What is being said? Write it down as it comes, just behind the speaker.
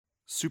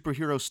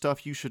Superhero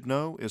Stuff You Should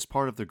Know is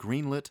part of the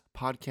Greenlit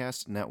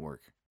Podcast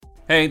Network.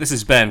 Hey, this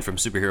is Ben from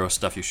Superhero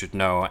Stuff You Should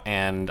Know,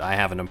 and I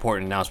have an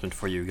important announcement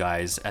for you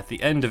guys. At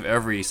the end of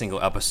every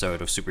single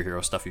episode of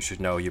Superhero Stuff You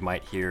Should Know, you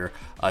might hear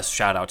us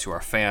shout out to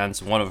our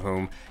fans, one of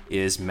whom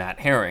is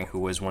Matt Herring, who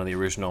was one of the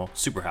original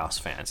Superhouse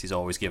fans. He's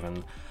always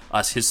given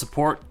us his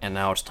support, and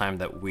now it's time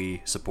that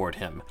we support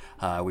him.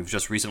 We've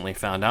just recently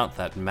found out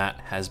that Matt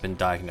has been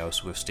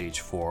diagnosed with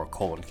stage 4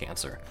 colon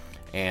cancer.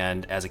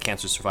 And as a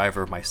cancer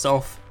survivor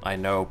myself, I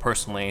know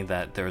personally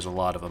that there's a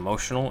lot of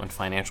emotional and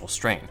financial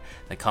strain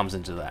that comes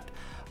into that.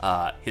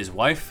 His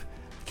wife,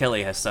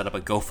 Kelly, has set up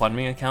a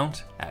GoFundMe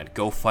account at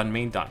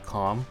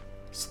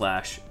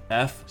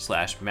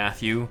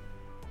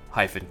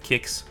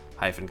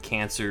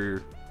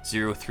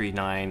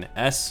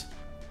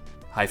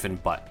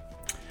gofundme.com/f/Matthew-Kicks-Cancer039S-butt.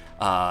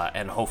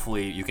 And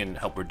hopefully you can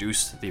help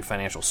reduce the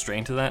financial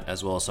strain to that,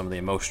 as well as some of the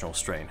emotional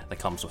strain that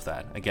comes with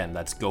that. Again,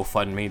 that's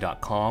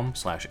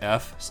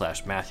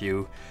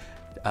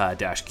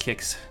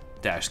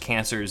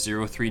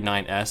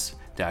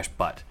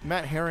gofundme.com/f/Matthew-Kicks-Cancer039S-butt.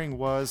 Matt Herring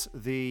was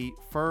the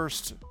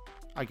first,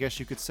 I guess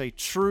you could say,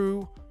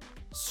 true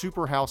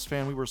Superhouse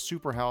fan. We were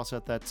Superhouse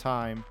at that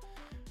time.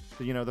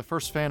 You know, the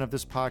first fan of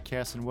this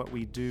podcast and what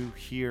we do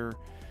here,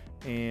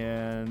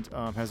 and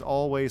has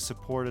always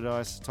supported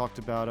us, talked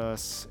about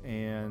us,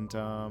 and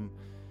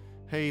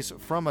he's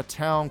from a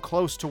town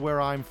close to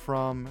where I'm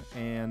from,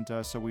 and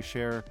so we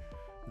share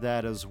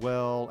that as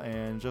well,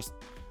 and just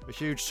a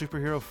huge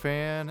superhero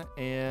fan,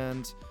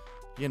 and,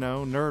 you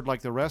know, nerd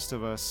like the rest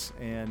of us,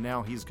 and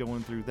now he's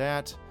going through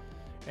that,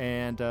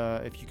 and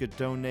if you could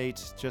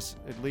donate just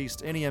at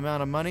least any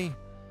amount of money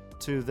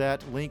to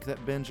that link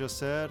that Ben just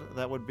said,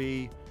 that would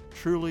be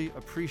truly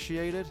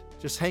appreciated.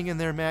 Just hang in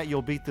there, Matt.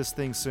 You'll beat this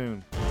thing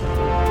soon.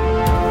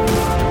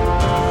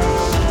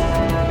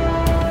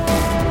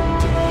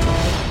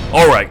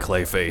 Alright,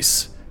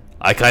 Clayface.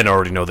 I kinda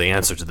already know the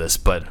answer to this,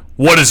 but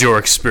what is your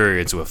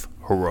experience with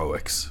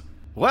heroics?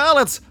 Well,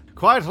 it's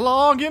quite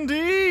long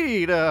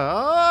indeed. I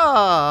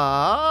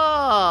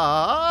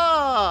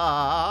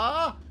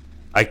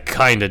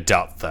kinda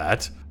doubt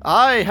that.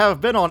 I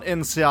have been on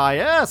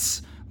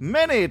NCIS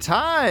many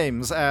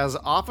times as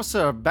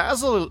Officer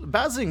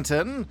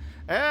Basington,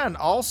 and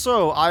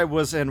also I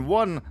was in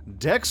one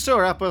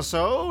Dexter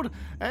episode,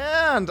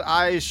 and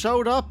I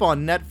showed up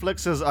on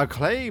Netflix's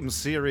acclaimed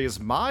series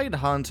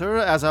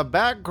Mindhunter as a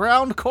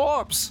background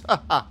corpse.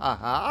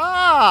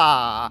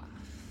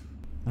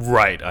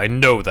 Right, I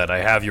know that. I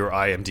have your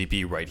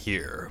IMDb right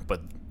here,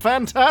 but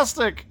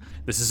Fantastic!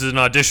 this is an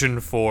audition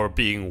for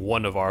being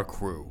one of our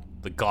crew,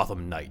 the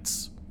Gotham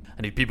Knights.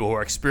 I need people who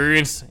are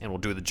experienced and will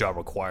do the job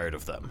required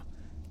of them.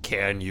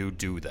 Can you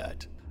do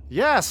that?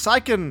 Yes,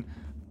 I can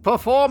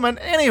perform in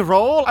any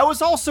role. I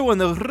was also in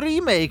the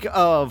remake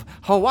of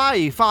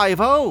Hawaii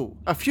Five-0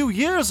 a few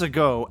years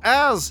ago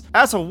as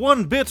a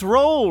one-bit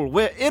role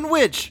in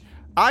which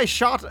I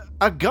shot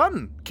a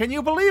gun. Can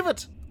you believe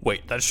it?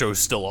 Wait, that show's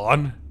still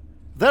on?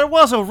 There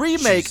was a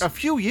remake Jeez. a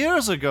few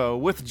years ago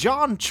with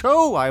John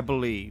Cho, I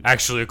believe.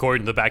 Actually,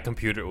 according to the back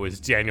computer, it was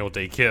Daniel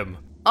Day Kim.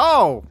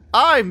 Oh,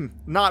 I'm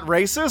not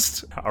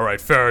racist.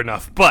 Alright, fair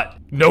enough, but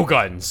no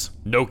guns,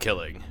 no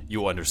killing.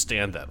 You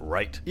understand that,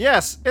 right?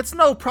 Yes, it's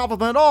no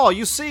problem at all.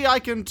 You see, I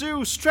can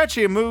do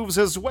stretchy moves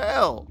as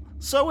well.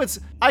 So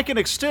I can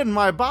extend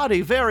my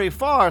body very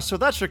far, so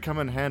that should come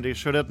in handy,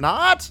 should it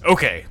not?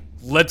 Okay,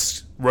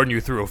 let's run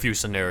you through a few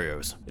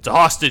scenarios. It's a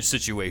hostage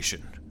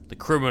situation. The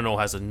criminal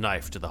has a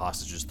knife to the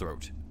hostage's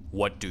throat.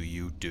 What do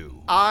you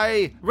do?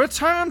 I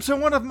return to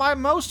one of my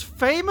most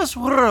famous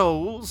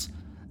roles,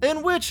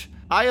 in which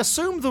I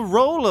assumed the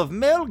role of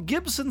Mel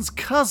Gibson's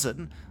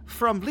cousin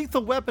from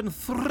Lethal Weapon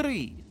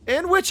 3,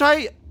 in which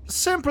I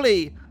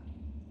simply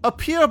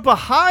appear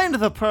behind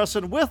the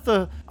person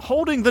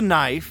holding the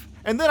knife,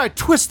 and then I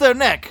twist their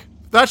neck.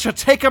 That should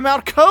take them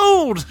out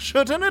cold,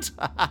 shouldn't it?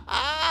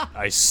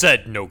 I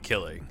said no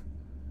killing.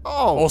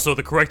 Oh, Also,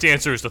 the correct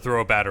answer is to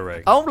throw a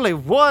batarang. only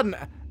one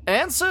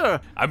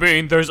answer? I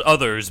mean, there's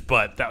others,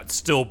 but that's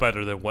still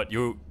better than what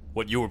you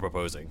were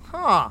proposing.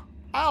 Huh.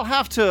 I'll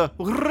have to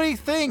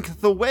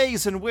rethink the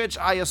ways in which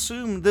I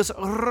assume this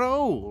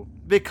role,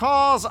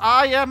 because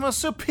I am a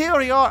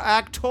superior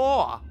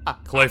actor.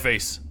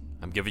 Clayface,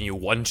 I'm giving you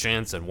one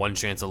chance and one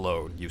chance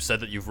alone. You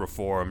said that you've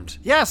reformed.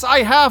 Yes,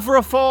 I have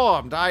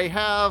reformed. I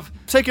have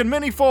taken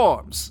many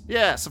forms.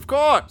 Yes, of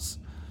course.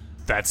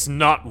 That's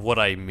not what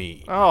I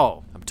mean.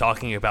 Oh, I'm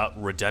talking about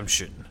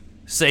redemption.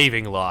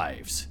 Saving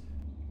lives.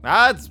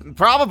 that's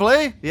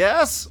probably,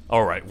 yes.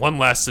 Alright, one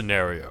last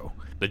scenario.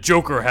 The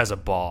Joker has a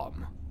bomb.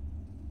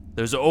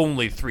 There's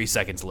only 3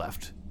 seconds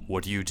left.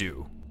 What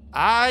do?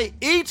 I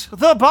eat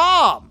the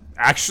bomb.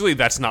 Actually,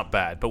 that's not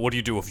bad, but what do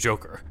you do with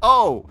Joker?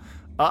 Oh,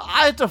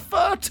 I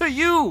defer to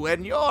you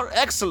and your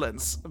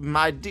excellence,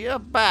 my dear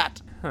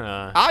Bat.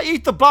 I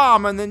eat the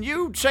bomb and then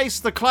you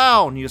chase the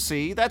clown, you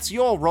see. That's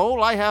your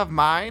role, I have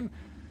mine.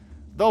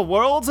 The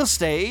world's a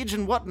stage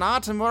and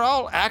whatnot, and we're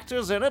all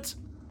actors in it.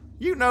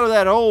 You know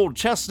that old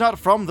chestnut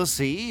from the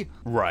sea.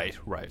 Right.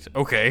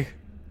 Okay.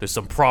 There's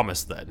some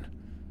promise then.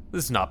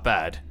 This is not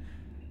bad.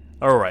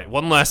 All right,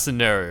 one last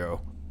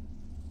scenario.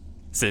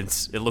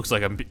 Since it looks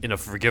like I'm in a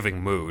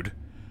forgiving mood.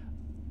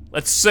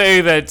 Let's say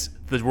that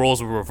the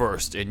roles were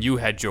reversed and you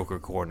had Joker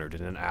cornered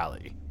in an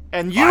alley.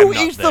 And you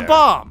eat the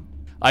bomb.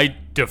 I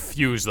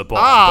defuse the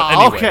bomb.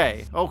 But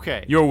anyway,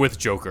 okay. You're with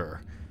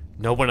Joker.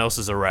 No one else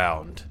is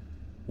around.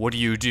 What do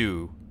you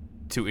do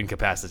to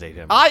incapacitate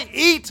him? I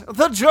eat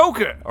the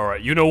Joker. All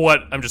right, you know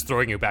what? I'm just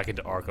throwing you back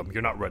into Arkham.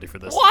 You're not ready for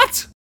this.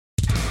 What?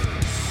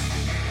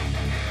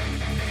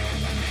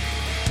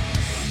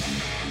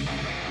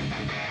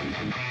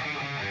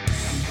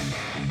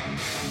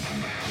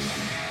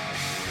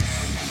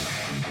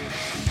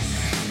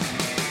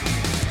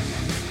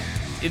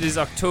 It is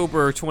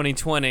October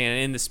 2020, and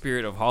in the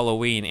spirit of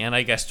Halloween, and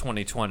I guess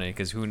 2020,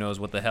 because who knows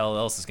what the hell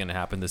else is going to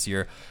happen this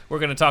year, we're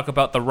going to talk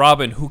about the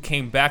Robin who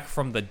came back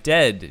from the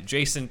dead,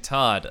 Jason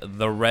Todd,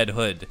 the Red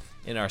Hood,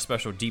 in our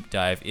special deep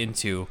dive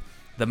into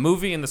the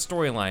movie and the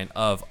storyline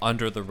of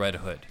Under the Red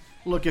Hood.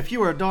 Look, if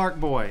you are a dark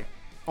boy,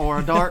 or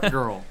a dark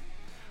girl,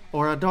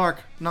 or a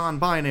dark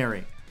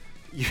non-binary,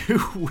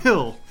 you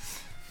will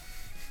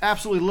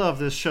absolutely love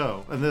this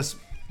show and this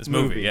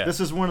movie. Yeah. This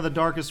is one of the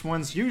darkest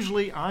ones.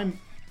 Usually, I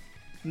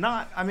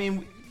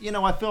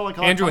feel like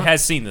Andrew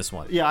has seen this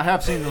one. Yeah, I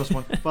have seen this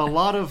one. But a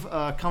lot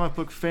of comic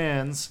book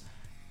fans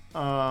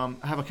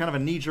have a kind of a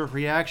knee-jerk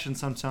reaction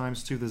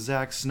sometimes to the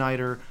Zack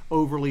Snyder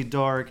overly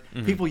dark.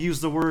 Mm-hmm. People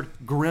use the word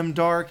grim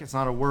dark. It's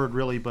not a word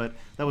really, but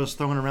that was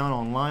thrown around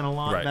online a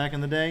lot back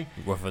in the day.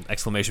 With an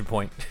exclamation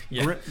point.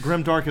 Yeah.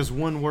 Grim dark is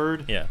one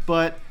word. Yeah.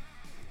 But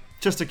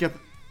just to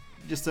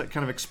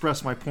kind of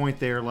express my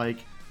point there, like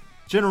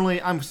generally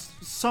I'm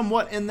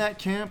somewhat in that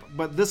camp,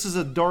 but this is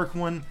a dark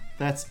one.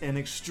 That's an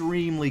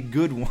extremely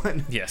good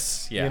one.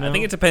 Yes, yeah. You know? I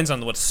think it depends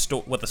on what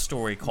the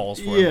story calls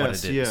for and what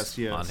it is yes.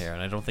 on here.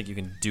 And I don't think you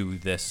can do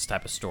this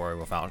type of story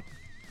without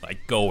like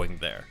going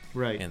there.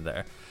 Right. In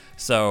there.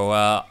 So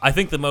I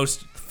think the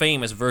most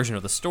famous version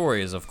of the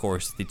story is, of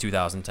course, the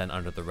 2010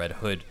 Under the Red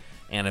Hood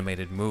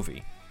animated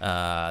movie.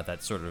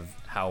 That's sort of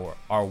how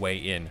our way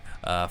in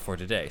for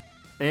today.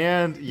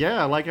 And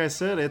yeah, like I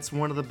said, it's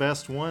one of the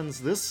best ones.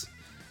 This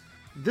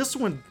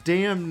one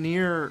damn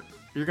near...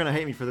 You're gonna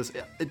hate me for this.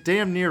 It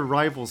damn near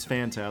rivals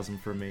Phantasm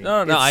for me.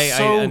 No, I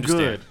understand.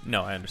 Good.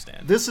 No, I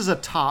understand. This is a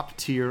top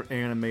tier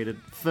animated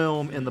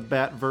film in the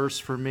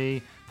Batverse for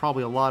me.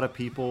 Probably a lot of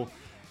people,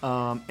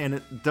 and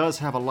it does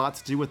have a lot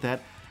to do with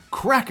that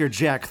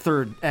crackerjack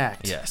third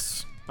act.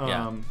 Yes.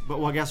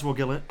 But I guess we'll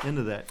get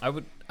into that. I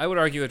would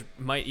argue it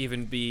might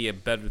even be a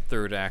better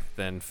third act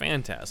than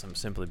Phantasm,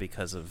 simply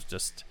because of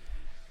just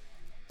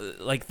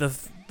like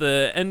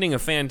the ending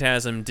of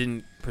Phantasm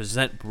didn't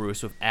present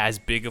Bruce with as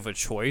big of a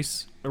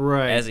choice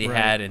as he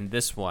had in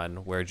this one,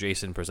 where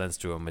Jason presents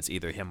to him it's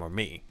either him or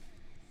me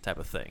type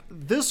of thing.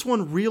 This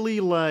one really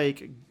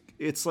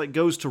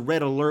goes to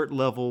Red Alert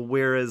level,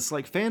 whereas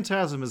like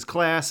Phantasm is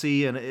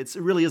classy and it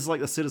really is like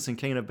the Citizen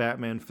Kane of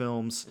Batman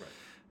films.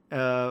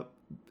 Right.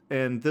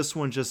 And this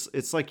one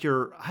it's like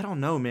I don't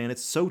know, man.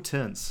 It's so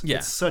tense. Yeah.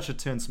 It's such a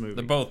tense movie.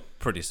 They're both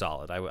pretty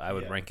solid. I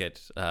would rank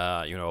it,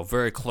 a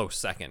very close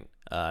second.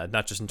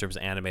 Not just in terms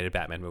of animated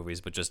Batman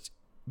movies, but just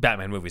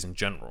Batman movies in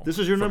general. This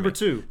is your number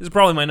 2. This is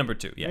probably my number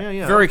 2.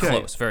 Yeah. Very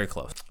close, very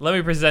close. Let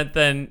me present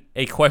then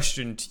a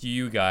question to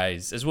you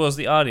guys, as well as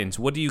the audience.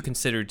 What do you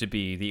consider to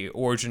be the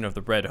origin of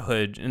the Red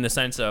Hood, in the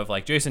sense of,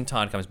 like, Jason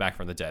Todd comes back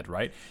from the dead,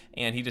 right?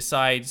 And he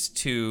decides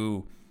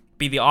to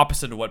be the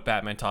opposite of what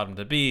Batman taught him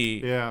to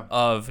be,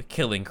 of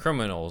killing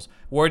criminals.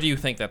 Where do you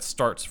think that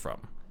starts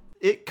from?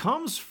 It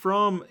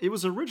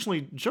was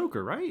originally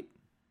Joker, right?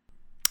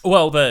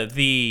 Well,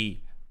 the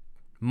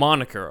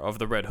moniker of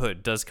the Red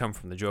Hood does come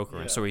from the Joker,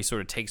 and so he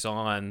sort of takes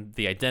on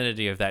the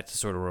identity of that to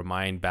sort of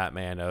remind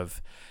Batman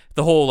of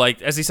the whole,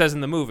 like, as he says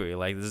in the movie,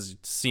 like, this is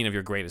the scene of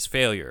your greatest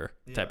failure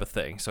type of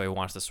thing. So he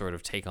wants to sort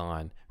of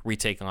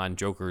retake on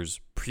Joker's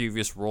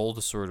previous role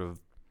to sort of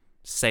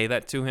say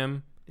that to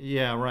him.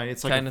 Yeah, right.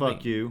 It's like a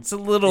fuck you. It's a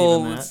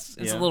little it's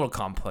a little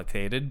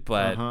complicated,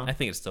 but I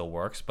think it still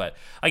works. But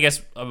I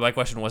guess my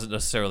question wasn't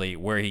necessarily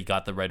where he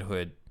got the Red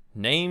Hood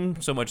name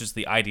so much as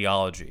the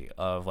ideology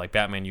of, like,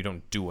 Batman, you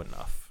don't do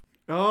enough.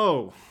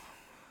 Oh,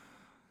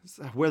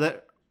 where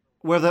that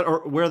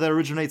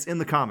originates in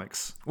the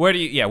comics. Where do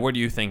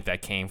you think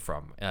that came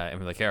from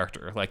in the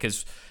character? Like,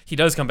 because he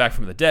does come back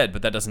from the dead,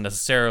 but that doesn't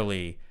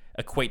necessarily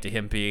equate to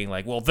him being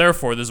like, well,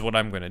 therefore this is what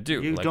I'm going to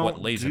do. You like, don't what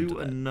lays do into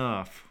that?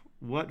 Enough.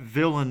 What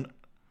villain?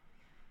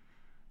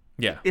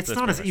 Yeah, it's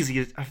not as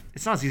easy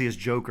as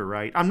Joker,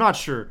 right? I'm not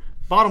sure.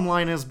 Bottom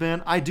line has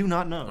been, I do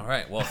not know. All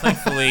right. Well,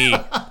 thankfully,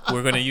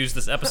 we're going to use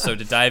this episode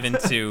to dive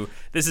into.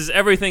 This is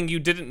everything you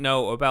didn't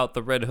know about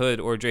the Red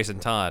Hood or Jason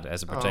Todd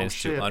as it pertains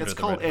to Under the Red Hood. It's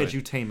called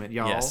edutainment,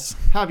 y'all. Yes.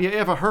 Have you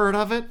ever heard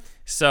of it?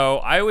 So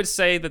I would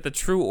say that the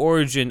true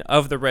origin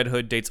of the Red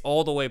Hood dates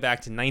all the way back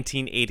to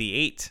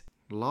 1988.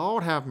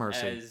 Lord have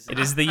mercy. It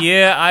is the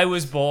year I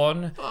was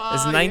born. It's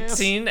yes.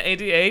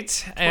 1988,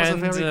 Was and a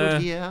very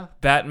good year.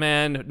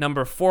 Batman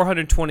number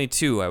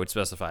 422, I would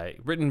specify,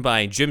 written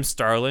by Jim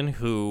Starlin,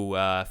 who,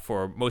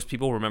 for most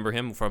people, remember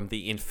him from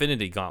the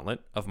Infinity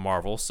Gauntlet of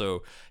Marvel.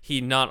 So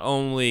he not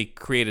only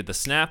created the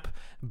Snap,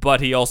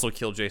 but he also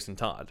killed Jason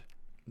Todd.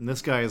 And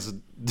this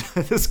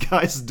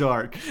guy's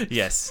dark.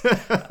 Yes,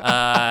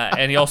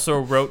 and he also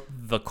wrote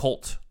The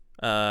Cult,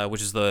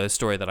 which is the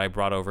story that I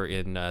brought over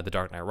in The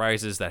Dark Knight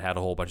Rises that had a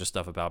whole bunch of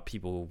stuff about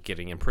people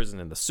getting imprisoned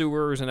in the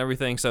sewers and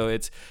everything. So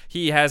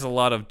he has a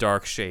lot of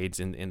dark shades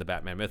in the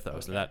Batman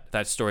mythos. Okay. And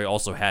that story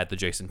also had the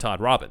Jason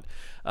Todd Robin.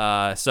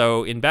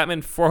 So in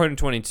Batman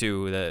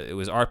 422, it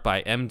was art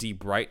by M.D.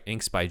 Bright,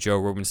 inks by Joe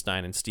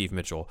Rubinstein and Steve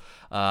Mitchell.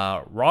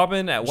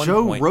 Robin at one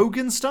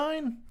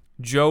point...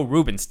 Joe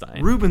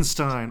Rubinstein.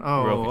 Rubinstein.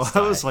 Oh, I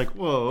was like,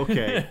 whoa,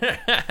 okay.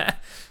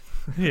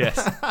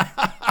 Yes.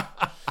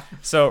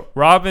 So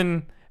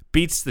Robin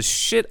beats the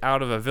shit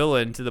out of a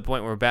villain to the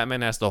point where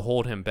Batman has to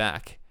hold him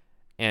back.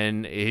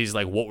 And he's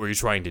like, what were you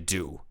trying to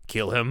do?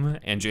 Kill him?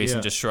 And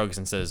Jason just shrugs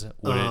and says,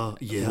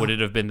 would it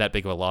have been that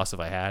big of a loss if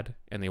I had?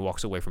 And he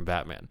walks away from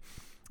Batman.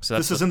 So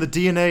this is in the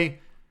DNA.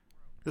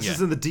 This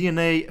is in the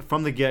DNA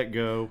from the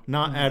get-go,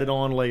 not added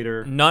on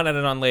later. Not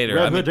added on later.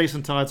 Red Hood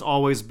Jason Todd's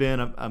always been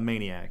a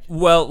maniac.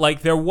 Well,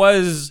 like, there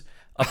was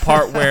a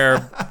part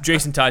where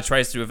Jason Todd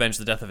tries to avenge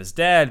the death of his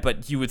dad,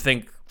 but you would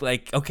think,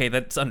 like, okay,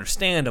 that's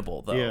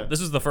understandable, though. Yeah.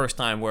 This is the first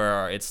time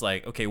where it's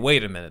like, okay,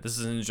 wait a minute. This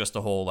isn't just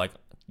a whole, like,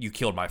 you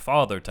killed my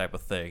father type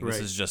of thing. Right.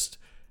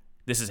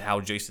 This is how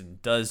Jason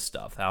does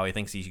stuff, how he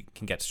thinks he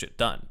can get shit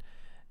done.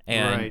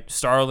 And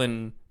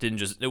Starlin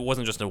it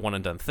wasn't just a one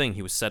and done thing.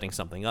 He was setting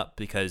something up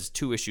because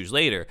 2 issues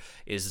later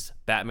is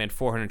Batman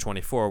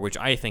 424, which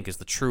I think is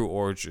the true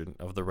origin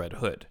of the Red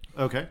Hood.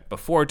 Okay.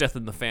 Before Death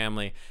in the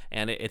Family,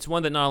 and it's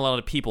one that not a lot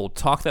of people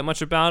talk that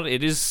much about.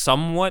 It is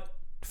somewhat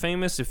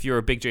famous if you're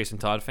a big Jason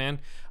Todd fan,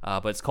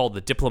 but it's called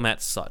The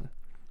Diplomat's Son.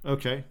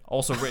 Okay.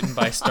 Also written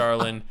by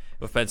Starlin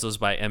with pencils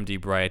by M.D.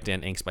 Bright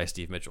and inks by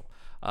Steve Mitchell.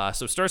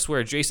 So it starts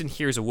where Jason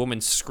hears a woman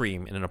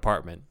scream in an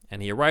apartment,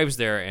 and he arrives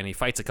there and he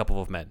fights a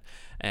couple of men.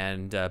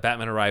 And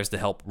Batman arrives to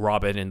help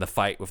Robin in the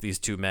fight with these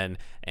 2 men,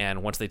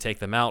 and once they take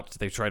them out,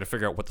 they try to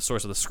figure out what the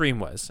source of the scream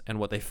was. And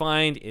what they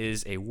find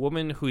is a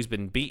woman who's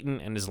been beaten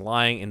and is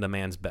lying in the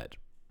man's bed.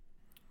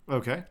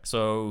 Okay.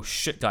 So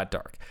shit got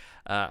dark.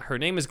 Her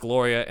name is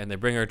Gloria, and they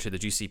bring her to the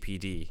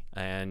GCPD,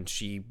 and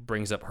she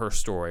brings up her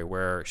story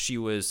where she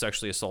was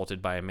sexually assaulted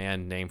by a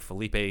man named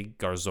Felipe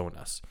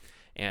Garzonas.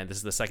 And this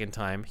is the second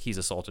time he's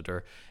assaulted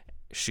her.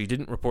 She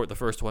didn't report the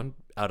first one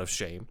out of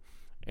shame.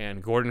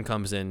 And Gordon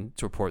comes in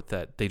to report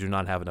that they do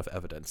not have enough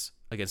evidence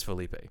against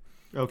Felipe.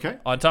 Okay.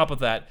 On top of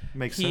that,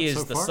 he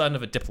is the son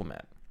of a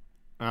diplomat.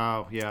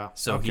 Oh, yeah.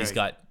 So he's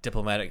got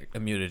diplomatic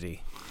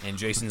immunity. And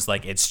Jason's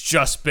like, it's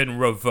just been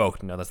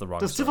revoked. No, that's the wrong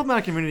Does story.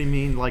 diplomatic immunity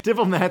mean, like,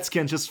 diplomats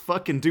can just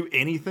fucking do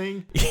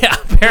anything? Yeah,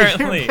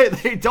 apparently.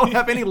 They don't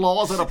have any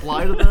laws that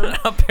apply to them?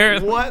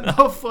 Apparently. What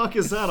the fuck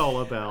is that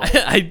all about?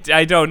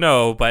 I don't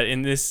know, but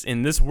in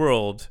this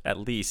world, at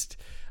least,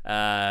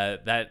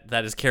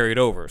 that is carried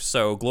over.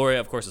 So Gloria,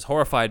 of course, is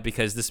horrified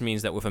because this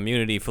means that with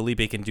immunity,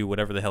 Felipe can do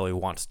whatever the hell he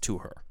wants to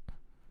her.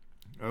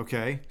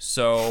 Okay.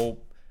 So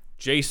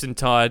Jason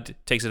Todd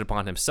takes it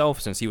upon himself,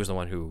 since he was the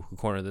one who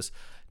cornered this,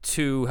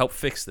 to help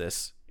fix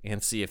this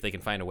and see if they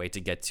can find a way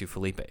to get to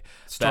Felipe.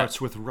 Starts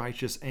with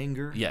righteous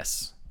anger.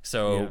 Yes.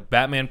 So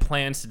Batman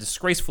plans to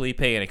disgrace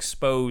Felipe and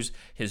expose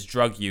his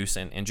drug use,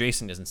 and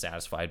Jason isn't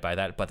satisfied by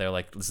that, but they're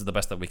like, this is the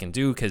best that we can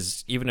do,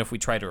 because even if we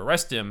try to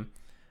arrest him,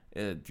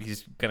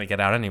 he's going to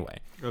get out anyway.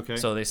 Okay.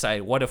 So they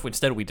decide, what if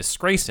instead we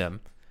disgrace him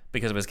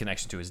because of his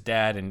connection to his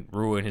dad and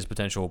ruin his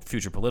potential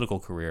future political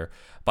career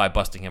by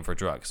busting him for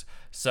drugs.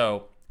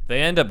 So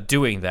they end up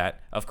doing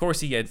that. Of course,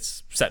 he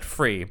gets set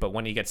free, but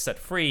when he gets set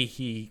free,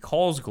 he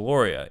calls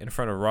Gloria in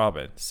front of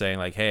Robin, saying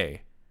like,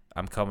 hey,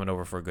 I'm coming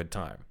over for a good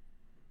time.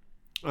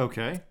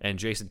 Okay. And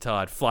Jason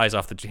Todd flies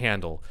off the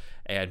handle,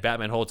 and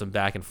Batman holds him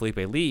back, and Felipe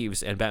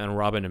leaves, and Batman and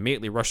Robin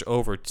immediately rush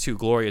over to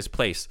Gloria's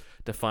place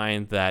to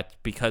find that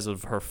because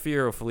of her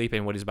fear of Felipe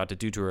and what he's about to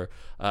do to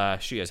her,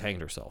 she has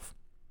hanged herself.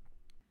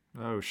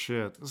 Oh,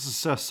 shit. This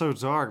is so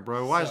dark,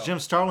 bro. Why has Jim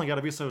Starlin got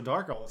to be so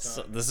dark all the time?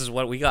 So this is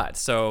what we got.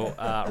 So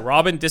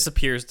Robin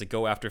disappears to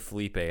go after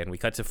Felipe, and we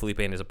cut to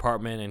Felipe in his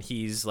apartment, and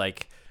he's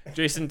like,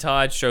 Jason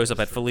Todd shows up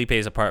at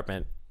Felipe's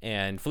apartment,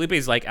 and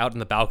Felipe's like out in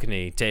the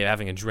balcony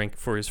having a drink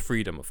for his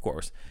freedom, of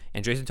course.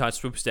 And Jason Todd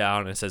swoops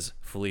down and says,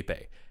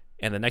 Felipe.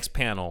 And the next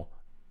panel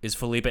is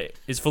Felipe I'm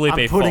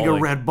putting falling. a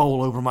Red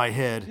Bull over my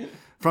head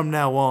from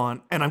now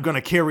on, and I'm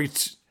gonna carry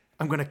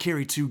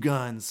 2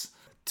 guns.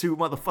 2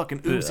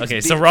 motherfucking Uzis. Okay,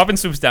 so Robin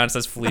swoops down and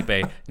says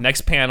Felipe.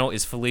 Next panel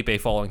is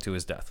Felipe falling to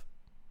his death.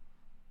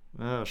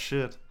 Oh,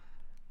 shit.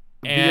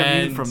 Be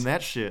And immune from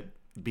that shit,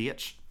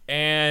 bitch.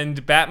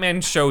 And Batman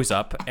shows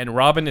up, and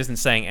Robin isn't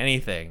saying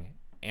anything.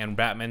 And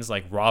Batman's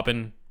like,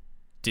 Robin,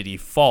 did he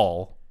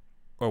fall,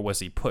 or was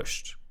he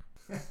pushed?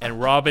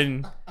 And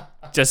Robin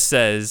just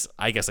says,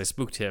 I guess I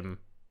spooked him.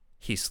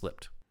 He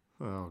slipped.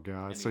 Oh,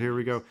 God. So here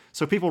we go.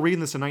 So people reading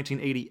this in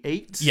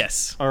 1988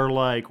 Yes. are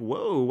like,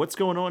 whoa, what's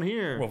going on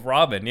here? Well,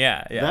 Robin,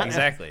 yeah, That-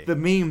 exactly. The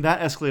meme,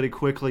 that escalated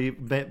quickly,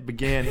 that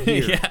began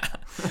here. Yeah.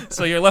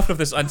 So you're left with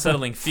this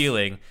unsettling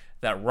feeling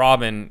that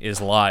Robin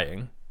is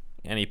lying,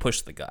 and he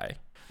pushed the guy.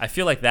 I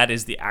feel like that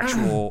is the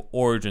actual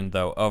origin,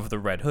 though, of the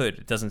Red Hood.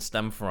 It doesn't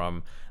stem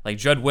from... Like,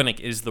 Judd Winnick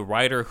is the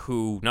writer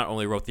who not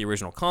only wrote the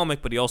original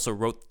comic, but he also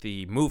wrote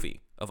the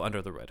movie of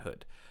Under the Red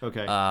Hood.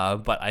 Okay.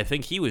 But I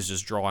think he was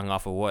just drawing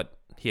off of what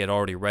he had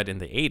already read in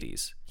the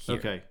 80s here.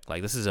 Okay.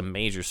 Like, this is a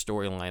major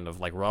storyline of,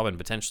 like, Robin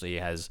potentially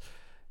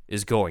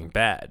is going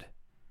bad.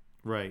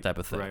 Right. Type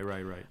of thing.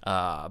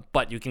 Right.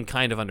 But you can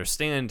kind of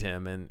understand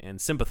him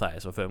and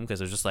sympathize with him, because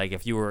it's just like,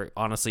 if you were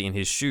honestly in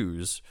his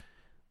shoes,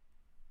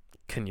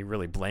 can you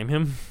really blame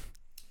him?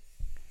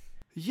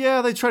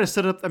 Yeah, they try to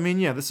set up... I mean,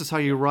 yeah, this is how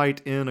you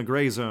write in a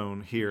gray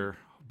zone here.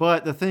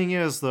 But the thing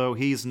is, though,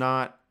 he's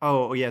not...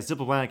 Oh, yeah, it's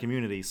diplomatic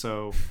immunity,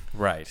 so...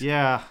 Right.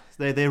 Yeah,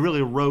 they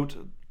really wrote...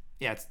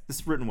 Yeah,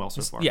 it's written well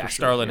so far. Yeah, for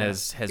sure. Starlin Yeah.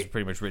 has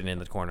pretty much written in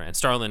the corner, and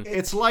Starlin...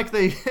 It's like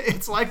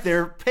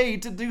they're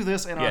paid to do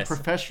this and Yes. are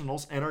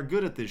professionals and are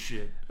good at this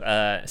shit.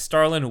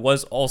 Starlin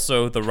was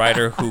also the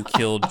writer who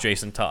killed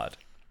Jason Todd.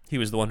 He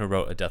was the one who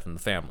wrote A Death in the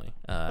Family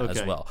as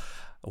Okay. well,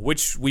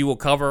 which we will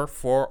cover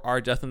for our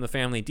Death in the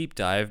Family deep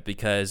dive,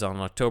 because on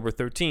October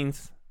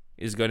 13th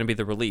is going to be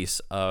the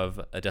release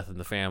of A Death in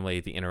the Family,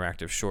 the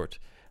interactive short,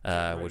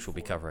 which we'll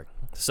be covering.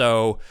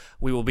 So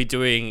we will be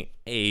doing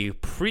a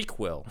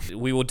prequel.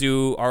 We will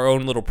do our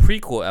own little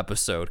prequel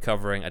episode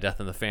covering A Death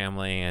in the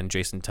Family and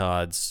Jason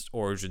Todd's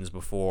origins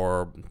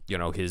before,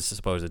 his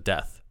supposed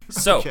death.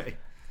 So, Okay.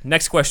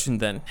 next question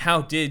then.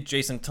 How did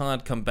Jason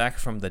Todd come back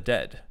from the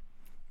dead?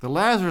 The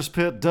Lazarus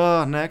Pit,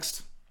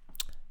 next.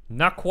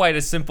 Not quite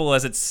as simple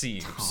as it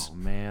seems. Oh,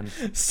 man.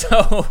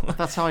 So,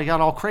 That's how he got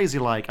all crazy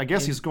like. I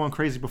guess he's going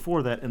crazy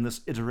before that in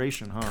this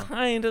iteration, huh?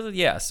 kind of,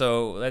 yeah.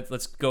 So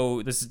let's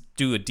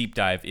do a deep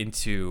dive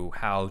into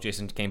how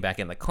Jason came back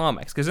in the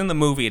comics. Because in the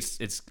movie,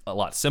 it's a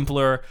lot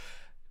simpler.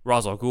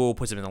 Ra's al Ghul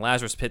puts him in the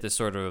Lazarus Pit to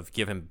sort of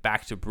give him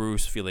back to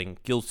Bruce, feeling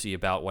guilty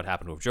about what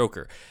happened with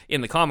Joker.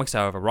 In the comics,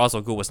 however, Ra's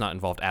al Ghul was not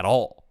involved at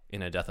all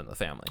in A Death in the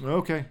Family.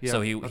 Okay, yeah.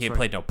 So he that's had right.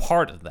 played no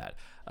part of that.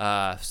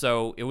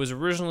 So it was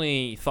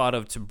originally thought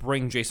of to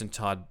bring Jason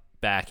Todd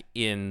back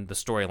in the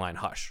storyline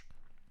Hush.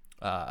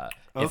 If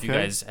you Okay,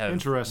 guys have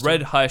interesting.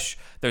 read Hush,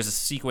 there's a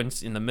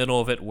sequence in the middle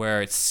of it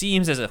where it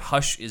seems as if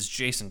Hush is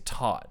Jason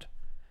Todd.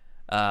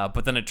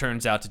 But then it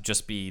turns out to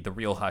just be the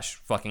real Hush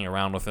fucking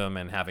around with him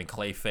and having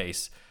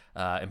Clayface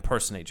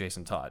impersonate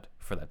Jason Todd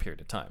for that period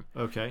of time.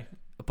 Okay.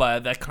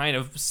 But that kind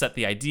of set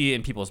the idea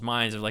in people's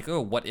minds of like,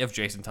 oh, what if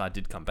Jason Todd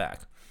did come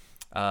back?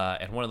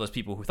 And one of those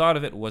people who thought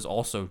of it was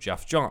also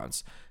Jeff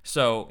Johns.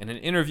 So in an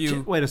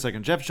interview... Wait a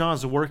second. Jeff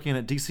Johns was working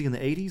at DC in the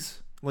 80s?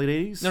 Late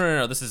 80s?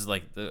 No. This is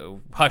like the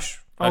Hush.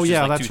 Oh, Hush is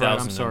yeah, like that's right.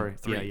 I'm sorry.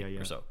 2003 Yeah.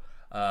 or so.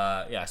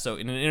 So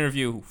in an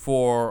interview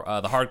for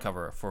the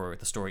hardcover for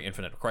the story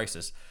Infinite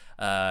Crisis,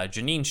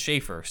 Janine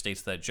Schaefer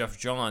states that Jeff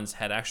Johns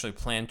had actually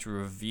planned to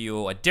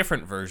reveal a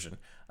different version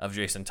of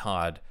Jason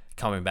Todd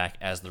coming back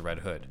as the Red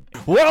Hood.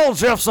 Well,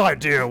 Jeff's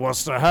idea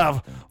was to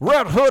have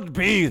Red Hood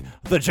be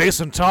the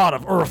Jason Todd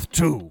of Earth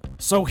 2.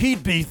 So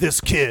he'd be this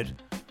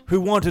kid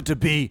who wanted to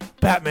be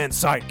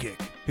Batman's sidekick.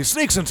 He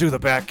sneaks into the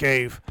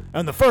Batcave,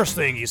 and the first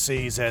thing he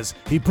sees as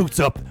he boots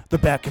up the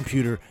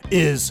Batcomputer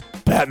is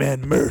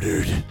Batman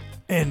murdered.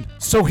 And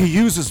so he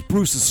uses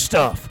Bruce's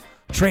stuff,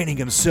 training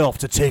himself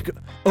to take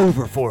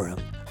over for him.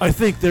 I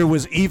think there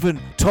was even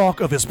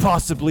talk of his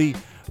possibly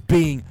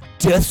being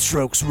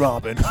Deathstroke's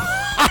Robin.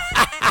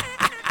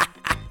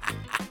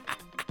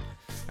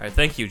 All right,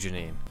 thank you,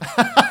 Janine.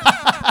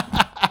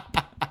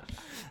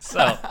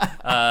 So,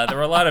 there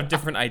were a lot of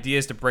different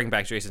ideas to bring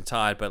back Jason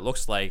Todd, but it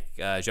looks like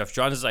Jeff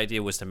Johns'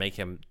 idea was to make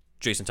him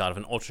Jason Todd of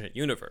an alternate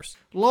universe.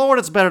 Lord,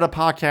 it's better to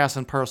podcast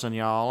in person,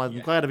 y'all. I'm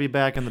glad to be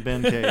back in the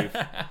Ben Cave.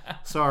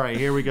 Sorry,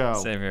 here we go.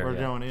 Same here, We're yeah.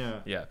 going, yeah.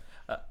 Yeah.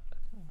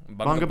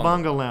 Bunga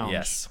Bunga Lounge.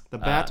 Yes. The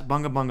Bat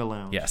Bunga Bunga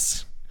Lounge.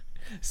 Yes.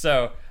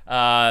 So,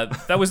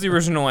 that was the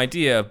original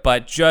idea,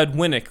 but Judd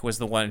Winnick was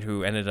the one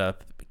who ended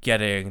up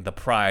getting the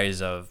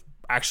prize of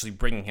actually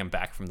bringing him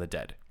back from the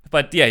dead.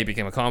 But yeah, he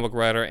became a comic book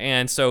writer,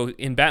 and so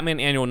in Batman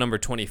Annual number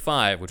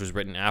 25, which was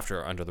written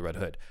after Under the Red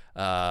Hood,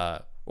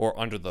 or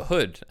Under the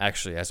Hood,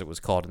 actually, as it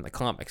was called in the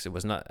comics. It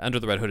was not Under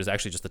the Red Hood is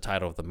actually just the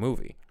title of the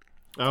movie.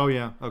 Oh,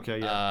 yeah. Okay,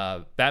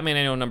 yeah. Batman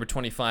Annual number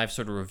 25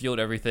 sort of revealed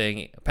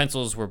everything.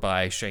 Pencils were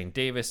by Shane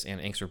Davis, and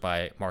inks were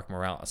by Mark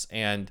Morales.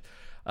 And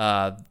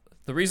the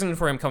reason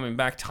for him coming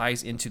back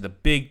ties into the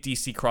big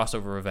DC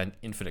crossover event,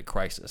 Infinite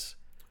Crisis,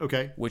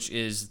 Okay. which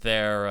is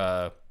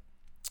their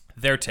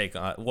take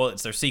on, well,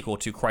 it's their sequel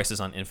to Crisis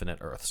on Infinite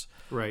Earths.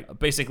 Right.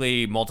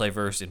 Basically,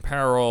 multiverse in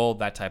peril,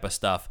 that type of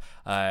stuff.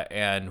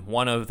 And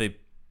one of the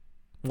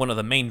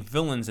main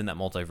villains in that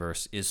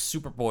multiverse is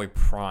Superboy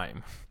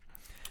Prime.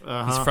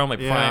 He's from a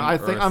Yeah, Prime I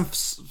think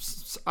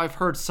Earth. I've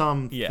heard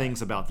some Yeah.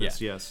 things about this,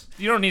 Yeah. yes.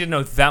 You don't need to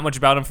know that much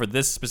about him for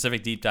this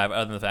specific deep dive,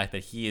 other than the fact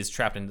that he is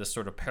trapped in this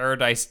sort of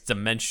paradise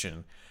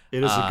dimension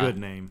It is a good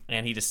name.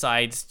 And he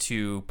decides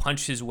to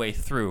punch his way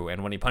through.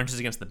 And when he punches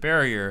against the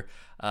barrier,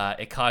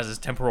 it causes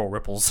temporal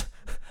ripples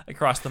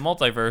across the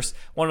multiverse.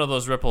 One of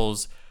those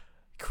ripples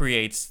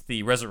creates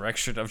the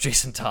resurrection of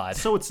Jason Todd.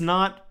 So it's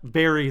not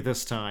Barry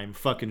this time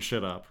fucking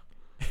shit up.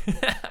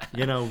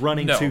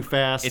 Running No, too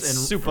fast it's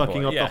and Superboy,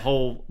 fucking up yeah. the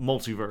whole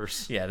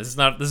multiverse. Yeah, this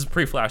is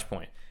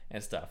pre-Flashpoint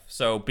and stuff.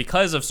 So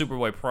because of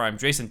Superboy Prime,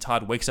 Jason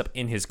Todd wakes up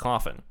in his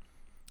coffin.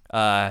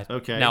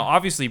 Okay. Now,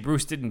 obviously,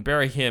 Bruce didn't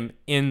bury him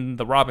in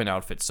the Robin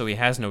outfit, so he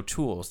has no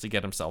tools to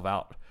get himself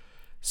out.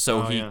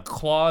 So he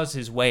claws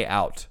his way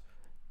out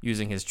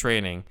using his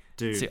training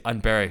to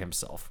unbury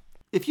himself.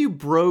 If you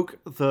broke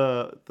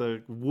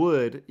the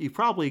wood, you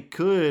probably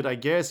could, I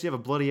guess. You have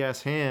a bloody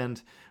ass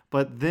hand,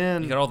 but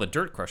then You got all the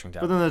dirt crushing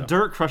down. But then the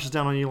dirt crushes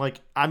down on you.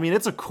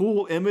 It's a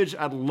cool image.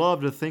 I'd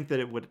love to think that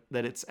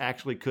it's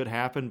actually could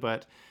happen,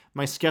 but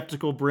my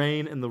skeptical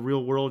brain in the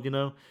real world,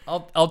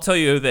 I'll tell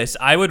you this: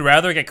 I would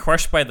rather get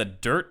crushed by the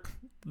dirt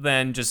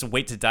than just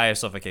wait to die of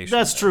suffocation.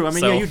 That's true.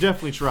 So- you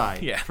definitely try.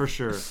 Yeah. For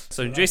sure.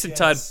 So Jason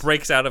Todd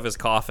breaks out of his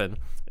coffin,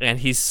 and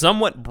he's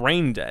somewhat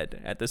brain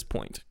dead at this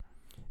point.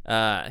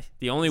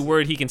 The only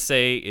word he can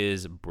say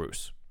is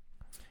Bruce.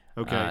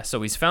 Okay.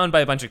 So he's found by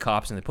a bunch of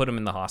cops, and they put him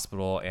in the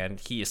hospital, and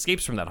he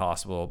escapes from that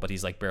hospital, but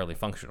he's barely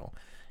functional.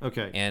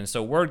 Okay. And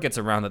so word gets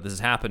around that this is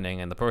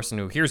happening, and the person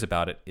who hears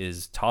about it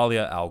is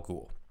Talia al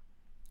Ghul,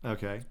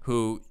 Okay.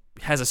 who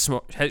has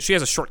she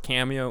has a short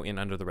cameo in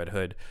Under the Red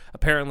Hood.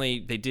 Apparently,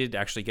 they did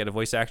actually get a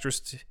voice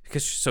actress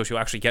so she'll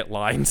actually get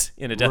lines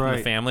in A Death in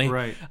the Family.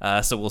 Right.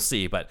 So we'll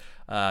see. But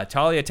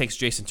Talia takes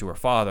Jason to her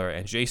father,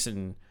 and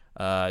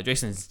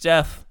Jason's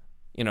death,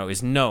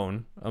 is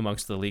known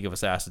amongst the League of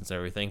Assassins and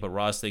everything. But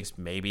Roz thinks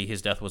maybe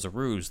his death was a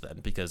ruse then,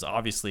 because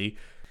obviously.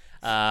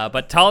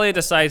 But Talia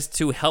decides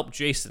to help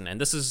Jason, and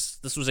this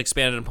was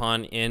expanded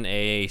upon in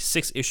a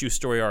 6-issue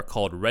story arc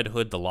called Red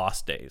Hood: The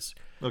Lost Days.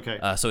 Okay.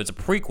 So it's a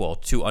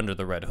prequel to Under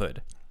the Red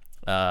Hood,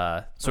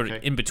 sort of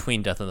Okay. in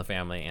between Death in the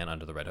Family and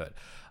Under the Red Hood.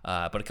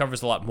 But it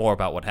covers a lot more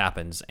about what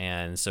happens.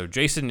 And so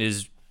Jason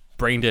is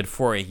brain dead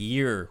for a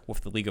year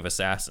with the League of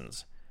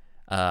Assassins.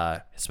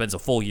 Spends a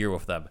full year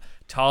with them.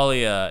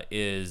 Talia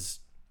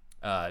is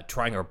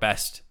trying her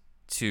best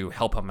to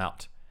help him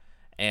out.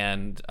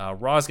 And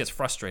Roz gets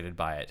frustrated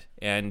by it.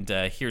 And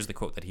here's the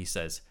quote that he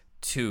says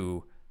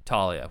to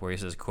Talia, where he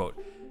says, quote,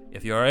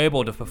 "If you are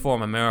able to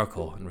perform a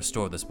miracle and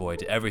restore this boy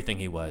to everything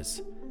he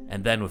was,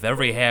 and then with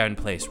every hair in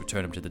place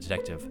return him to the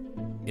detective,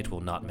 it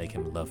will not make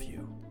him love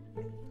you."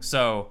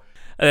 So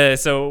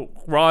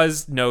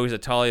Roz knows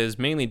that Talia is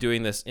mainly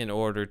doing this in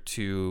order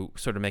to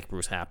sort of make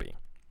Bruce happy.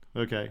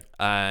 Okay.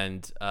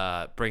 And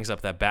brings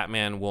up that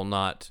Batman will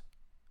not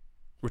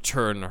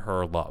return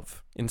her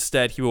love.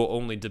 Instead, he will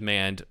only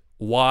demand,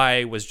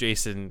 why was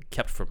Jason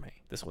kept from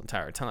me this whole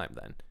entire time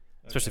then?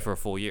 Especially for a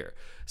full year.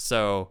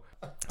 So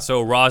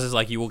Roz is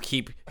like, you will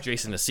keep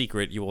Jason a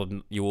secret. You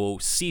will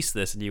cease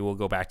this, and you will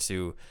go back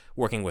to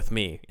working with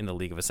me in the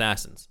League of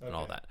Assassins and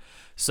all that.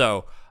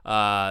 So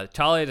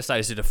Talia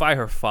decides to defy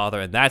her father,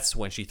 and that's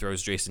when she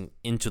throws Jason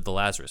into the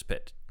Lazarus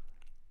Pit.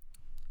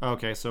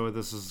 Okay, so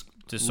this is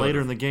Just later sort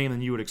of- in the game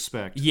than you would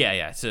expect.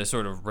 Yeah, to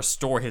sort of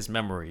restore his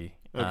memory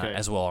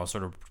as well, and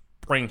sort of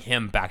bring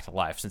him back to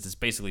life, since it's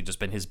basically just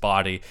been his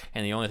body,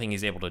 and the only thing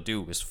he's able to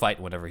do is fight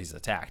whenever he's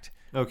attacked.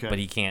 Okay. But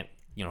he can't,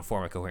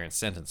 form a coherent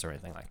sentence or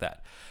anything like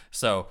that.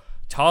 So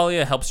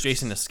Talia helps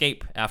Jason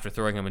escape after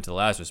throwing him into the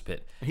Lazarus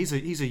Pit. He's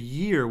a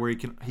year where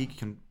he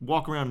can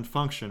walk around and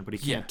function, but he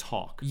can't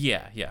talk.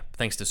 Yeah,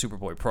 thanks to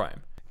Superboy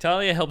Prime.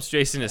 Talia helps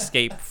Jason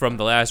escape from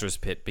the Lazarus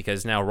Pit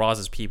because now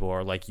Roz's people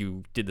are like,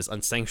 you did this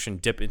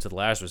unsanctioned dip into the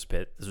Lazarus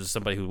Pit. This was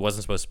somebody who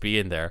wasn't supposed to be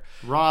in there.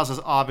 Roz is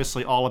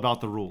obviously all about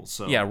the rules.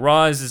 So Yeah,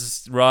 Roz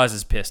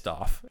is pissed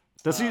off.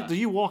 do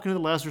you walk into the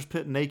Lazarus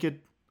Pit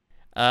naked?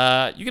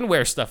 You can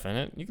wear stuff in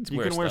it. You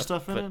can wear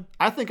stuff in but- it?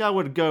 I think I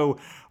would go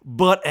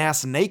butt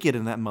ass naked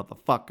in that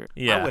motherfucker.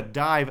 Yeah. I would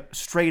dive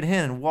straight in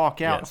and walk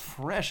out Yes.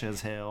 fresh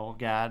as hell.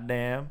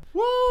 Goddamn.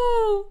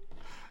 Woo!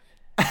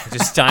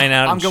 Just dying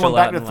out. I'm and going chill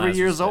back out to in 3 Lazarus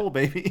years Pit. old,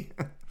 baby.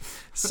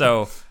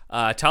 So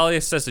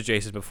Talia says to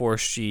Jason before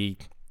she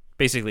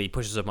basically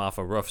pushes him off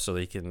a roof so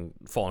he can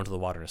fall into the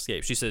water and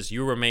escape. She says,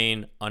 "You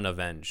remain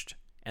unavenged."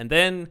 And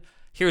then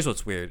here's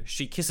what's weird: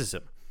 she kisses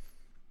him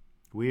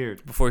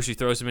Weird. before she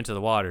throws him into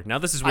the water. Now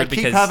this is I weird keep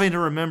because having to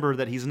remember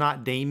that he's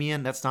not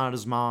Damien. That's not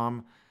his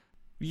mom.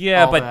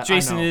 yeah, all but that, I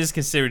Jason know. is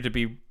considered to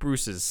be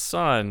Bruce's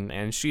son,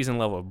 and she's in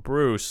love with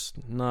Bruce.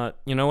 Not,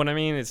 you know what I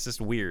mean? It's just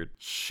weird.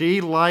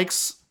 She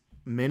likes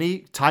many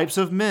types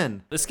of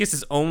men. This kiss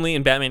is only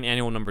in Batman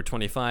Annual number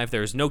 25.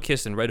 There is no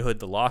kiss in Red Hood: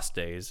 The Lost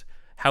Days.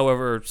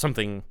 However,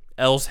 something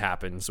else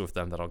happens with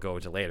them that I'll go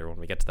into later when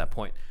we get to that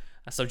point.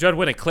 So Judd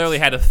Winnick clearly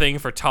had a thing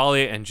for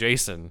Talia and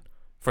Jason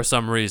for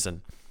some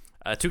reason.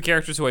 Two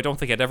characters who I don't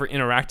think had ever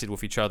interacted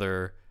with each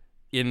other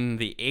in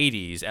the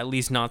 80s, at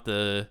least not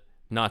the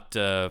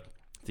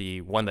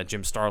one that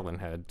Jim Starlin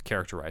had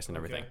characterized and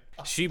everything.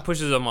 She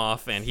pushes him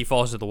off, and he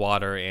falls into the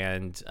water,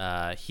 and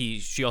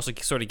she also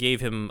sort of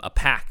gave him a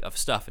pack of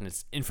stuff, and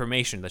it's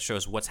information that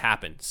shows what's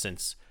happened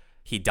since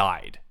he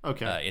died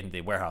Okay. in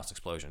the warehouse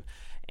explosion.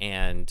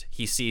 And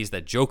he sees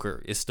that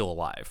Joker is still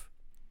alive.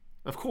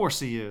 Of course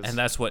he is. And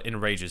that's what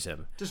enrages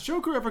him. Does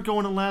Joker ever go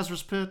in a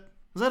Lazarus pit?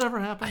 Does that ever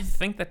happen? I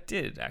think that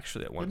did,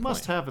 actually, at one point. It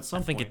must have at some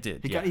point. I think it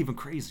did, He yeah. got even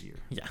crazier.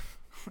 Yeah.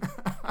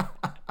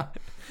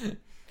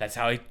 That's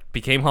how he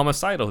became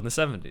homicidal in the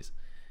 70s.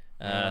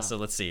 So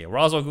let's see.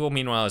 Ra's al Ghul,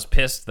 meanwhile, is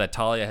pissed that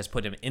Talia has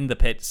put him in the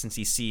pit since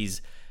he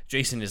sees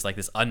Jason is like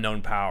this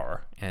unknown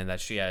power, and that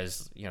she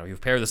has,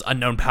 you've paired this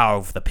unknown power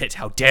with the pit.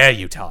 How dare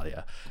you,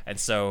 Talia? And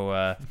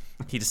so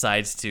he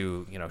decides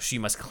to, she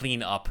must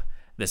clean up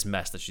this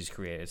mess that she's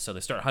created. So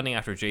they start hunting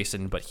after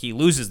Jason, but he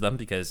loses them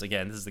because,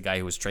 again, this is the guy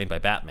who was trained by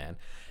Batman,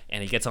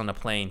 and he gets on a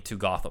plane to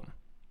Gotham,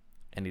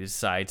 and he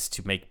decides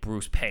to make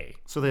Bruce pay.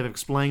 So they've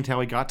explained how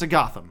he got to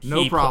Gotham.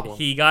 No problem.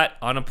 He got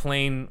on a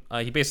plane.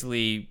 He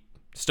basically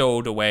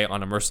stowed away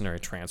on a mercenary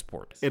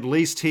transport. At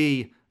least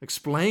he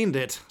explained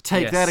it.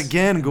 Take Yes. that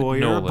again, Goyer.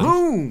 Nolan.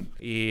 Boom!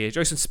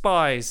 Jason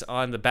spies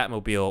on the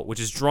Batmobile, which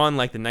is drawn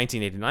like the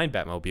 1989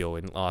 Batmobile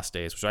in Lost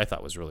Days, which I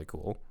thought was really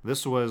cool.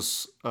 This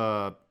was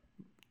an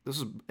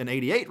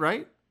 88,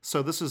 right?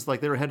 So this is like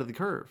they're ahead of the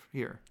curve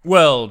here.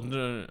 Well,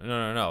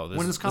 no. When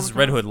does This Comic is Con?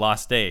 Red Hood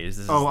Lost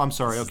Days. I'm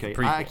sorry. this is Okay,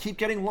 the prequel. I keep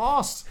getting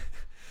lost.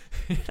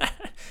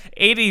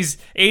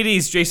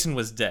 80s Jason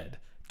was dead.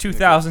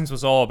 2000s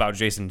was all about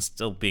Jason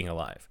still being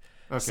alive.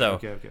 Okay,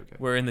 okay.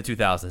 We're in the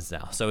 2000s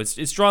now. So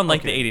it's drawn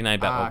like the Okay. 89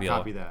 Batmobile.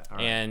 Copy that. All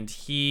right. And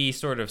he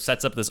sort of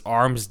sets up this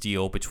arms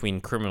deal between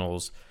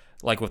criminals,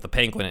 like with the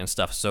Penguin and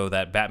stuff, so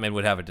that Batman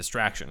would have a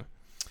distraction.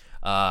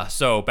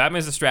 So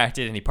Batman's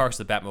distracted, and he parks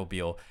the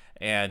Batmobile,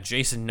 and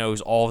Jason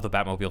knows all of the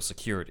Batmobile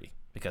security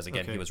because,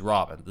 again, Okay. he was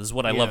Robin. This is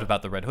what I loved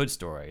about the Red Hood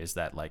story, is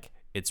that, like,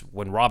 it's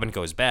when Robin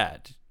goes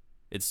bad,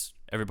 it's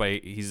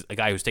everybody. He's a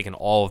guy who's taken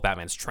all of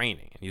Batman's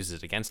training and uses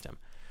it against him.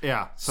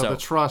 Yeah. So So- the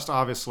trust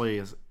obviously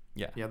is.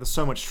 Yeah. Yeah. There's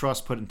so much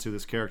trust put into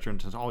this character,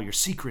 into all your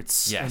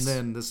secrets. Yes. And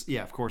then this.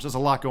 Yeah. Of course. There's a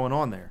lot going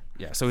on there.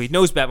 Yeah, so he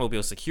knows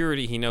Batmobile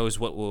security. He knows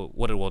what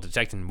it will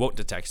detect and won't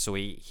detect. So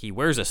he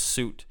wears a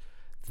suit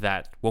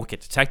that won't get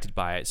detected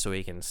by it, so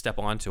he can step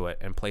onto it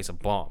and place a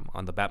bomb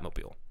on the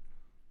Batmobile.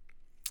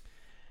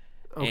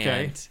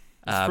 Okay. And,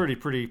 It's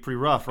pretty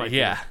rough, right?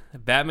 yeah,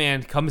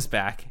 Batman comes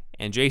back,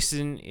 and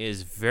Jason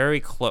is very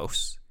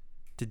close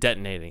to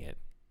detonating it,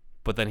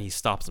 but then he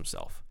stops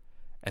himself.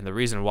 And the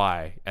reason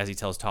why, as he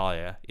tells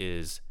Talia,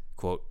 is,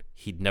 quote,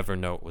 he'd never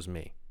know it was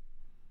me.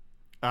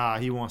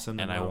 He wants him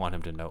to And know. I want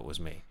him to know it was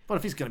me. But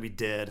if he's gonna be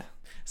dead.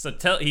 So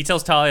he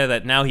tells Talia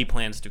that now he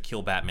plans to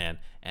kill Batman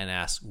and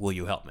asks, will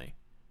you help me?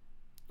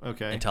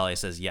 Okay. And Talia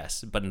says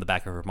yes, but in the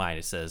back of her mind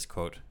it says,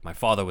 quote, my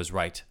father was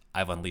right.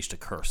 I've unleashed a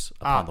curse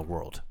upon the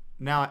world.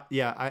 Now,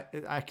 yeah,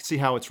 I can see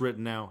how it's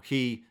written now.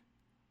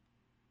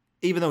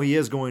 Even though he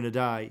is going to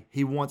die,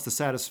 he wants the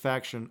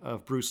satisfaction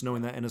of Bruce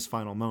knowing that in his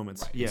final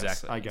moments. Yes,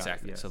 Exactly. I got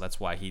exactly. it. Yes. So that's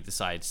why he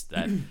decides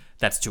that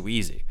that's too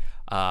easy.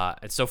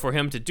 And so for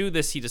him to do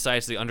this, he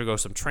decides to undergo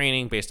some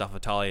training based off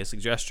of Talia's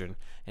suggestion.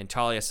 And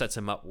Talia sets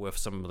him up with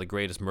some of the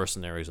greatest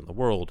mercenaries in the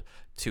world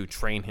to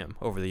train him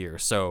over the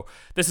years. So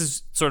this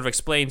is sort of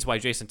explains why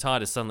Jason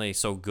Todd is suddenly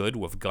so good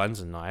with guns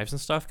and knives and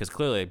stuff, because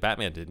clearly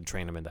Batman didn't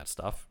train him in that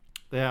stuff.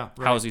 Yeah.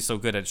 Right. How is he so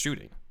good at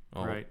shooting?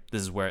 Well, Right.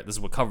 This is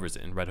what covers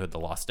it in Red Hood: The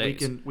Lost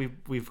Days.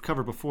 We've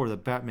covered before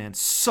that Batman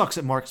sucks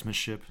at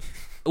marksmanship.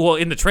 Well,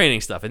 in the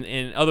training stuff, and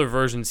in other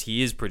versions,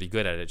 he is pretty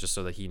good at it, just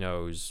so that he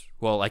knows.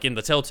 Well, like in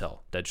the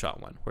Telltale Deadshot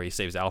one, where he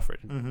saves Alfred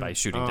by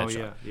shooting Oh,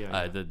 Deadshot,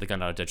 yeah. The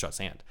gun out of Deadshot's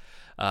hand.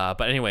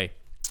 But anyway,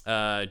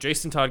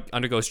 Jason Todd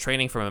undergoes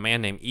training from a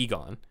man named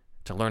Egon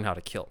to learn how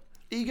to kill.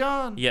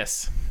 Egon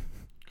Yes.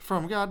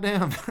 from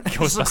goddamn it's a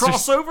Ghostbusters.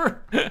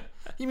 crossover.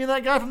 You mean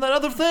that guy from that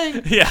other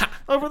thing Yeah.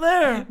 over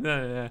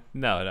there?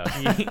 No.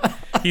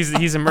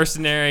 He's a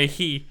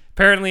mercenary.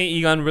 Apparently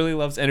Egon really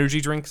loves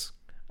energy drinks.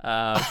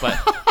 But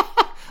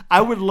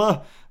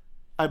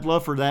I'd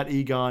love for that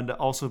Egon to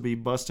also be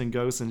busting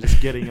ghosts and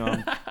just getting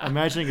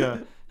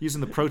imagining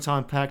using the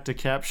proton pack to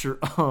capture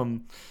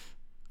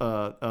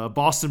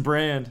Boston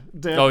Brand.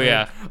 Dead Oh, man.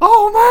 yeah.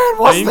 Oh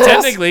man, what's this?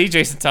 technically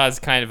Jason Todd's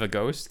kind of a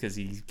ghost because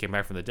he came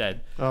back from the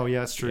dead. Oh yeah,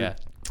 that's true. Yeah.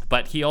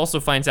 But he also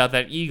finds out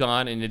that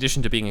Egon, in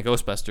addition to being a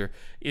Ghostbuster,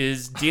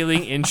 is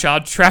dealing in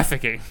child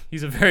trafficking.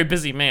 He's a very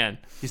busy man.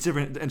 He's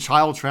different in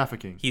child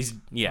trafficking.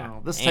 Yeah.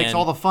 This takes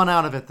all the fun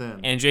out of it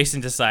then. And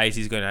Jason decides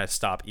he's going to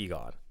stop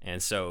Egon.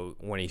 And so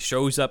when he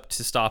shows up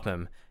to stop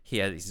him,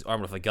 he's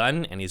armed with a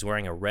gun and he's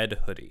wearing a red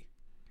hoodie.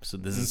 So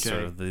this is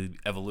sort of the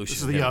evolution.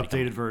 This is the of him updated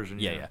becoming- version.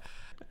 Yeah.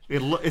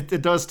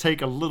 It does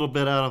take a little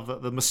bit out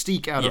of the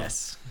mystique out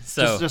Yes. of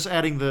So just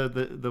adding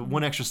the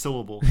one extra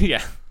syllable.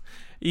 yeah.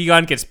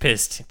 Egon gets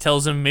pissed,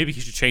 tells him maybe he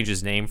should change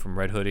his name from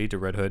Red Hoodie to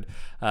Red Hood,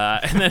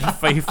 and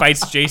then he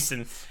fights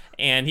Jason,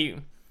 and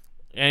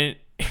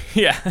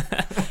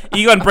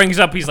Egon brings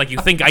up, he's like, you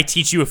think I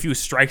teach you a few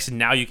strikes and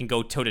now you can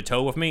go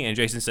toe-to-toe with me? And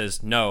Jason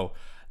says, no,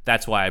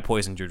 that's why I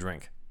poisoned your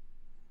drink.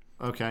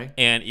 Okay.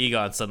 And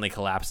Egon suddenly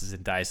collapses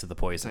and dies to the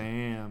poison.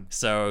 Damn.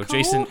 So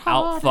Jason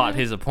outthought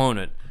his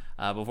opponent,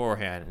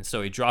 beforehand, and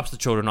so he drops the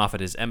children off at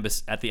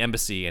the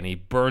embassy, and he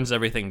burns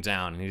everything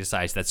down, and he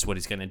decides that's what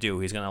he's going to do.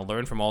 He's going to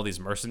learn from all these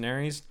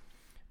mercenaries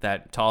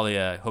that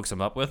Talia hooks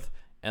him up with,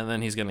 and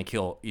then he's going to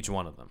kill each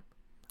one of them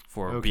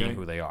for being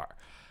who they are.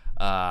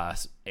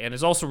 And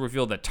it's also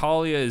revealed that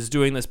Talia is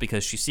doing this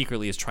because she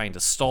secretly is trying to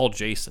stall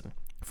Jason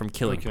from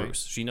killing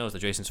Bruce. She knows that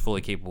Jason's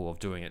fully capable of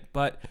doing it,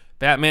 but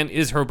Batman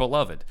is her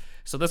beloved.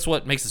 So that's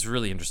what makes this a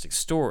really interesting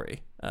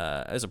story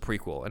as a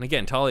prequel. And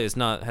again, Talia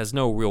has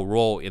no real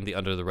role in the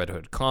Under the Red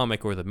Hood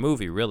comic or the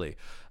movie, really.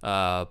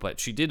 But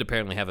she did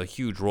apparently have a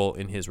huge role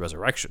in his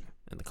resurrection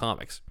in the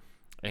comics.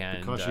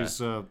 And, because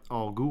she's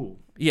all ghoul.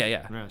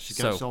 Yeah.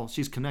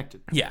 She's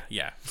connected.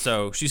 Yeah.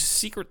 So she's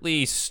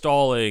secretly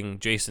stalling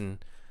Jason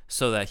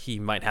so that he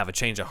might have a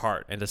change of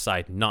heart and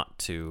decide not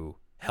to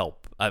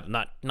help,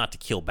 not to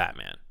kill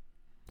Batman.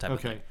 Type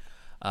of thing.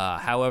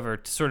 However,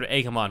 to sort of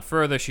egg him on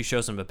further, she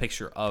shows him a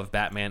picture of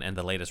Batman and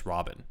the latest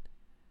Robin.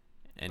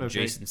 And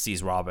Jason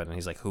sees Robin, and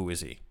he's like, who is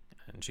he?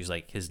 And she's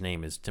like, his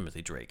name is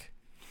Timothy Drake.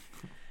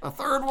 A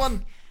third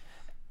one?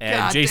 And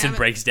God Jason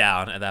breaks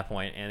down at that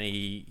point, and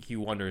he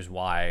wonders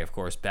why, of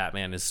course,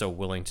 Batman is so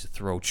willing to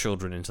throw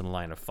children into the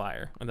line of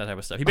fire and that type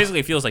of stuff. He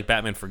basically feels like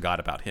Batman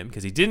forgot about him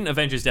because he didn't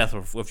avenge his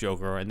death with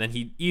Joker, and then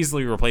he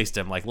easily replaced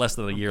him like less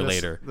than a year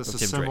later. This with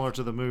is Tim similar Drake.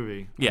 to the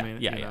movie.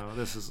 Yeah.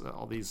 This is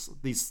all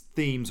these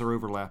themes are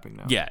overlapping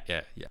now. Yeah.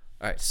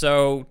 All right,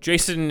 so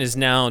Jason is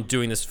now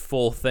doing this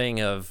full thing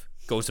of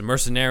goes to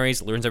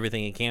mercenaries, learns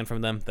everything he can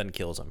from them, then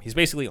kills them. He's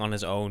basically on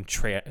his own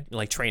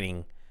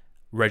training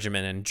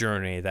regimen and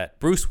journey that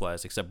Bruce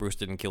was, except Bruce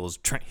didn't kill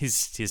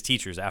his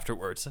teachers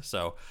afterwards.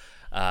 So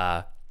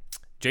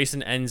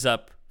Jason ends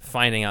up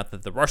finding out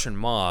that the Russian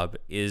mob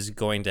is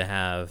going to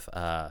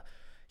have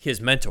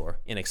his mentor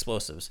in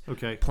explosives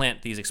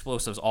plant these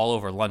explosives all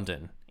over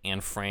London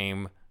and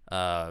frame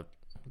a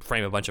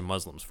bunch of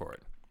Muslims for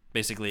it.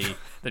 Basically,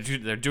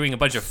 they're doing a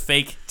bunch of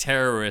fake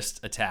terrorist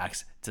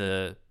attacks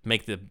to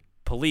make the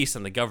police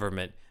and the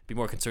government be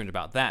more concerned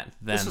about that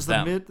than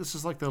them. This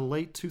is like the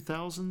late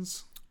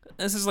 2000s.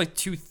 This is like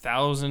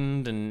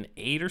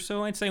 2008 or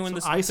so, I'd say. When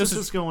ISIS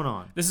is going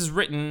on. This is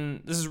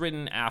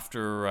written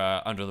after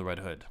Under the Red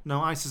Hood.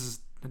 No, ISIS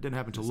didn't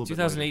happen until a little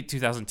 2008,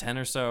 2010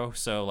 or so.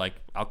 So like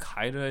Al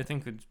Qaeda, I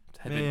think, had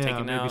been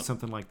taken out. Maybe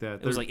something like that.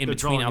 It was like in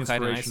between Al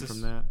Qaeda and ISIS.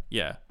 From that.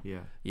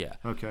 Yeah.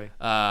 Okay.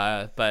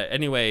 But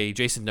anyway,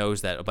 Jason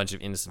knows that a bunch of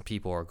innocent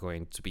people are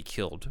going to be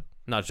killed.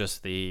 Not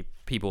just the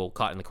people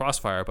caught in the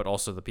crossfire, but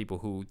also the people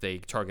who they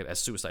target as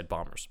suicide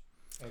bombers.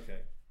 Okay.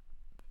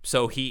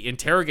 So he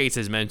interrogates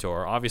his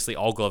mentor. Obviously,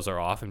 all gloves are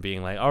off and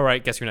being like, all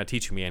right, guess you're not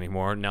teaching me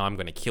anymore. Now I'm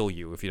going to kill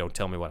you if you don't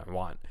tell me what I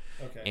want.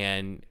 Okay.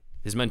 And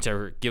his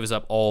mentor gives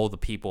up all the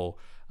people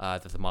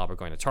that the mob are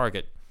going to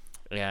target.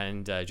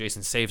 And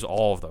Jason saves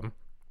all of them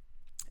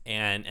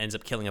and ends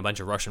up killing a bunch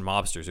of Russian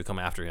mobsters who come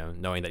after him,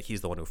 knowing that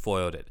he's the one who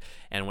foiled it.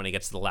 And when he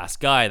gets to the last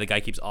guy, the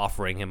guy keeps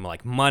offering him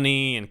like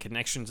money and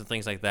connections and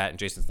things like that. And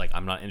Jason's like,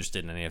 I'm not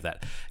interested in any of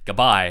that.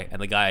 Goodbye. And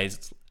the guy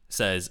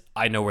says,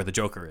 I know where the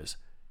Joker is.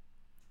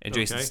 And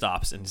Jason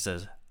stops and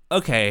says,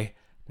 okay,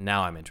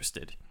 now I'm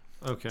interested.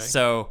 Okay.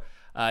 So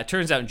it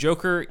turns out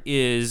Joker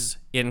is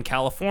in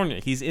California.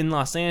 He's in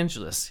Los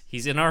Angeles.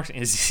 He's in our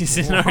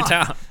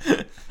town.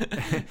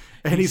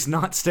 And he's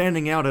not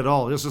standing out at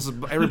all. This is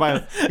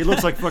everybody. He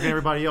looks like fucking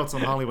everybody else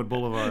on Hollywood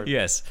Boulevard.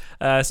 Yes.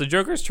 So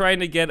Joker's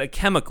trying to get a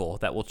chemical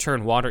that will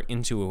turn water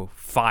into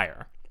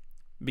fire.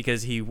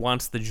 Because he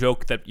wants the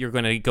joke that you're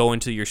going to go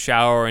into your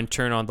shower and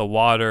turn on the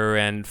water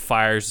and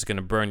fire's just going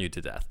to burn you to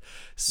death.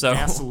 So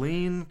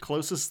gasoline,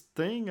 closest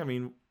thing. I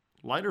mean,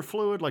 lighter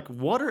fluid, like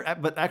water,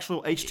 but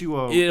actual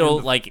H2O.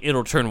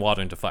 It'll turn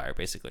water into fire,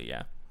 basically.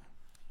 Yeah.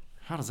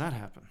 How does that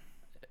happen?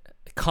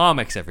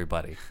 Comics,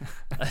 everybody.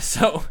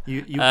 So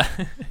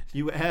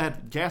you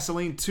add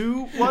gasoline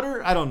to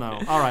water? I don't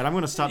know. All right, I'm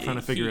going to stop trying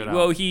to figure it out.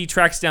 Well, he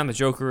tracks down the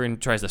Joker and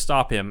tries to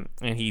stop him,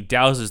 and he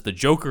douses the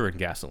Joker in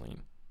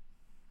gasoline.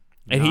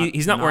 And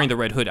he's not wearing the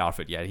Red Hood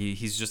outfit yet.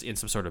 He's just in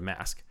some sort of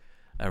mask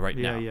right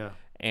now. Yeah.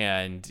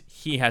 And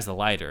he has the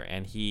lighter,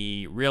 and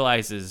he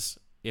realizes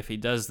if he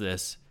does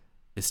this,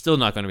 it's still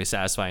not going to be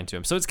satisfying to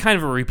him. So it's kind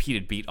of a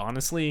repeated beat,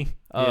 honestly,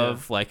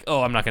 of like,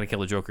 oh, I'm not going to kill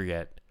the Joker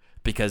yet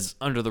because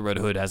Under the Red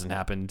Hood hasn't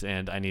happened,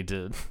 and I need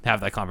to have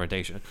that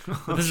confrontation.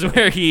 But this is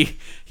where he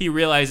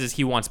realizes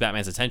he wants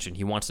Batman's attention.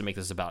 He wants to make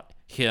this about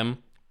him,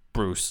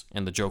 Bruce,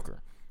 and the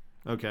Joker.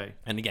 Okay.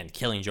 And again,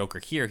 killing Joker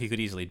here, he could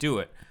easily do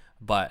it,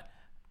 but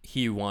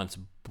he wants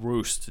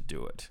Bruce to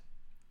do it.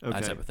 Okay.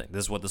 That type of thing.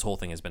 This is what this whole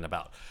thing has been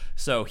about.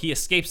 So he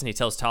escapes and he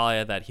tells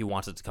Talia that he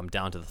wants it to come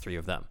down to the three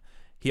of them.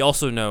 He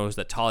also knows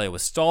that Talia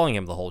was stalling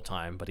him the whole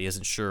time, but he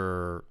isn't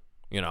sure,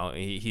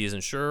 he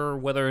isn't sure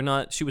whether or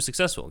not she was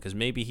successful, because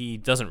maybe he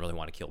doesn't really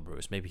want to kill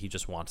Bruce. Maybe he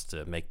just wants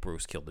to make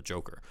Bruce kill the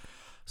Joker.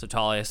 So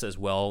Talia says,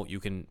 well,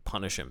 you can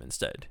punish him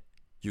instead.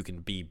 You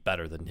can be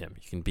better than him.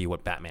 You can be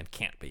what Batman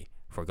can't be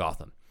for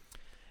Gotham.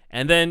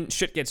 And then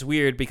shit gets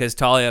weird because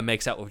Talia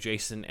makes out with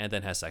Jason and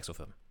then has sex with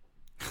him.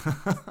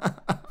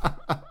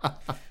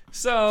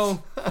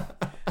 So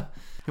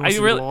he must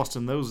be lost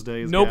in those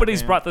days. Nobody's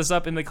Batman. brought this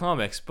up in the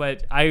comics,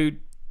 but I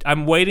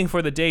I'm waiting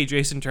for the day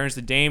Jason turns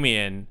to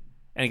Damian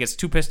and gets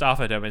too pissed off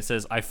at him and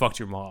says, "I fucked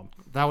your mom."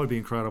 That would be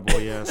incredible.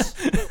 Yes,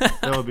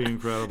 that would be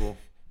incredible.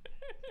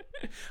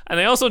 And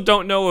I also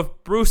don't know if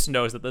Bruce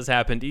knows that this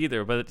happened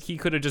either, but he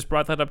could have just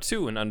brought that up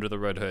too in Under the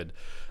Red Hood,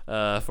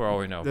 for all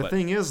we know. The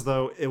thing is,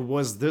 though, it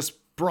was this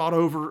brought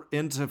over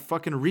into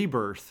fucking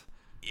Rebirth.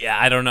 Yeah,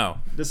 I don't know.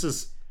 This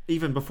is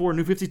even before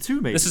New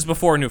 52, maybe. This is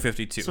before New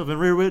 52. So it's been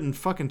rewritten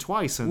fucking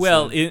twice since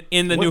well, then.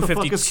 in the what New the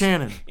 52, fuck is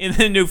canon? In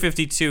the New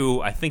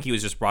 52, I think he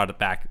was just brought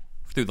back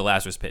through the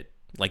Lazarus Pit,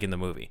 like in the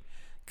movie,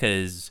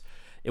 because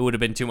it would have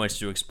been too much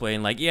to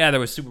explain. Like, yeah, there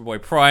was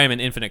Superboy Prime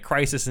and Infinite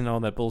Crisis and all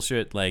that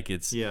bullshit. Like,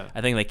 it's. Yeah.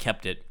 I think they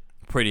kept it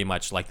pretty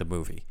much like the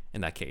movie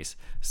in that case.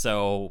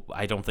 So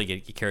I don't think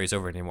it carries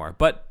over anymore.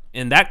 But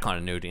in that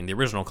continuity, in the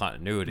original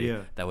continuity,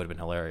 that would have been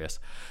hilarious.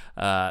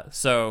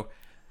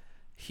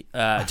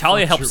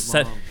 Talia helps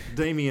set.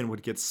 Damian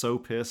would get so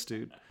pissed,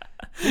 dude.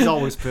 He's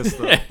always pissed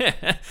though.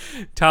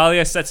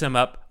 Talia sets him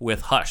up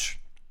with Hush,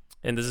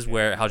 and this is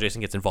how Jason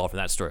gets involved in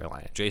that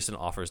storyline. Jason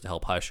offers to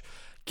help Hush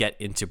get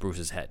into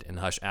Bruce's head, and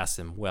Hush asks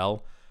him,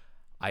 "Well,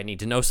 I need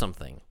to know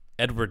something.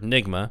 Edward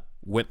Nygma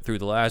went through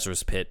the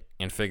Lazarus Pit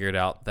and figured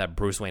out that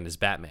Bruce Wayne is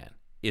Batman.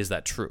 Is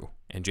that true?"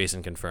 And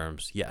Jason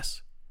confirms,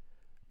 yes,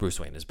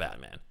 Bruce Wayne is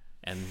Batman.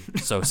 And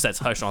so sets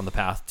Hush on the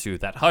path to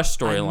that Hush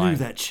storyline. I knew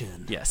that,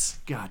 chin. Yes.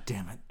 God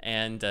damn it.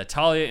 And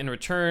Talia, in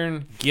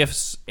return,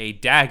 gifts a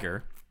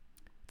dagger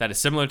that is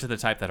similar to the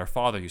type that her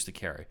father used to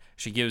carry.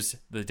 She gives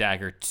the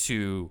dagger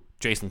to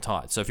Jason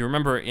Todd. So if you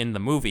remember in the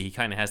movie, he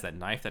kind of has that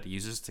knife that he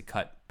uses to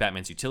cut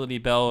Batman's utility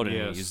belt and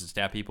he uses to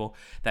stab people.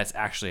 That's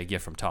actually a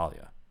gift from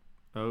Talia.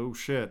 Oh,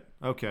 shit.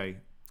 Okay.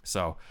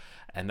 So,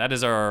 and that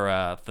is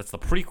that's the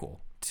prequel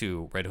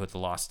to Red Hood: The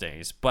Lost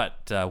Days.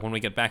 But when we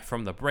get back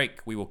from the break,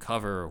 we will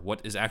cover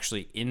what is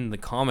actually in the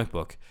comic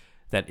book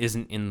that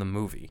isn't in the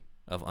movie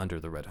of Under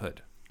the Red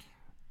Hood.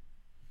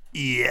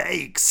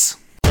 Yikes.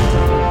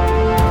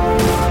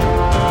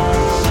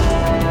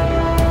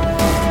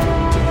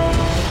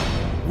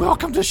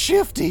 Welcome to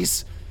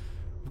Shifty's.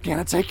 Can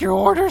I take your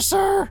order,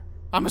 sir?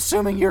 I'm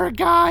assuming you're a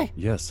guy.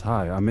 Yes,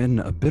 hi. I'm in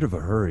a bit of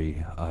a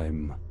hurry.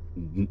 I'm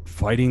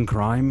fighting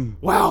crime.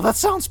 Wow, that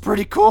sounds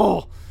pretty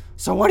cool.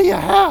 So what do you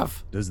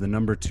have? Does the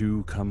number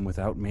 2 come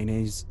without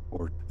mayonnaise?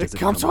 Or does it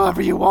comes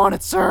however you want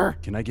it, sir.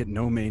 Can I get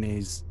no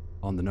mayonnaise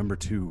on the number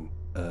 2?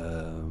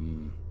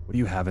 What do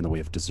you have in the way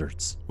of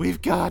desserts? We've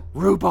got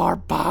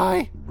rhubarb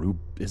pie.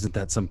 Isn't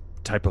that some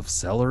type of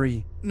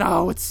celery?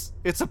 No, it's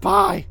a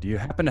pie. Do you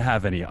happen to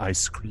have any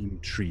ice cream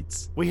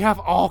treats? We have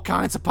all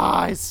kinds of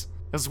pies,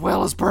 as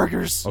well as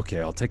burgers. Okay,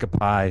 I'll take a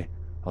pie.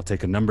 I'll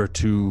take a number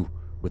 2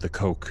 with a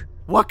Coke.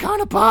 What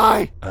kind of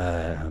pie?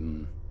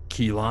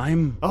 Key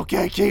lime?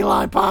 Okay, key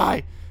lime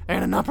pie.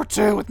 And a number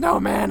 2 with no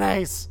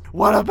mayonnaise.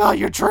 What about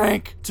your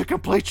drink to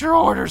complete your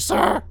order,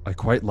 sir? I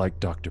quite like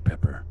Dr.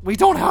 Pepper. We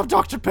don't have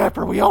Dr.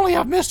 Pepper. We only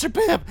have Mr.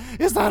 Pibb.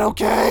 Is that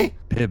okay?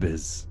 Pibb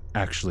is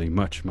actually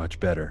much, much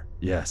better.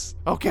 Yes.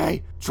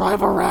 Okay,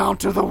 drive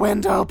around to the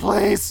window,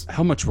 please.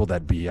 How much will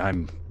that be?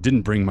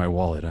 Didn't bring my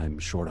wallet. I'm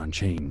short on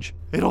change.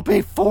 It'll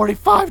be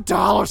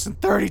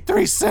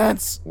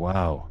 $45.33.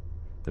 Wow.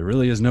 There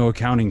really is no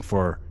accounting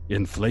for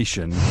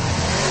inflation.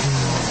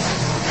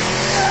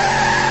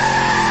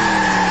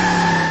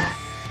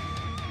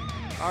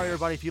 All right,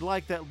 everybody, if you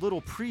like that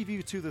little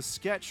preview to the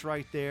sketch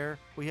right there,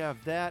 we have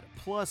that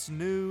plus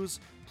news,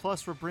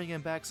 plus we're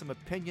bringing back some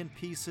opinion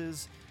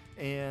pieces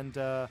and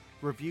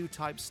review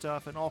type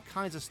stuff and all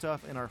kinds of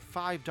stuff in our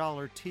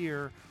 $5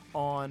 tier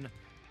on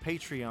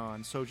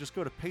Patreon. So just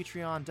go to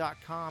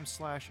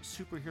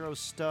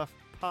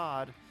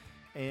patreon.com/superherostuffpod,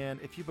 and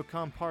if you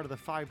become part of the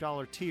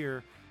 $5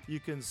 tier, you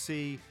can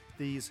see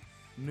these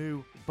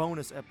new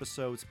bonus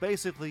episodes.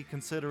 Basically,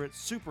 consider it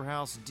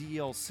Superhouse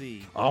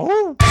DLC.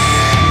 Oh!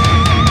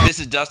 This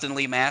is Dustin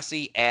Lee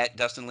Massey at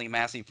Dustin Lee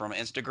Massey from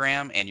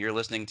Instagram, and you're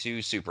listening to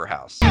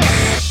Superhouse.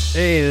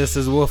 Hey, this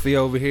is Wolfie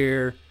over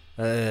here.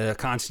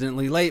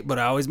 Constantly late, but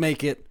I always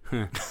make it.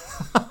 I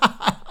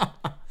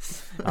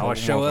always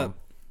show up.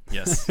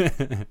 Yes.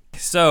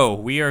 So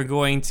we are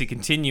going to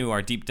continue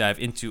our deep dive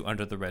into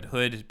Under the Red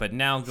Hood, but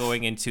now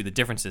going into the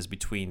differences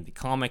between the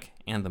comic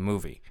and the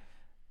movie.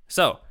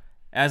 So,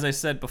 as I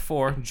said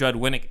before, Judd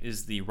Winnick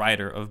is the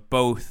writer of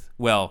both.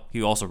 Well,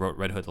 he also wrote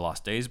Red Hood: The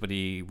Lost Days, but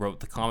he wrote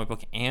the comic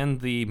book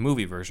and the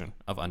movie version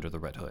of Under the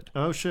Red Hood.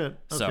 Oh, shit.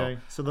 Okay.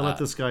 So they let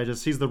this guy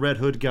he's the Red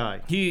Hood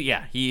guy. He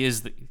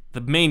is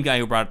the main guy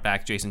who brought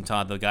back Jason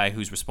Todd, the guy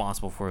who's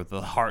responsible for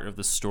the heart of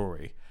the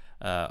story.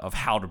 Of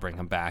how to bring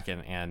him back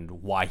and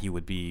why he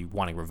would be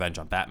wanting revenge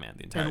on Batman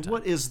the entire time.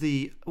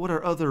 And what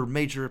are other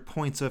major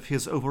points of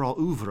his overall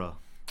oeuvre?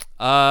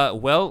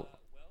 What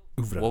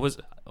was?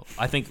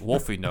 I think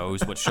Wolfie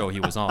knows what show he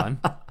was on.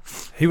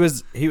 He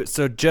was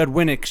so Judd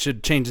Winnick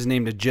should change his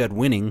name to Judd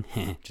Winning.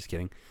 Just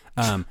kidding.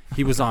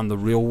 He was on The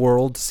Real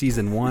World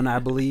season 1, I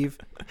believe.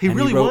 He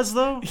really was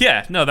though?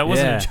 Yeah, no, that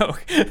wasn't a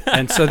joke.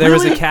 And so there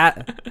was a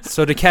cat.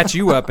 So to catch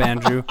you up,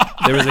 Andrew,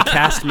 there was a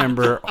cast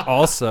member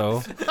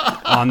also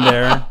on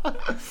there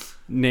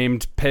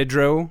named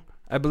Pedro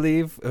I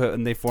believe,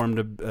 and they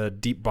formed a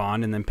deep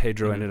bond. And then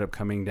Pedro ended up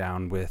coming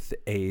down with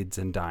AIDS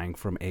and dying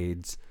from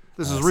AIDS.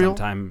 This is real?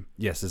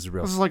 Yes, this is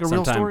real. This is like a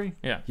real story?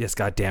 Yeah. Yes,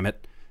 God damn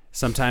it.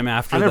 Sometime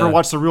after I never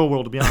watched The Real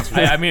World, to be honest with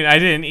you. I mean, I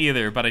didn't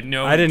either, but I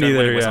know I didn't Judd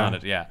either, Winnick was yeah. on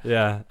it. Yeah.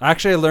 Yeah.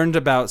 Actually, I learned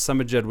about some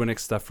of Judd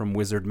Winnick's stuff from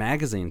Wizard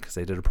Magazine because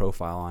they did a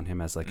profile on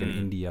him as like an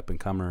indie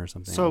up-and-comer or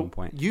something at one So,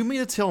 point. you mean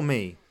to tell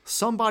me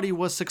somebody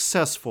was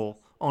successful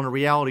on a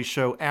reality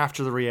show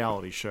after the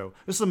reality show?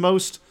 This is the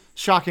most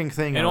shocking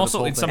thing. And out of this also,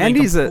 whole it's thing. something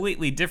Andy's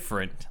completely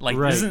different. Like,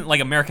 Right. this isn't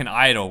like American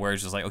Idol, where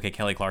it's just like, okay,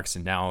 Kelly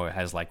Clarkson now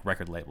has like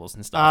record labels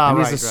and stuff. Ah, And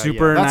right, he's a right,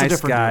 super yeah. That's a nice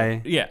different guy.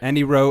 deal. Yeah. And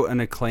he wrote an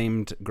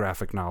acclaimed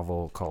graphic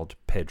novel called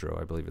Pedro.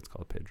 I believe it's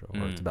called Pedro,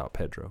 or it's about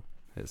Pedro,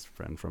 his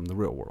friend from the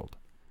real world.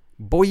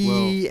 Boy,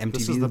 Well, MTV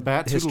this is the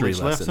bat history tutelage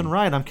left lesson. and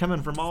right. I'm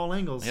coming from all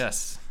angles.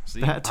 Yes.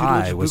 See? Bat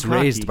tutelage I was bukkake.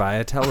 raised by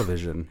a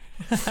television.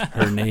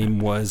 Her name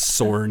was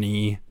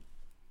Sorny.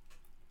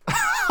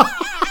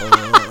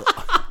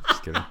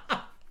 Just kidding.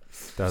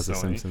 That was a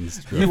Sorny.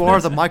 Simpsons. You are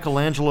the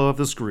Michelangelo of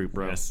this group,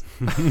 bro. Yes.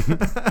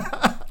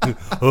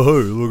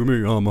 Oh, hey, look at me.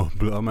 I'm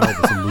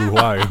Elvis in blue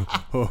Hawaii.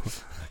 Oh,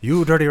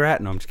 you dirty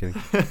rat. No, I'm just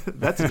kidding.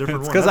 That's a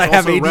different one. because That's I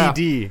have also ADD.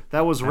 Raph.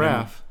 That was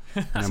Raph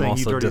And I'm saying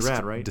you also dirty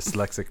rat, right?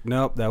 dyslexic.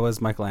 Nope, that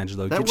was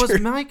Michelangelo. That Get was your-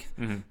 Mike?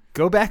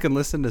 Go back and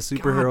listen to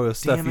Superhero God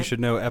Stuff damn You it. Should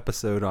Know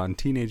episode on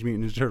Teenage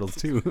Mutant Ninja Turtles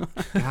 2.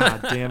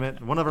 God damn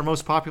it. One of our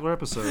most popular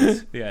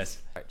episodes.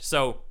 Yes.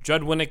 So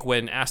Judd Winnick,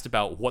 when asked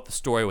about what the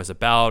story was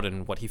about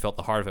and what he felt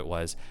the heart of it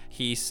was,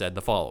 he said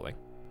the following.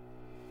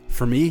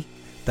 For me,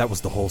 that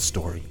was the whole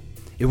story.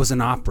 It was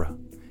an opera.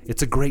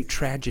 It's a great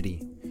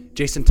tragedy.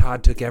 Jason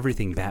Todd took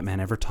everything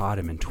Batman ever taught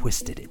him and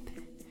twisted it.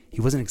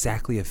 He wasn't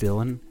exactly a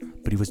villain,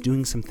 but he was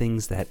doing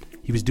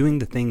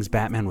the things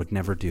Batman would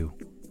never do.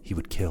 He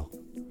would kill.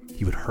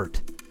 He would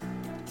hurt.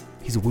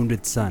 He's a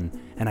wounded son,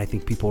 and I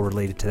think people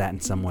related to that in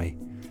some way.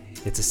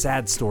 It's a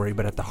sad story,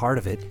 but at the heart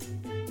of it,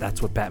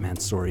 that's what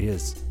Batman's story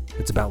is.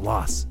 It's about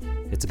loss.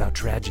 It's about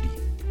tragedy.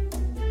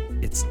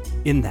 It's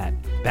in that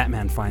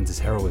Batman finds his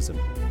heroism.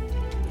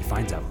 He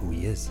finds out who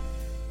he is.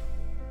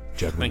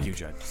 Judd Thank Winnick. you,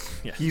 Judd.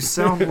 Yeah. You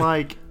sound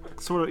like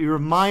you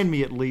remind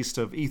me at least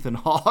of Ethan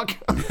Hawke.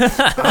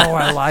 Oh,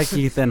 I like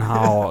Ethan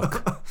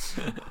Hawke.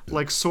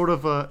 Like sort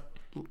of a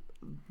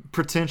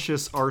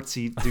pretentious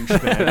artsy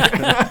douchebag.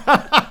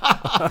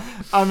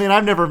 I mean,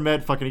 I've never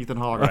met fucking Ethan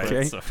Hawke. Right.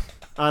 But So,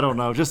 I don't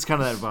know. Just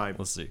kind of that vibe.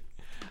 we'll see.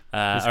 All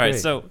right, great.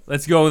 so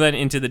let's go then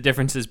into the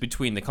differences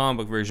between the comic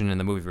book version and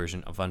the movie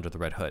version of Under the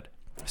Red Hood.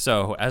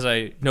 So, as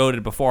I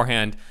noted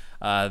beforehand,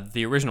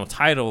 the original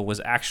title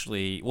was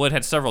actually, well, it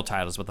had several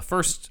titles, but the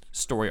first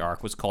story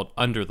arc was called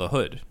Under the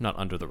Hood, not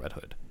Under the Red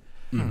Hood.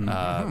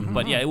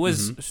 But yeah, it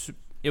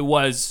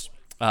was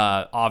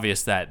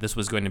obvious that this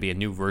was going to be a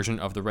new version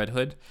of the Red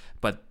Hood,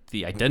 but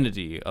the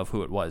identity of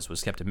who it was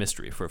kept a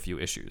mystery for a few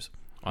issues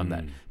on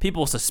that.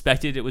 People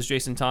suspected it was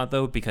Jason Todd,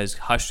 though, because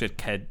Hush had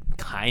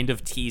kind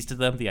of teased to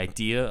them the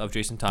idea of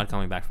Jason Todd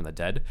coming back from the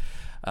dead.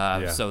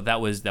 So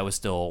that was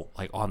still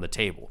like on the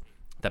table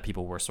that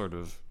people were sort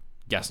of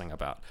guessing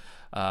about.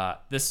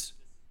 This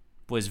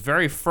was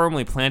very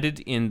firmly planted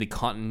in the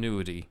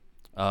continuity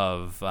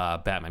of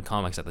Batman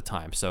comics at the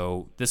time.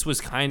 So this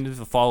was kind of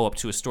a follow-up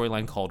to a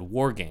storyline called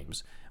War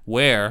Games,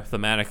 where,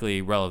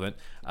 thematically relevant,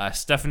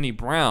 Stephanie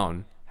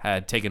Brown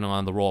had taken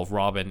on the role of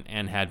Robin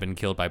and had been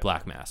killed by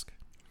Black Mask.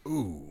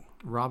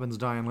 Robin's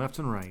dying left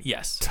and right.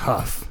 Yes.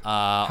 Tough.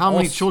 How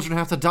many children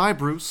have to die,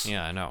 Bruce?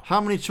 Yeah, I know. How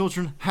many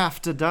children have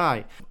to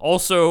die?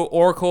 Also,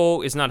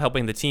 Oracle is not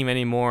helping the team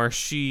anymore.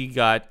 She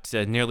got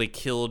nearly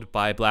killed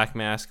by Black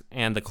Mask,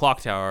 and the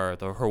clock tower,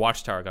 her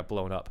watchtower, got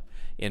blown up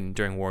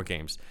during War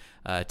Games.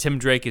 Tim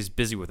Drake is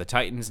busy with the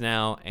Titans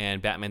now,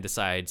 and Batman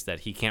decides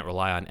that he can't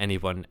rely on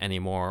anyone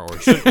anymore, or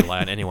shouldn't rely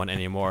on anyone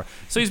anymore.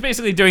 So he's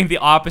basically doing the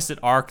opposite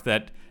arc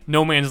that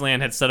No Man's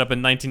Land had set up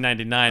in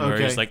 1999, where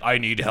Okay. he's like, I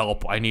need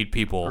help, I need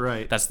people.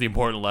 Right. That's the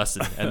important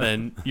lesson. And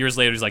then years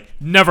later, he's like,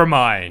 never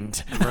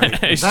mind.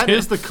 Right. It's That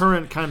is just- the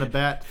current kind of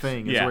bat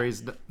thing, is Yeah. where he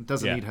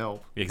doesn't Yeah. need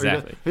help. Or he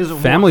Exactly. he doesn't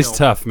want Family's help.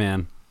 tough,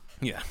 man.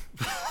 Yeah.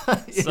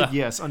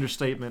 Yes,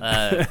 understatement.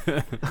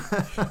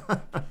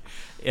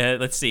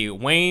 Let's see.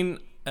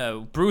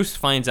 Bruce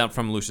finds out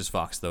from Lucius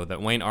Fox, though,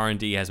 that Wayne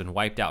R&D has been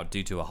wiped out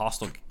due to a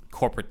hostile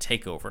corporate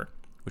takeover,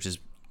 which is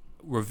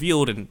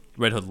revealed in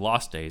Red Hood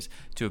Lost Days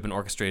to have been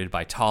orchestrated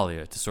by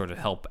Talia to sort of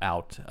help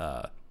out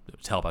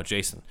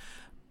Jason.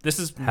 This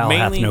is Hell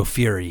hath mainly no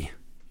fury.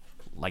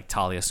 like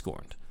Talia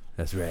scorned.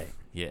 That's right.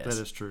 Yes.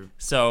 That is true.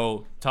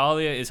 So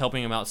Talia is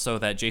helping him out so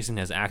that Jason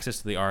has access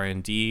to the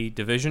R&D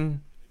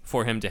division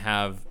for him to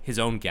have his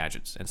own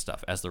gadgets and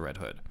stuff as the Red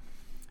Hood.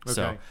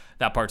 So Okay.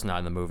 that part's not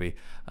in the movie.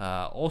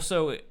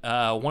 Also,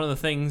 one of the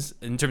things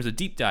in terms of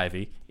deep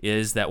divey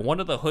is that one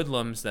of the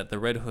hoodlums that the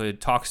Red Hood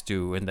talks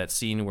to in that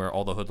scene where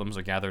all the hoodlums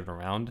are gathered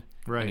around,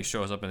 Right. and he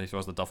shows up and he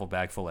throws the duffel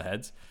bag full of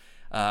heads.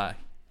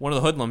 One of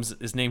the hoodlums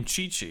is named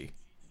Chi-Chi.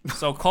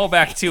 So call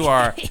back to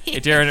our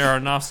Darren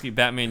Aronofsky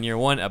Batman Year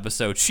One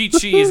episode.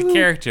 Chi-Chi is a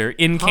character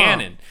in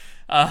canon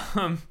as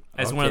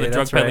one of Okay, the drug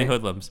that's peddling right.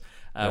 hoodlums,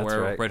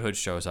 where right. Red Hood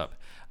shows up.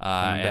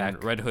 I'm And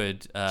back. Red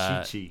Hood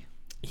Chi-Chi.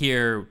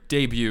 here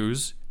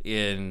debuts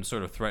in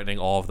sort of threatening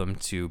all of them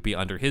to be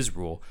under his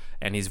rule,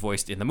 and he's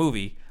voiced in the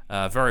movie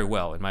very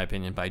well, in my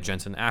opinion, by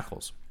Jensen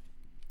Ackles.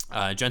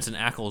 Jensen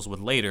Ackles would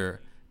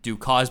later do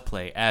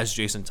cosplay as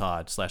Jason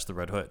Todd / the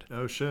Red Hood.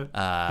 Oh shit.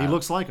 He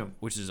looks like him.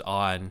 Which is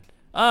on.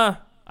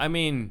 I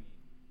mean,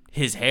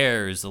 his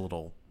hair is a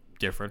little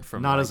different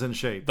from not as in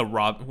shape. The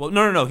Rob. Well,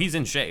 no, he's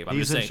in shape. I'm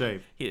He's just in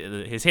saying,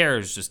 shape. His hair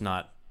is just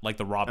not like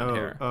the Robin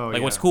hair.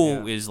 Like what's yeah,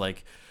 cool is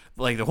like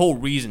the whole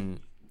reason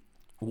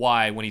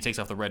why when he takes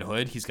off the Red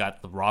Hood, he's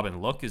got the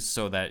Robin look is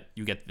so that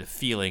you get the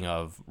feeling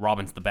of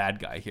Robin's the bad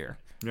guy here.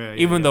 Yeah,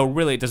 Even though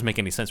really it doesn't make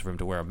any sense for him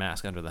to wear a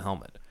mask under the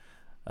helmet.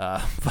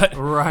 But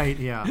right,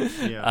 yeah.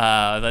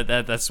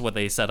 That's what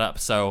they set up.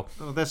 So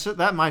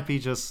that might be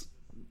just,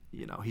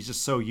 he's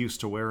just so used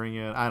to wearing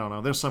it. I don't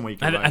know. There's some way you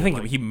can. I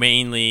think he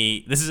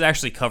mainly. This is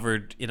actually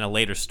covered in a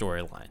later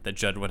storyline that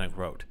Judd Winnick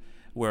wrote,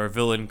 where a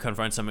villain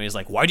confronts somebody. He's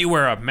like, "Why do you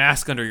wear a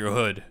mask under your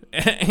hood?"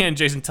 And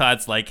Jason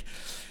Todd's like,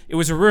 "It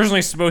was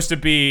originally supposed to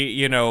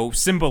be,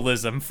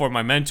 symbolism for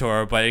my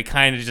mentor, but it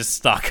kind of just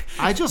stuck."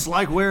 I just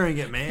like wearing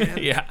it, man.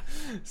 Yeah.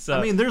 So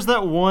I mean, there's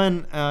that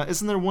one.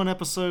 Isn't there one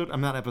episode?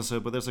 I'm not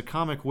episode, but there's a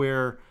comic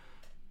where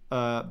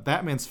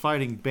Batman's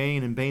fighting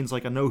Bane, and Bane's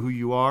like, "I know who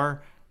you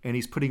are," and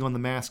he's putting on the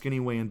mask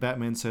anyway, and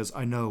Batman says,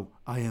 "I know,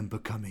 I am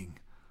becoming."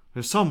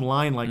 There's some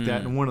line like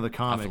that in one of the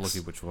I'll have comics. to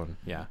look at which one.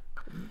 Yeah.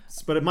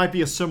 But it might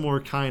be a similar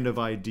kind of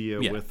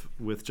idea Yeah.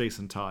 with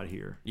Jason Todd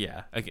here.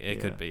 Yeah, it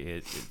could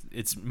be.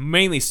 It's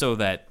mainly so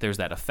that there's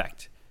that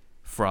effect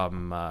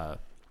from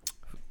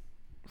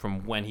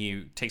when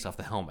he takes off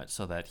the helmet,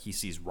 so that he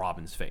sees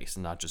Robin's face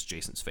and not just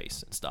Jason's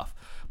face and stuff.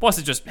 Plus,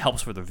 it just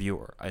helps for the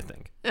viewer, I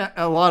think. Yeah,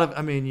 a lot of.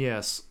 I mean,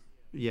 yes,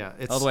 yeah.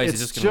 It's Otherwise,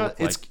 it's it's just gonna look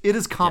like- it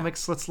is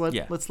comics. Let's let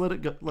Yeah.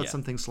 it go. Let Yeah.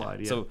 something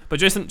slide. Yeah. So, but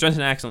Jensen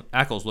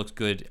Ackles looks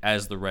good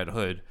as the Red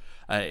Hood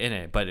in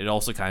it, but it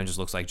also kind of just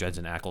looks like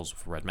Jensen Ackles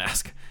with a red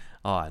mask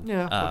on.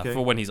 Yeah, okay.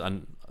 For when he's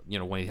when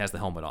he has the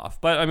helmet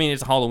off. But I mean,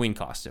 it's a Halloween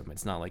costume.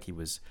 It's not like he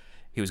was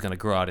going to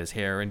grow out his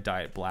hair and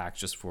dye it black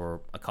just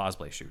for a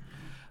cosplay shoot.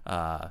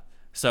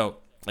 So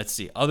let's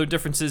see other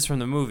differences from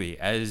the movie.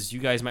 As you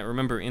guys might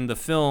remember, in the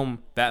film,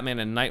 Batman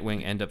and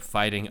Nightwing end up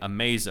fighting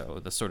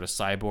Amazo, the sort of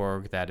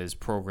cyborg that is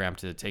programmed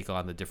to take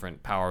on the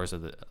different powers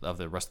of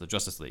the rest of the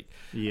Justice League.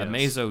 Yes.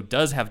 Amazo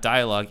does have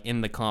dialogue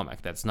in the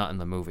comic that's not in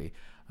the movie.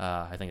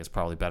 I think it's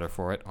probably better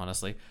for it,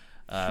 honestly.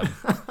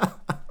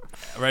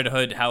 Red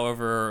Hood,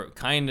 however,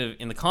 kind of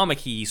in the comic,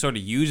 he sort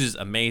of uses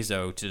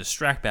Amazo to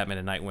distract Batman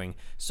and Nightwing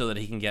so that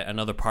he can get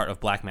another part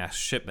of Black Mask's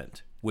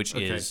shipment, which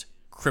is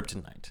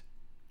kryptonite.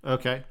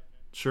 Okay.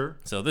 Sure.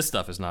 So this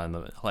stuff is not in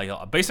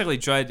the basically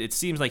Judd. It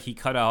seems like he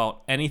cut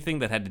out anything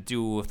that had to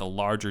do with the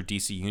larger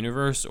DC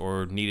universe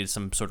or needed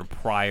some sort of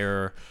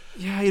prior.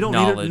 Yeah, you don't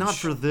knowledge. need it.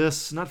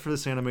 Not for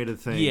this animated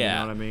thing. Yeah, You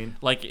know what I mean?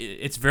 Like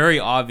it's very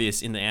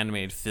obvious in the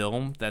animated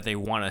film that they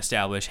want to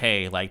establish,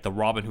 hey, like the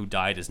Robin who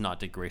died is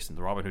not Dick Grayson.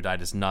 The Robin who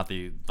died is not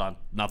the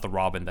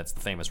Robin that's the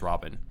famous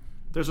Robin.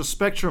 There's a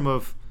spectrum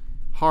of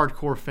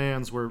hardcore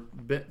fans where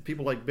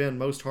people like Ben,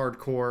 most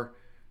hardcore,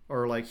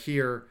 are like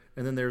here,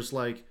 and then there's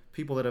like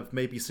people that have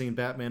maybe seen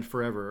Batman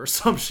Forever or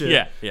some shit.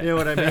 Yeah. You know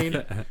what I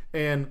mean?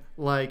 And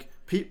like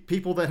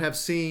people that have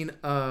seen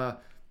the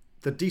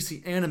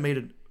DC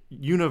animated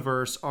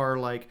universe are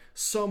like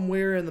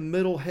somewhere in the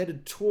middle,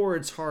 headed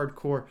towards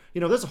hardcore.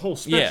 There's a whole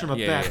spectrum of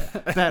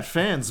Bat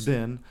fans,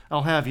 Ben.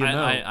 I'll have you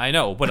know. I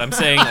know, but I'm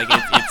saying like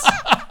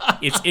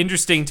it's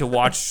interesting to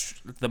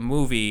watch the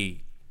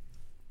movie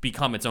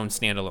become its own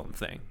standalone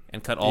thing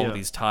and cut all of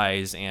these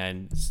ties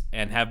and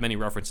have many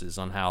references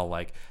on how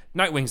like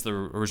Nightwing's the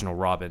original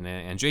Robin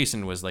and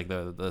Jason was like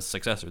the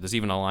successor. There's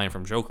even a line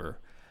from Joker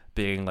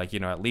being like,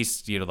 at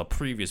least the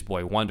previous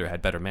Boy Wonder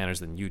had better manners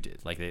than you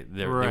did. Like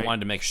they wanted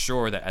to make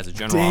sure that as a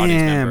general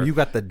audience member, you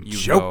got the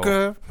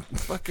Joker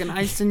fucking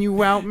icing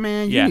you out,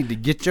 man. You need to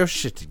get your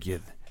shit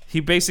together.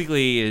 He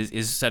basically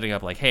is setting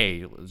up like,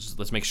 hey,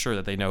 let's make sure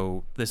that they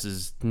know this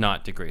is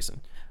not Dick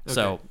Grayson. Okay.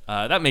 So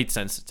that made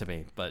sense to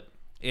me, but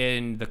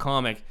in the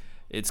comic,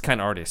 it's kind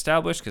of already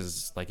established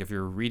because, like, if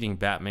you're reading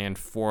Batman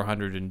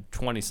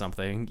 420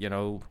 something,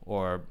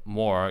 or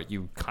more,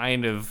 you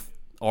kind of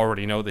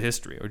already know the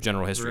history or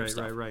general history of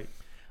stuff. Right.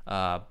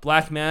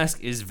 Black Mask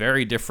is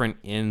very different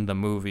in the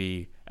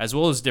movie, as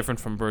well as different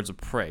from Birds of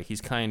Prey.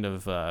 He's kind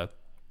of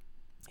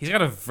he's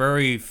got a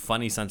very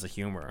funny sense of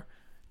humor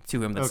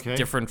to him that's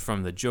different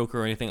from the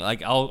Joker or anything.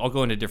 Like, I'll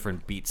go into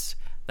different beats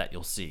that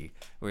you'll see,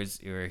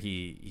 where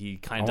he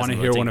kind of. I want to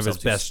hear one of his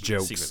best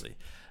jokes. Secretly.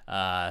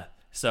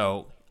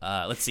 So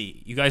let's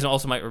see. You guys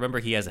also might remember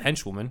he has a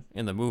henchwoman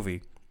in the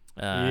movie.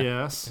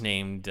 Yes.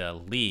 Named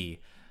Lee,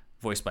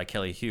 voiced by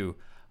Kelly Hu.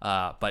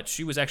 But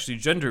she was actually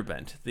gender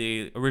bent.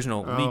 The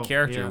original Lee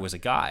character was a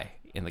guy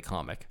in the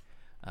comic.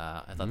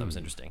 I thought that was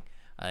interesting.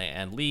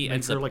 And Lee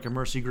ends her up like a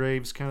Mercy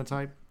Graves kind of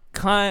type.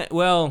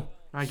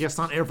 I guess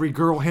not every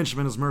girl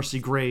henchman is Mercy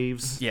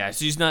Graves. Yeah,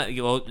 she's not.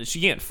 Well,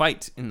 she can't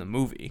fight in the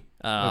movie,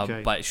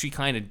 but she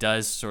kind of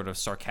does sort of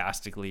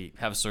sarcastically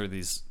have sort of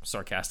these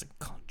sarcastic,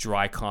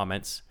 dry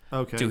comments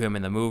to him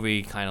in the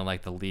movie, kind of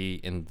like the Lee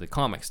in the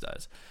comics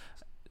does.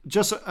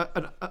 just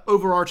an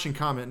overarching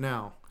comment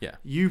now. Yeah.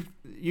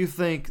 You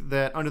think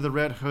that Under the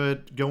Red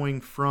Hood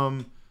going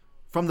from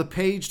the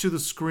page to the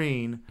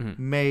screen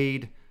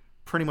made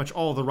pretty much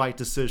all the right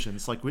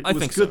decisions. Like it was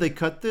think good so. they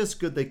cut this,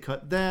 good they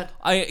cut that.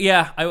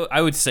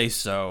 I would say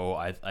so.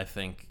 I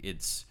think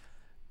it's,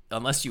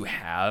 unless you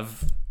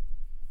have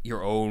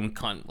your own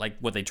like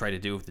what they try to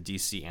do with the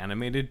DC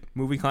animated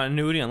movie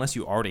continuity, unless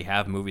you already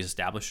have movies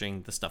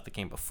establishing the stuff that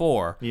came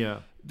before. Yeah.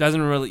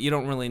 You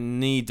don't really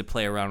need to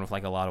play around with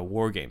like a lot of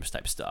war games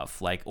type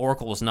stuff. Like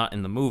Oracle is not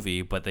in the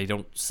movie, but they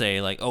don't say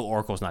like, oh,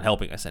 Oracle's not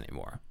helping us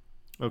anymore.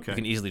 Okay. You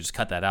can easily just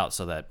cut that out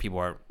so that people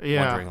aren't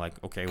Yeah. wondering like,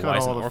 okay, Cut why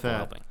isn't all the Oracle fat.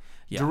 helping?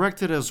 Yeah.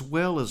 Directed as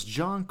well as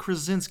John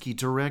Krasinski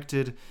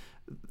directed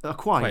A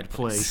Quiet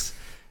Place.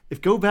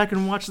 If go back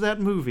and watch that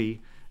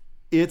movie,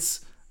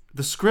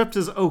 the script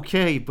is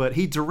okay, but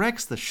he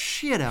directs the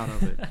shit out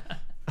of it.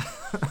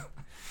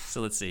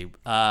 So let's see.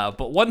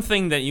 But one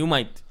thing that you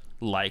might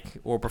like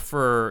or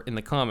prefer in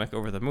the comic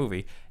over the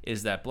movie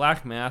is that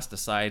Black Mask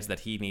decides that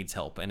he needs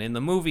help. And in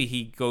the movie,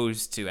 he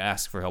goes to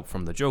ask for help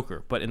from the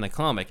Joker. But in the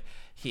comic,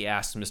 he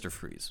asks Mr.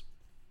 Freeze.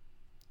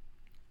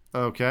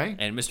 Okay.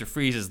 And Mr.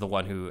 Freeze is the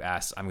one who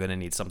asks, I'm going to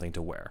need something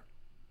to wear.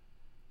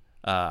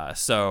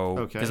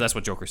 Because that's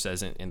what Joker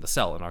says in the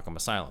cell in Arkham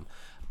Asylum.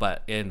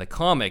 But in the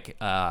comic,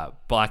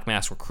 Black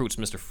Mask recruits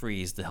Mr.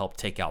 Freeze to help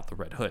take out the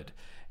Red Hood.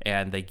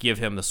 And they give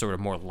him the sort of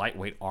more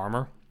lightweight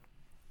armor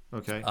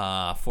Okay.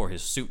 for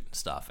his suit and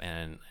stuff.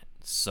 And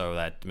so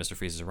that Mr.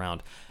 Freeze is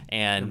around.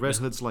 And Red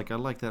Hood's like, I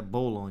like that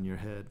bowl on your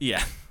head.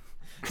 yeah.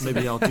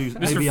 Maybe I'll do. Mr.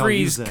 Maybe I'll Freeze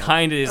use that.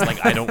 kind of is like,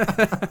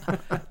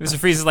 Mr.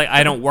 Freeze is like,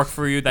 I don't work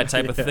for you, that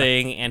type of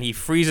thing. And he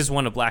freezes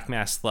one of Black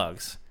Mask's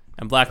thugs.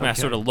 And Black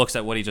Mask sort of looks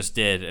at what he just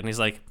did, and he's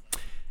like,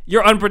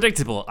 you're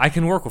unpredictable. I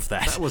can work with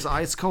that. That was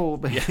ice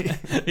cold, baby.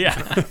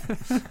 Yeah.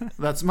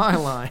 That's my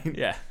line.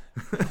 Yeah.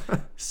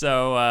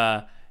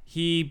 So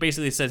he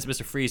basically sends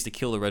Mr. Freeze to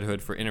kill the Red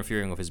Hood for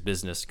interfering with his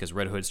business, because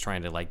Red Hood's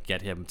trying to like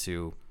get him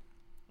to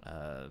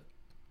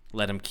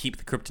let him keep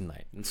the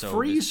kryptonite. And so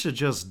Freeze should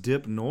just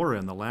dip Nora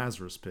in the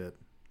Lazarus pit.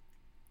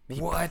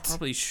 what?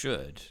 Probably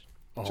should.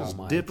 Just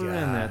my dip her in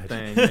God. that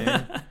thing,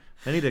 man.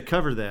 I need to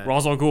cover that.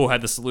 Ra's al Ghul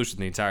had the solution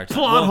the entire time.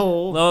 Plot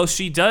hole. Well,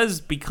 she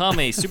does become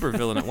a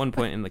supervillain at one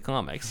point in the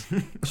comics.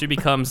 She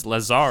becomes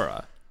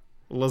Lazara,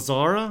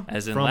 Lazara?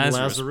 as in from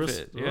Lazarus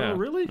Pit. Yeah. Oh,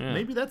 really? Yeah.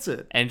 Maybe that's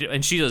it.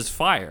 and she does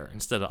fire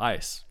instead of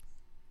ice.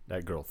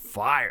 That girl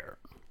fire.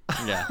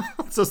 Yeah,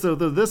 So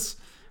this.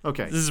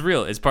 Okay. this is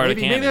real. It's part of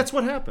Maybe canon. that's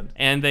what happened.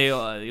 And they,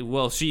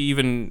 she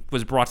even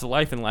was brought to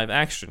life in live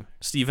action.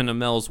 Stephen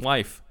Amell's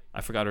wife,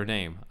 I forgot her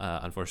name,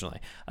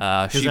 unfortunately.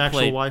 His she actual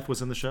played, wife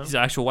was in the show? His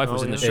actual wife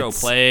was in the yeah. show It's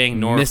playing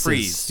Nora Mrs.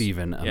 Freeze.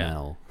 Stephen Yeah.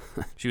 Amell.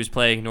 She was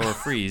playing Nora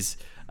Freeze,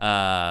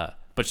 but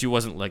she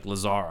wasn't like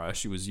Lazara.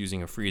 She was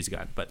using a freeze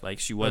gun, but like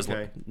she was.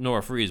 Okay.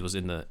 Nora Freeze was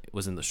in the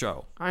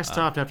show. I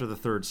stopped after the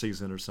third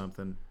season or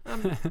something.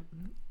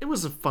 It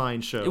was a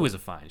fine show. It was a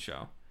fine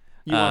show.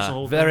 You watched the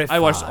whole Very thing? I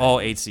watched fine.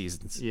 all 8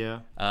 seasons. Yeah.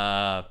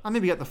 Uh, I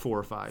maybe got the 4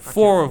 or 5. I can't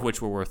 4 of remember. which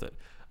were worth it.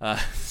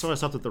 So I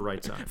stopped at the right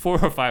time.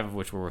 4 or 5 of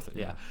which were worth it.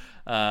 Yeah.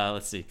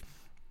 Let's see.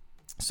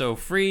 So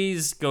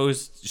Freeze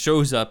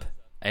shows up,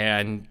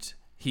 and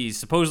he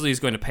supposedly is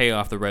going to pay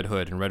off the Red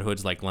Hood, and Red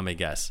Hood's like, let me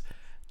guess.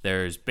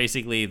 There's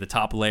basically the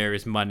top layer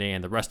is money,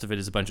 and the rest of it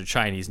is a bunch of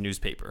Chinese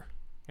newspaper.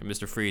 And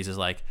Mr. Freeze is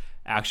like,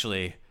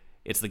 actually,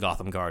 it's the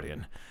Gotham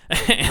Guardian.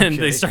 And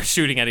they start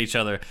shooting at each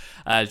other.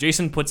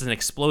 Jason puts an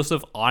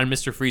explosive on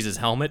Mr. Freeze's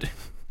helmet.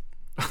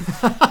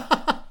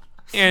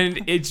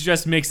 And it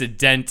just makes a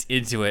dent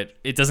into it.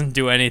 It doesn't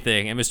do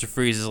anything. And Mr.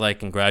 Freeze is like,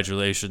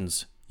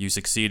 congratulations, you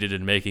succeeded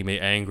in making me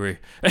angry.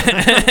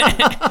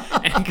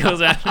 And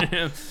goes after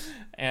him.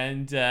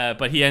 And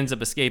but he ends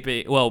up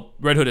escaping. Well,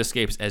 Red Hood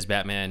escapes as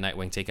Batman and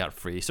Nightwing take out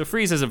Freeze. So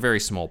Freeze has a very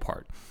small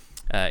part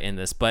in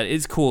this. But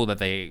it's cool that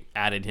they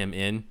added him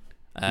in.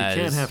 You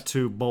can't have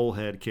 2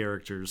 bullhead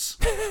characters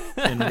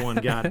in one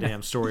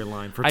goddamn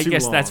storyline for too long. I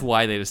guess that's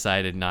why they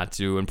decided not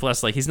to. And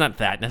plus, like, he's not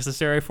that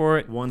necessary for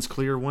it. One's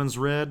clear, one's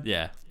red.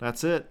 Yeah.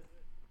 That's it.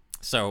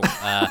 So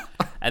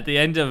at the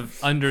end of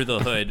Under the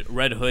Hood,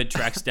 Red Hood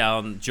tracks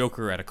down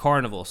Joker at a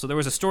carnival. So there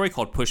was a story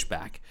called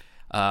Pushback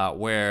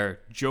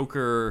where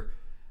Joker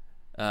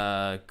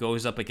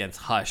goes up against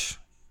Hush.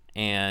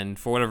 And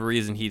for whatever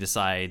reason, he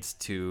decides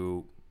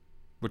to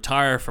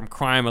retire from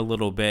crime a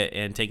little bit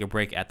and take a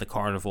break at the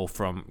carnival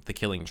from the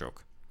Killing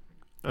Joke.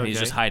 And he's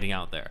Okay. just hiding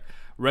out there.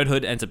 Red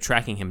Hood ends up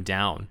tracking him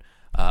down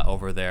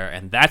over there,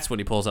 and that's when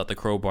he pulls out the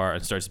crowbar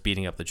and starts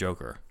beating up the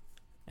Joker.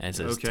 And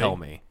says, Okay. tell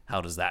me, how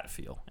does that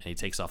feel? And he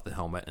takes off the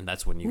helmet, and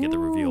that's when you get the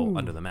reveal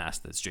under the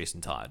mask that's Jason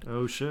Todd.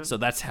 Oh, shit. So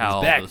that's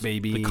how back, the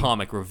baby.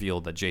 comic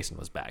revealed that Jason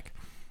was back.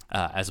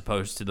 As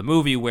opposed to the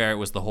movie where it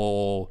was the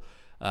whole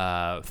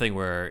thing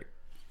where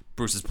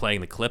Bruce is playing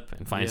the clip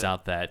and finds Yeah.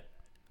 out that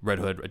Red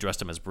Hood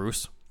addressed him as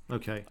Bruce.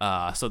 Okay.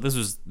 So this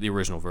was the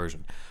original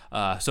version.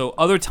 So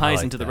other ties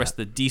like into the that. rest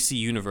of the DC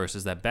universe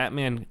is that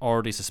Batman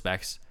already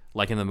suspects,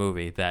 like in the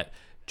movie, that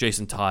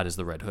Jason Todd is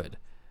the Red Hood.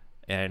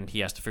 and he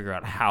has to figure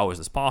out how is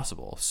this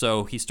possible.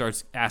 So he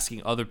starts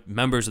asking other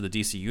members of the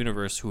DC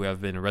universe who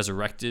have been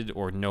resurrected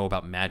or know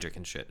about magic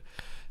and shit.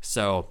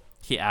 So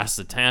he asks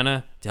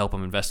Zatanna to help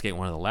him investigate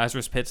one of the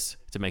Lazarus pits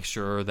to make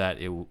sure that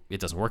it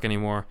doesn't work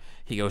anymore.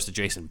 He goes to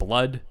Jason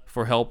Blood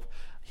for help.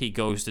 He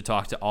goes to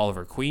talk to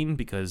Oliver Queen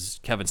because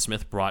Kevin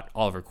Smith brought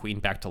Oliver Queen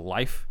back to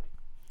life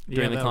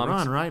during the that comics.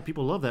 run, right?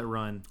 People love that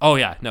run. Oh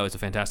yeah, no, it's a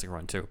fantastic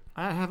run too.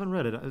 I haven't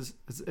read it. It's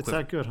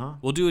that good, huh?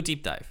 We'll do a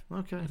deep dive.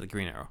 Okay. The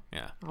Green Arrow,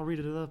 yeah. I'll read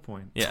it at that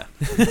point. Yeah.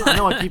 I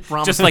know I keep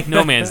promising. Just like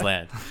No Man's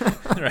Land,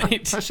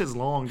 right? That shit's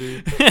long,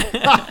 dude.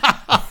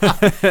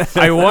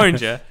 I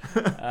warned you.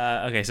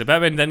 Okay, so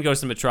Batman then goes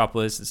to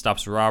Metropolis and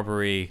stops a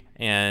robbery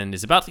and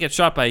is about to get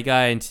shot by a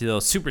guy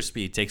until Super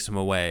Speed takes him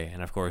away.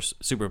 And, of course,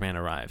 Superman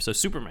arrives. So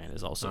Superman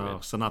is also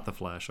So not the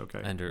Flash,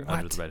 okay. under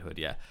the Red Hood,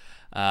 yeah.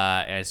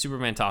 And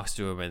Superman talks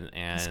to him,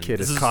 and This kid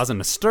is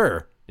causing a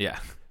stir. Yeah.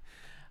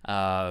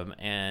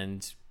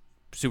 And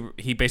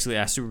he basically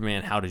asks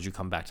Superman, how did you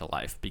come back to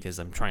life? Because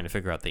I'm trying to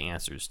figure out the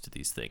answers to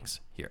these things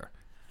here.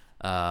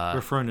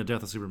 Referring to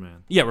Death of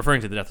Superman. Yeah,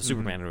 referring to the death of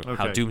Superman or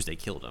how Okay. Doomsday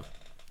killed him.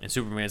 And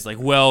Superman's like,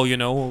 well, you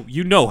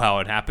know how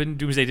it happened.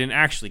 Doomsday didn't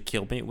actually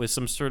kill me. It was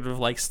some sort of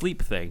like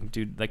sleep thing,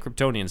 dude, like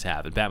Kryptonians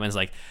have. And Batman's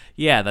like,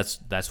 yeah,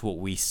 that's what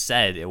we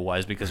said it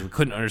was because we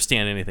couldn't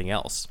understand anything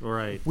else.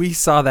 Right. We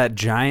saw that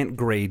giant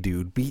gray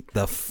dude beat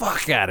the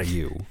fuck out of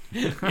you.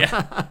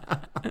 Yeah.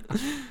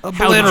 Obliterated.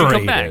 How did you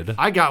come back?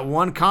 I got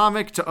one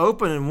comic to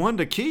open and one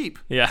to keep.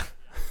 Yeah.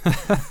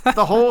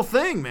 The whole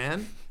thing,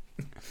 man.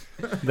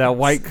 That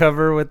white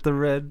cover with the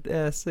red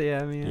S.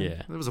 Yeah, man.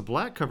 Yeah. There was a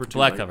black cover too.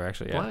 Black right? cover,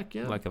 actually, yeah. Black,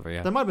 yeah. Black cover,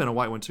 yeah. There might have been a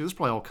white one too. There's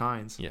probably all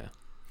kinds. Yeah.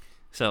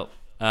 So,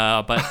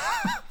 but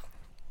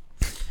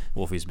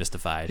Wolfie's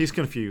mystified. He's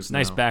confused.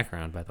 Nice now.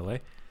 background, by the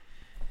way.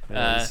 He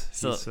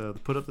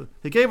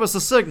gave us the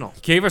signal.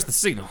 Gave us the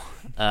signal.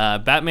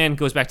 Batman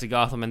goes back to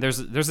Gotham, and there's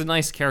a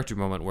nice character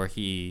moment where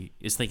he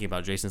is thinking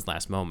about Jason's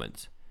last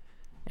moments,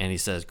 and he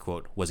says,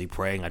 "quote Was he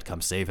praying I'd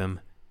come save him?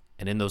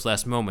 And in those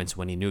last moments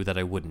when he knew that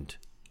I wouldn't,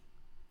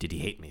 did he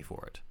hate me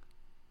for it?"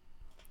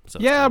 So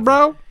it's Yeah, kind of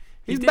bro.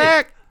 He He's did.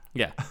 back.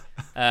 Yeah.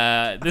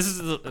 This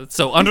is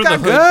so under the got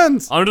hood.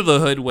 guns. Under the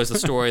Hood was the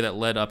story that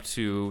led up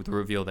to the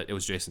reveal that it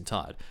was Jason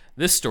Todd.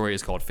 This story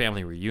is called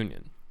Family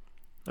Reunion,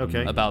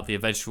 Okay. about the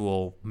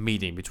eventual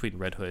meeting between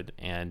Red Hood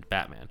and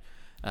Batman.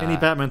 Any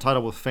Batman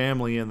title with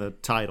family in the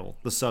title,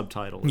 the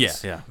subtitle.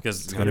 Yeah,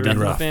 because it's gonna going to be be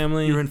the rough.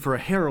 family. You're in for a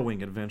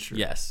harrowing adventure.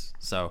 Yes.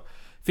 So,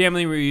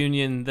 Family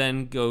Reunion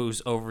then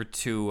goes over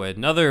to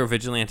another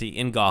vigilante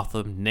in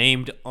Gotham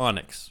named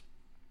Onyx.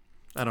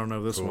 I don't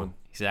know this one.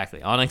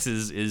 Exactly. Onyx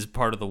is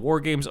part of the War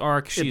Games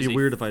arc. It'd She's be a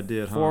weird if I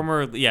did, huh?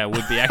 former, yeah, it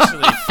would be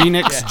actually.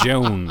 Phoenix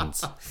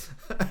Jones.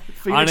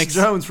 Phoenix Onyx-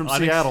 Jones from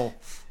Onyx- Seattle.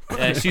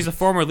 She's a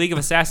former League of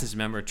Assassins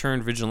member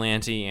turned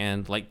vigilante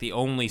and like the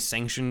only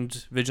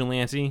sanctioned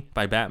vigilante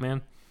by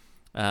Batman.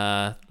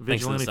 Thanks to the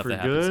Vigilante stuff for that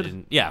happens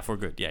good? Yeah, for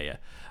good. Yeah.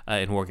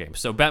 In War Games.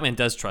 So Batman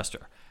does trust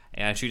her,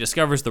 and she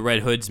discovers the Red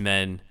Hood's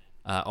men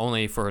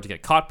only for her to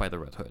get caught by the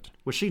Red Hood.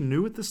 Was she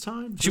new at this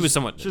time? She was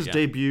somewhat Just new,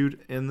 yeah. debuted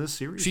in this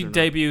series. She or no?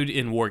 debuted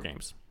in War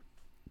Games.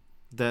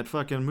 That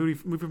fucking movie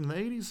from the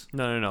 80s.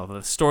 No. The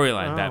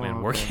storyline Oh,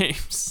 Batman War okay.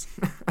 Games.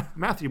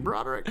 Matthew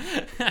Broderick.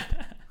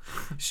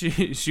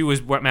 She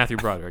was Matthew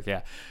Broderick,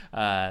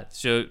 yeah.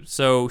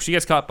 So she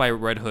gets caught by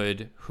Red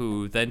Hood,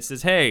 who then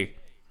says, "Hey,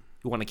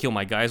 you want to kill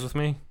my guys with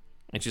me?"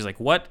 And she's like,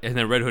 "What?" And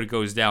then Red Hood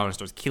goes down and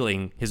starts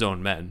killing his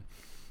own men.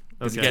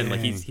 Because Okay. again,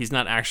 like he's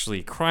not actually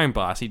a crime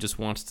boss. He just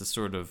wants to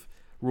sort of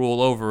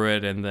rule over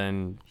it and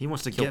then He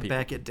wants to kill get people.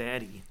 back at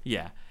Daddy.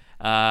 Yeah.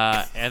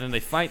 And then they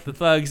fight the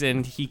thugs,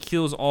 and he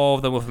kills all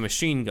of them with a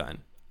machine gun.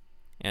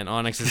 And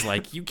Onyx is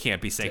like, "You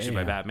can't be sanctioned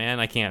by Batman.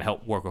 I can't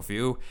help work with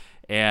you."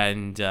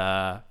 And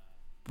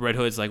Red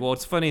Hood's like, "Well,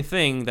 it's a funny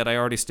thing that I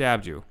already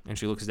stabbed you." And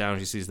she looks down and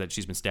she sees that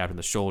she's been stabbed in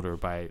the shoulder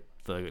by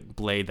the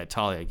blade that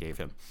Talia gave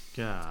him.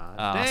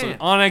 God So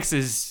damn. Onyx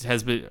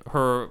has been,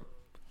 her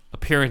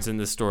appearance in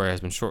this story has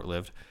been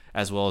short-lived,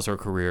 as well as her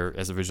career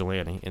as a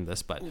vigilante in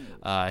this. But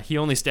he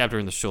only stabbed her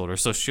in the shoulder,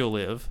 so she'll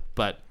live.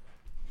 But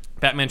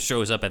Batman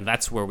shows up, and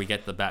that's where we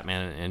get the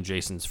Batman and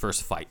Jason's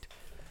first fight.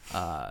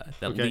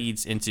 That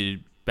leads into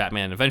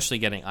Batman eventually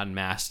getting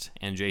unmasked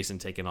and Jason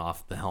taking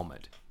off the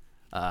helmet.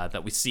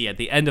 That we see at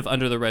the end of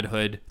Under the Red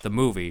Hood, the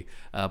movie,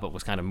 but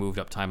was kind of moved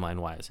up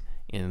timeline-wise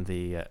in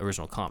the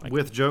original comic.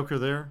 With Joker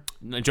there?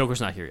 No, Joker's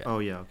not here yet. Oh,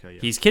 yeah, okay,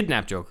 yeah. He's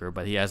kidnapped Joker,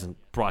 but he hasn't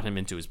brought him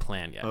into his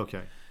plan yet.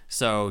 Okay.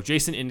 So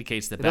Jason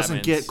indicates that It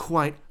doesn't get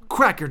quite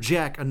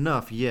crackerjack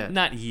enough yet.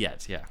 not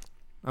yet. Yeah,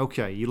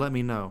 Okay, you let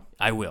me know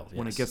I will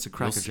when yes. it gets to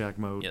We'll see. crackerjack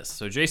mode. Yes.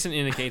 So Jason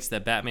indicates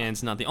that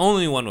Batman's not the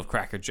only one with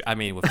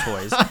with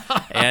toys,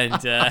 and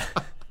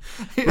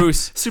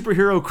Bruce.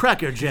 Superhero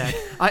crackerjack.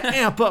 I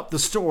amp up the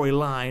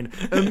storyline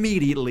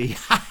immediately.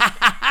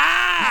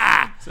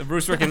 So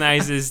Bruce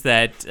recognizes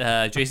that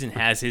Jason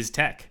has his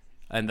tech,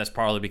 and that's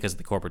probably because of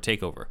the corporate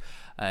takeover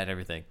and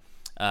everything.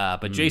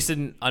 But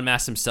Jason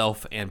unmasks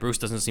himself, and Bruce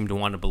doesn't seem to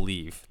want to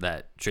believe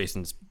that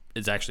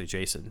it's actually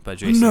Jason. But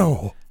Jason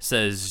No,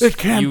 says, it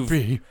can't "You've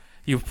be.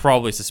 you've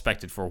probably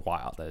suspected for a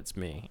while that it's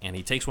me. And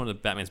he takes one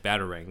of Batman's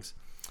batarangs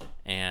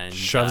and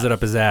Shoves it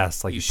up his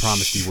ass like you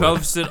promised he would.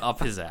 Shoves it up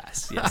his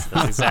ass. Yes,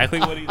 that's exactly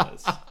what he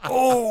does.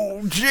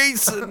 Oh,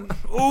 Jason.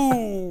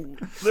 Oh,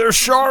 they're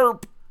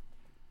sharp.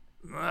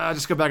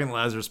 Just go back in the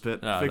Lazarus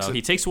pit. No, Fix it.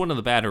 he takes one of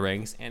the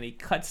batarangs and he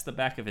cuts the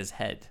back of his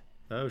head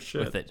Oh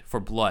shit. with it for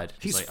blood.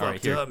 He's like, fucked all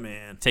right, here, up,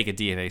 man. take a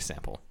DNA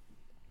sample.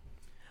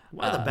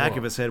 Why the back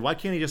of his head? Why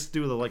can't he just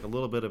do like a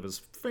little bit of his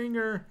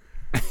finger?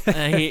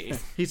 He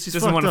He's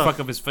doesn't want to fucked up. fuck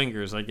up his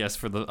fingers, I guess,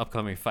 for the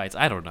upcoming fights.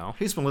 I don't know.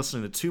 He's been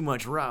listening to too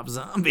much Rob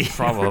Zombie.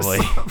 Probably.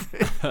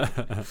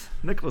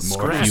 Nicholas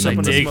More Scratch up human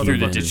in this dig through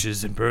the motherfucker.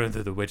 ditches and burn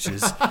through the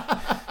witches.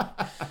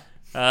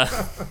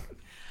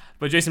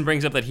 But Jason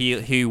brings up that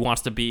he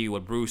wants to be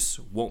what Bruce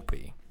won't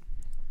be.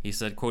 He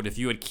said, quote, "If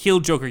you had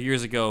killed Joker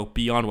years ago,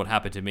 beyond what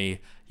happened to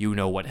me, you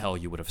know what hell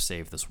you would have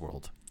saved this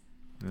world."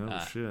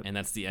 Oh shit. And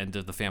that's the end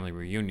of the family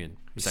reunion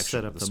He section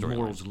set of up the the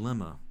moral storyline.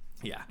 dilemma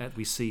Yeah. that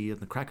we see in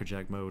the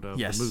Crackerjack mode of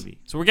Yes. the movie.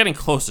 So we're getting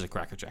closer to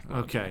Crackerjack.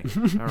 Okay.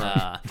 All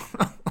right.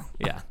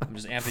 Yeah, I'm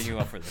just amping you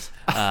up for this.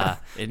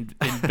 In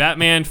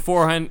Batman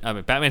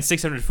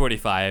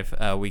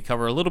 645, we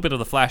cover a little bit of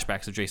the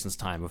flashbacks of Jason's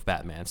time with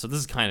Batman. So this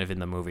is kind of in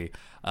the movie.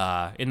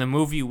 In the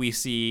movie, we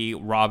see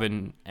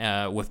Robin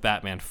with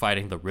Batman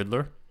fighting the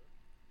Riddler.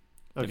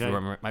 If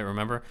you might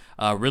remember,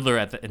 Riddler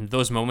in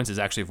those moments is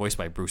actually voiced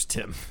by Bruce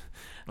Timm,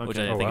 which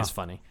I think is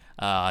funny.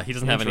 He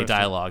doesn't have any Interesting.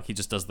 dialogue; he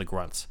just does the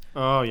grunts.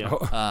 Oh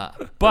yeah.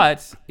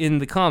 But in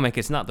the comic,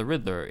 it's not the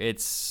Riddler;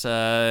 it's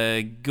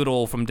good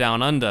old from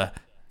down under,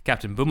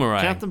 Captain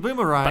Boomerang. Captain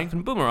Boomerang.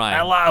 Captain Boomerang.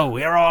 Hello,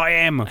 here I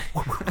am.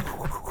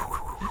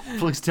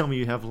 Please tell me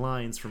you have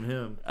lines from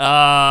him.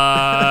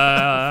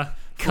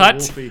 Cut.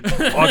 Wolfie.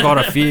 I got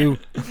a few.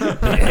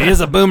 Here's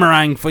a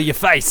boomerang for your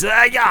face.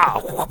 Yeah.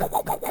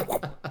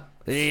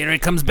 Here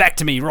it comes back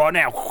to me right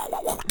now.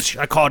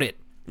 I caught it.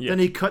 Yeah. Then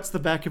he cuts the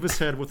back of his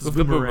head with his With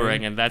the boomerang.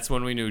 boomerang, and that's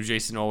when we knew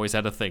Jason always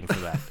had a thing for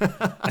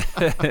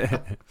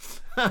that.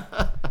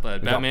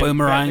 But Got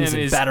boomerangs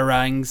and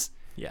batarangs.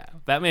 Yeah,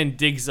 Batman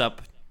digs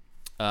up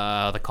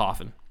the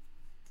coffin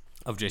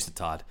of Jason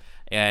Todd,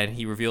 and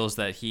he reveals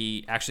that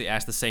he actually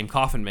asked the same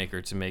coffin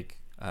maker to make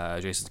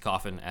Jason's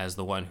coffin as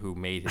the one who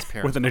made his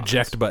parents' With an coffins.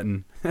 eject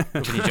button. With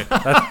an eject.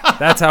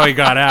 That's how he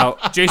got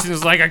out. Jason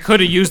is like, I could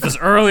have used this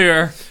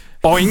earlier.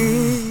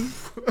 Boing.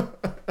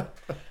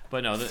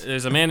 But no,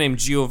 there's a man named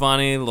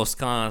Giovanni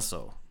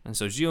Loscanso. And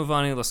so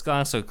Giovanni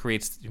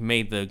Loscanso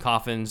made the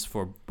coffins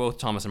for both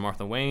Thomas and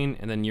Martha Wayne,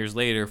 and then years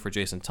later for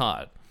Jason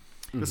Todd.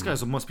 This guy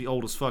must be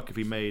old as fuck if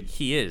he made.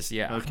 He is,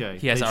 yeah. Okay.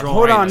 He has They arthritis. draw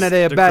Hold on Right.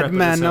 there, Decrepit as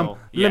Batman. hell.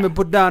 Yeah. Let me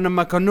put down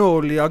my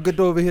cannoli. I'll get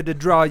over here to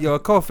draw your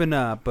coffin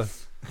up.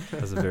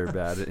 That's a very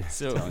bad.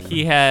 So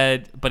he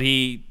had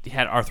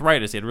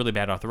arthritis. He had really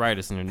bad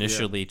arthritis, and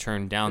initially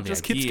turned down the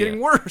just idea keeps getting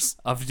worse.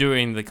 of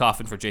doing the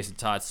coffin for Jason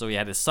Todd. So he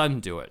had his son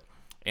do it,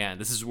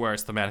 and this is where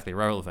it's thematically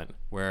relevant.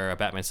 Where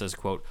Batman says,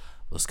 "quote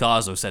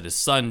Loscanso said his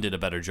son did a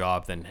better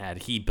job than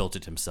had he built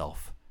it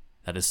himself.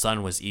 That his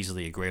son was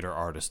easily a greater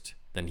artist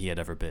than he had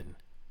ever been.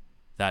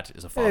 That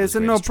is a father's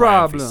It's no greatest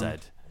triumph," he problem.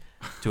 said,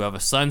 "to have a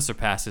son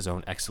surpass his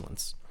own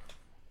excellence."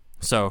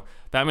 So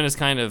Batman is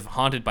kind of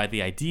haunted by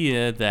the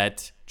idea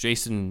that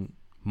Jason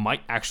might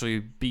actually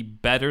be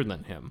better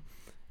than him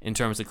in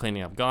terms of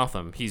cleaning up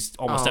Gotham. He's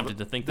almost tempted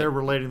to think they're that.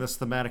 relating this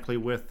thematically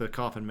with the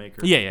coffin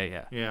maker.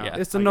 Yeah. Yeah.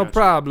 It's I no gotcha.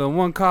 problem.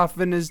 One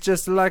coffin is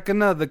just like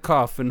another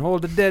coffin.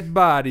 Hold a dead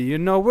body. You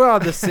know, we're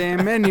all the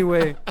same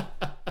anyway.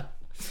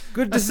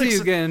 Good to see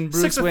you again,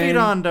 Bruce 6 Wayne. feet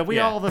under, we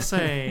Yeah. all the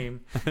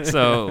same.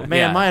 So Man,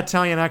 yeah. my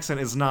Italian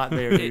accent is not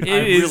there, dude. It I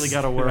is- really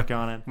got to work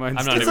on it. Mine's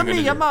I'm not It's even a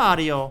gonna me, a do it.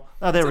 Mario.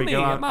 Oh, there we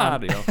go. I'm-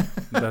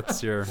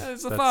 That's your. It's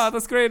a that's-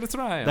 father's greatest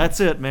triumph.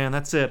 That's it, man.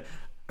 That's it.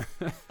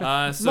 So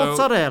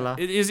Mozzarella.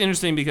 it is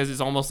interesting because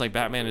it's almost like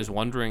Batman is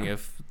wondering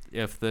if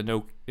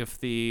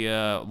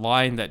the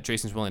line that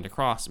Jason's willing to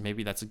cross,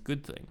 maybe that's a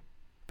good thing,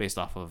 based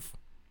off of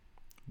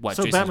what.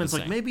 So Jason's Batman's been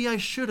like, saying. maybe I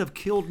should have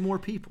killed more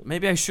people.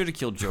 Maybe I should have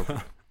killed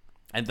Joker.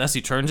 And thus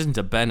he turns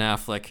into Ben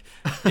Affleck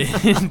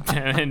in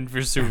Batman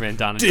vs Superman: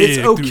 Dawn of It's Justice.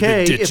 through the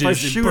okay if ditches I and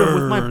shoot him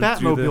with my burn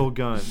through the- Batmobile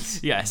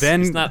guns. Yes,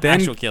 Then- it's not then-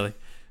 actual killing.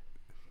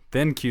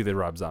 Then cue the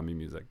Rob Zombie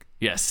music.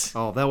 Yes,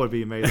 Oh, that would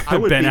be amazing. I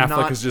would Ben be Affleck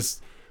not, is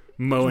just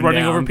mowing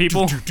running down. over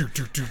people.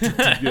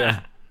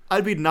 Yeah.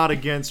 I'd be not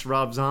against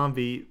Rob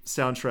Zombie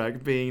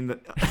soundtrack being the,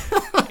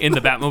 in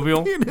the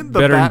Batmobile. in the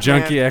Better than Batman.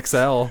 Junkie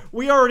XL.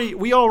 We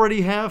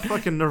already have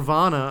fucking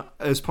Nirvana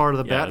as part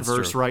of the Yeah, that's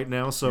Batverse true. right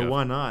now, so Yeah.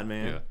 why not,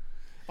 man? Yeah.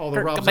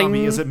 Although Rob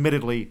Zombie is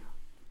admittedly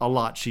a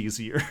lot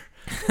cheesier.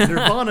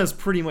 Nirvana's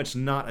pretty much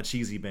not a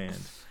cheesy band.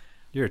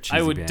 You're a cheesy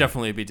I would band.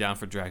 definitely be down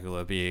for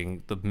Dracula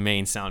being the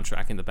main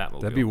soundtrack in the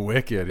Batmobile. That'd be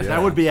wicked. Yeah.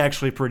 That would be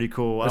actually pretty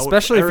cool.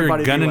 Especially if you're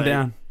everybody be gunning like,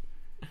 down.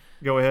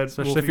 Go ahead.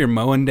 Especially Wolfie. if you're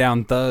mowing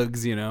down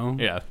thugs, you know.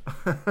 yeah.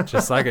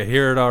 Just like I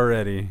hear it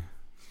already.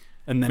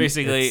 And then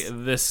Basically, it's-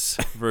 this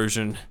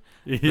version,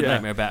 the yeah.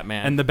 Nightmare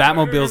Batman. And the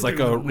Batmobile's like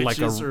a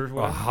Witches or a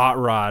what? hot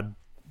rod,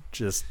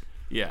 just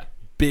yeah.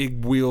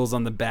 big wheels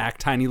on the back,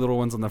 tiny little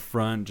ones on the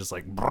front, just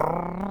like.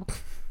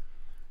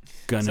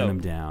 gunning him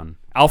down.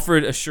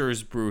 Alfred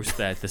assures Bruce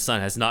that the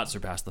son has not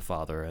surpassed the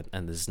father,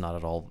 and this is not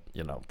at all,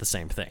 the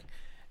same thing.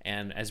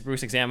 And as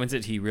Bruce examines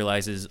it, he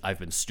realizes, I've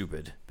been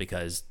stupid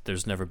because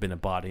there's never been a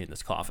body in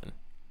this coffin.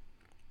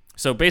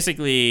 So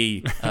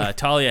basically,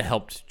 Talia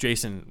helped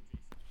Jason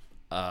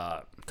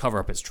cover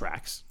up his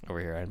tracks over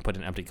here and put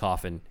an empty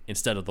coffin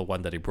instead of the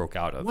one that he broke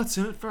out of. What's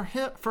in it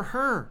for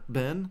her,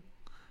 Ben?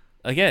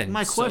 Again,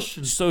 my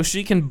question. So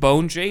she can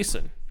bone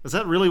Jason. Is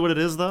that really what it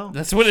is, though?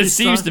 That's what it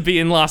seems to be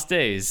in Lost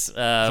Days.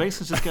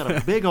 Jason's just got a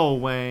big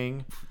old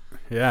wang.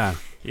 Yeah.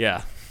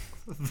 Yeah.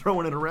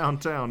 Throwing it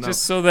around town. No.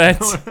 Just so that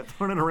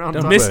throwing it around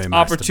the town. missed Way,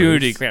 Master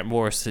opportunity, Bruce. Grant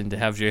Morrison, to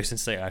have Jason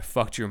say, I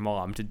fucked your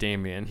mom to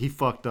Damien. He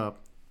fucked up.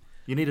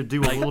 You need to do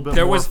a little bit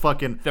there more was-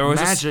 fucking there was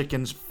a s- magic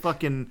and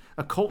fucking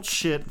occult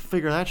shit.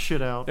 Figure that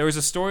shit out. There was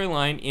a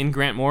storyline in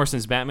Grant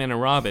Morrison's Batman and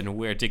Robin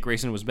where Dick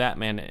Grayson was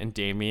Batman and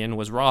Damien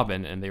was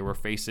Robin, and they were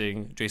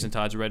facing Jason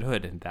Todd's Red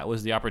Hood, and that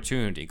was the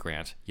opportunity,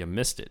 Grant. You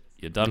missed it.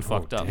 You done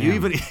fucked up. You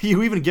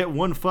even get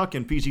one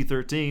fucking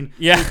PG-13.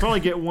 Yeah. You probably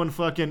get one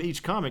fucking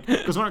each comic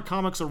because aren't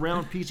comics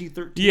around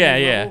PG-13? Yeah,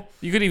 yeah. level?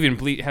 You could even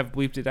have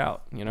bleeped it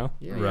out, Yeah,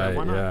 Right,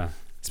 why not? yeah.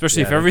 Especially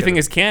Yeah, if they everything could've-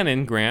 is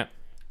canon, Grant.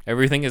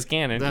 Everything is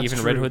canon, That's even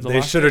true. Red Hood the They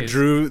Lost should have Days.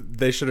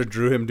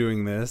 drew him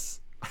doing this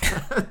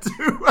And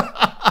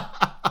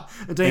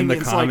in the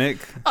Damien's comic.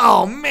 Like,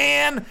 oh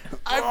man,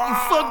 you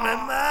fucked my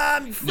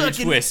mom. You New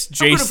fucking twist,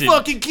 I'm Jason. gonna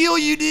fucking kill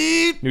you,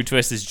 dude. New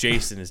twist is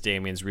Jason is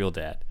Damien's real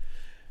dad.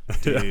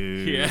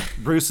 Dude. Yeah.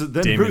 Bruce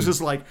Damien.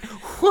 is like,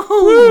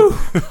 whoo.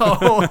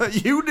 Oh,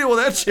 you deal with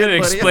that shit,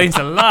 It buddy. explains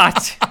a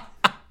lot.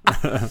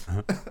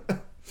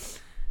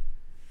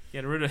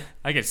 Get rid of.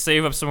 I could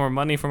save up some more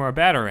money from our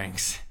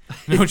batarangs.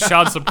 No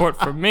child support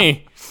from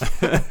me.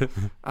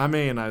 I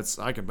mean, I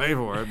can pay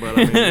for it, but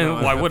I mean, you know,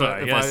 Why if would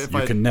I? Yes. if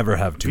You can never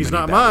have too If he's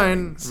many not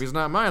mine, batarangs. if he's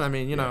not mine, I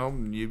mean,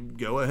 you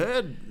go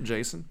ahead,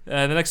 Jason.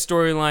 The next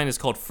storyline is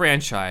called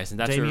Franchise, and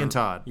that's Damien where,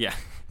 Todd. Yeah,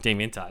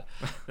 Damien Todd.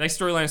 The next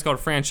storyline is called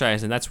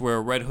Franchise, and that's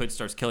where Red Hood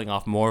starts killing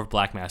off more of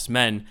Black Mask's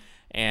men,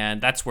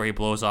 and that's where he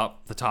blows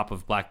up the top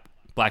of Black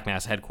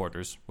Mass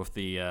headquarters with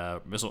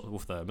the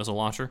missile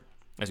launcher,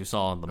 as you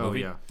saw in the Oh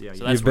movie. yeah. So You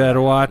that's where-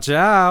 better watch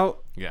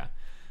out. Yeah.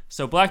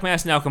 So Black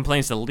Mass now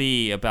complains to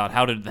Lee about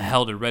how the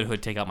hell did Red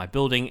Hood take out my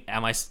building?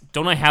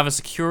 Don't I have a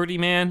security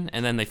man?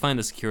 And then they find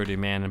the security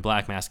man, and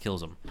Black Mass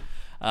kills him.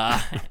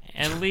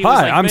 And Lee was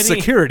Hi, like, I'm "Many-"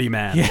 security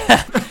man.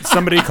 Yeah.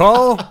 Somebody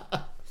call.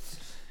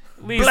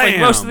 Lee's like,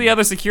 most of Blam. the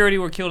other security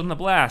were killed in the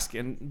blast.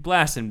 And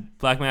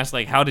Black Mass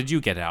like, how did you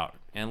get out?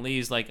 And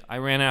Lee's like, I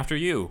ran after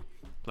you.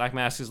 Black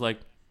Mass is like,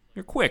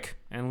 you're quick.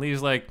 And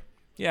Lee's like,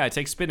 yeah, I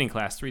take spinning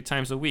class 3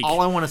 times a week. All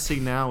I want to see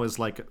now is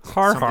like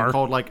Har, something har.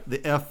 called like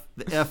the F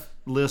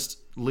list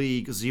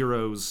league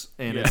zeros,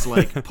 and it's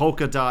like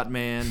Polka Dot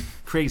Man,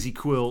 Crazy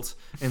Quilt,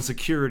 and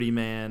Security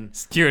Man.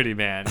 Security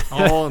man.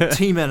 All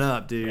teaming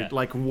up, dude. Yeah.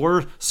 Like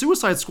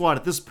Suicide Squad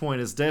at this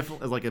point is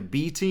definitely like a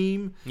B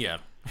team. Yeah.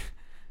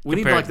 We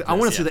need Compared like to I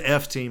want this, to see the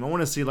F team. I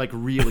want to see like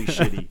really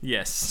shitty,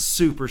 Yes.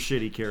 super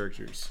shitty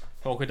characters.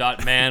 Polka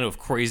dot man with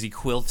crazy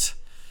quilt.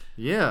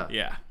 Yeah.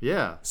 Yeah.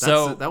 Yeah.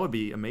 So- that would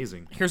be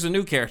amazing. Here's a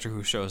new character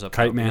who shows up.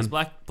 Kite though, because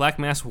Man. Black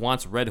Mask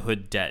wants Red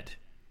Hood dead.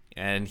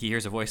 And he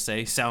hears a voice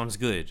say, sounds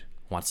good.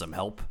 Want some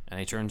help? And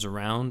he turns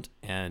around,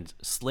 and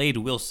Slade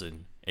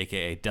Wilson,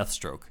 a.k.a.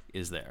 Deathstroke,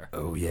 is there.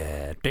 Oh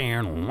yeah.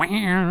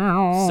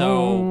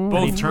 So And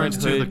both he turns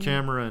Red to the Hood-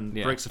 camera and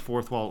Yeah. breaks the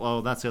fourth wall.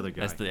 Oh, that's the other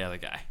guy. That's the other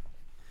guy.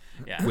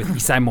 Yeah. With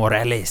Isai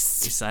Morales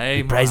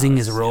Isai reprising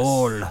his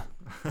Morales, role.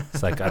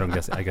 It's like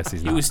I guess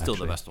he's He not. was still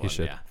actually. the best He one,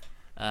 should.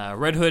 yeah.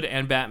 Red Hood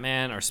and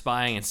Batman are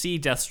spying and see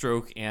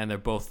Deathstroke, and they're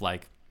both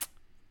like,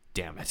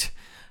 damn it.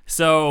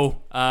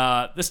 So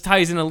this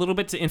ties in a little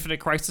bit to Infinite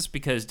Crisis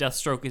because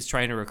Deathstroke is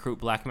trying to recruit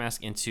Black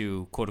Mask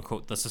into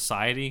quote-unquote the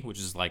Society, which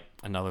is like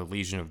another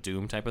Legion of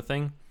Doom type of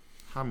thing.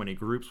 How many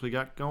groups we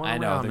got going I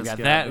on? know, we've got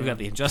that, we've got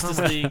the Injustice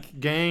League.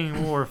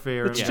 gang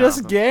warfare. It's and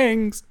just Gotham.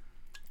 gangs.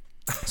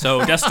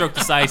 So Deathstroke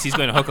decides he's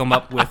going to hook him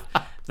up with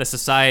the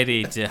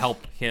Society to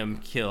help him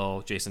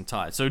kill Jason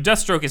Todd. So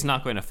Deathstroke is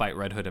not going to fight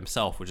Red Hood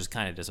himself, which is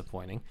kind of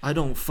disappointing. I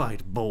don't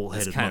fight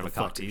bull-headed It's kind of a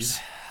cock motherfuckers. tease.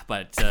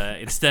 But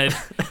instead,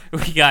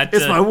 we got...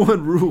 It's my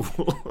one rule.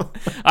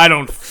 I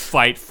don't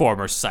fight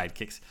former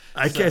sidekicks.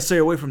 I can't stay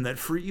away from that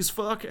freeze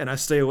fuck, and I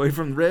stay away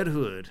from Red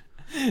Hood.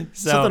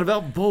 Something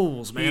about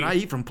bowls, man. I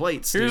eat from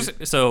plates,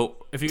 dude.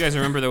 So, if you guys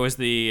remember, there was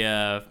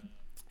the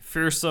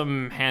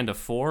fearsome Hand of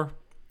Four,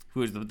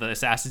 who is the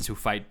assassins who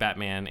fight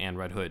Batman and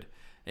Red Hood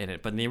in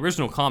it. But in the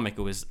original comic,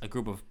 it was a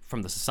group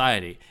from the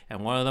Society, and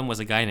one of them was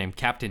a guy named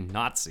Captain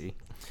Nazi,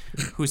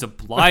 who's a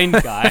blind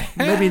guy.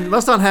 Maybe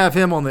let's not have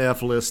him on the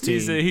F list team.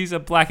 He's a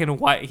black and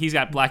white. He's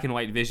got black and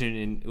white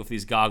vision with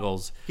these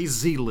goggles. He's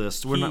Z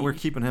list. We're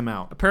keeping him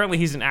out. Apparently,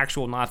 he's an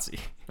actual Nazi.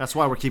 That's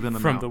why we're keeping him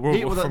From out. the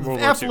World War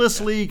F II.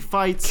 list league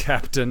fights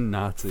Captain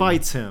Nazi.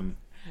 him.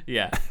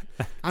 Yeah.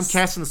 I'm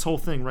casting this whole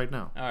thing right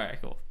now. All right.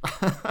 Cool.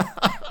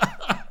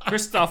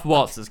 Christoph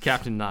Waltz is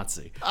Captain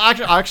Nazi.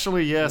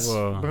 Actually, yes.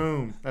 Whoa.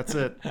 Boom. That's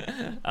it.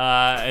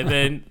 And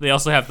then they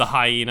also have the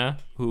hyena,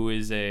 who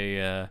is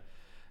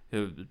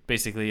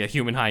basically a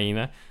human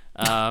hyena.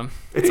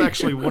 It's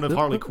actually one of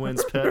Harley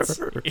Quinn's pets.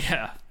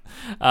 Yeah.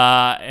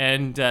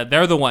 And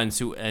they're the ones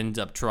who end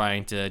up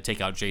trying to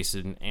take out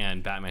Jason,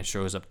 and Batman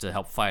shows up to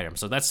help fight him.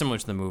 So that's similar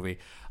to the movie.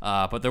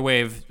 But their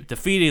way of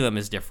defeating them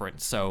is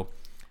different. So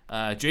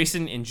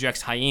Jason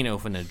injects Hyena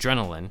with an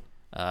adrenaline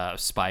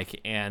spike,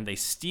 and they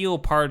steal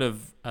part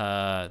of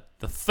the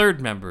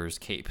third member's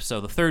cape.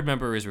 So the third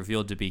member is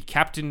revealed to be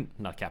Count.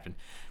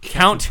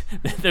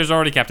 There's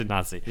already Captain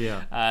Nazi.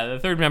 Yeah. The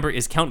third member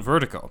is Count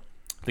Vertigo,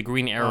 the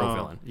Green Arrow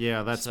villain.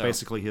 Yeah, that's So-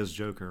 basically his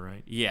Joker,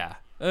 right? Yeah.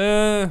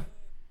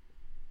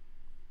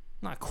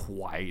 Not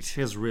quite.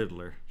 His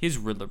Riddler. His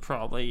Riddler,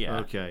 probably, yeah.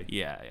 Okay.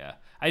 Yeah.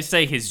 I'd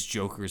say his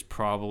Joker's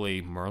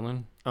probably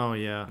Merlin. Oh,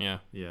 yeah. Yeah.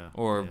 Yeah.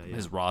 Or yeah.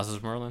 his Roz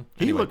is Merlin.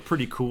 He Anyway, looked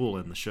pretty cool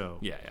in the show.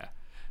 Yeah.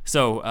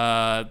 So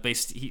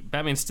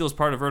Batman steals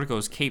part of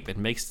Vertigo's cape and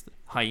makes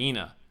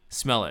Hyena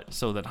smell it,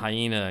 so that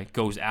Hyena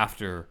goes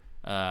after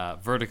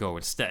Vertigo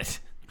instead.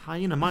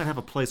 Hyena might have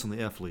a place on the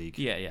F League.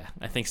 Yeah,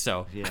 I think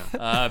so.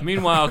 Yeah.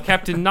 Meanwhile,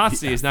 Captain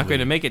Nazi is not going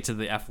to make it to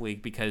the F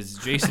League because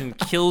Jason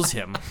kills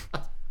him.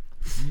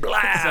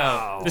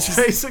 So, this is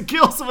Jason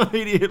kills him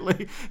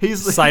immediately.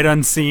 He's Sight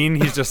unseen.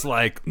 He's just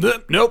like,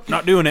 nope,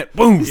 not doing it.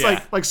 Boom. It's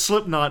like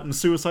Slipknot in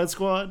Suicide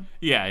Squad.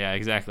 yeah,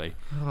 exactly.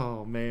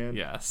 Oh man.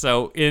 Yeah.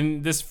 So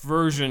in this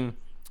version,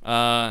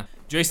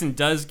 Jason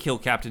does kill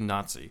Captain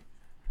Nazi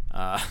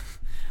on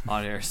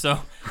air. So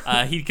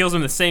he kills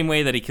him the same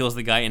way that he kills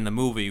the guy in the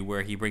movie,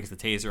 where he brings the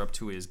taser up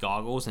to his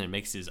goggles and it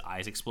makes his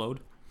eyes explode.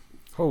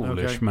 Holy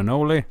Okay.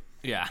 schmanoli.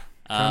 Yeah.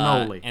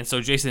 Cannoli. And so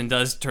Jason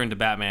does turn to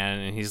Batman,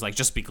 and he's like,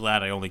 "Just be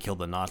glad I only killed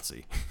the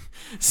Nazi."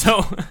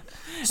 So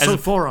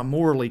far, I'm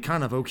morally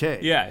kind of okay.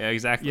 yeah,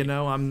 exactly. You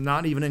know, I'm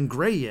not even in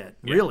gray yet.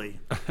 Really.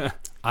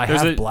 I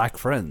There's have a- black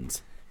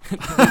friends.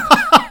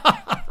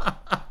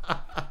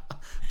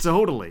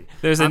 Totally.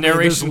 There's a There's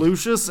narration.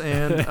 Lucius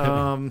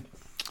and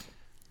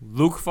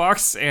Luke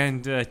Fox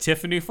and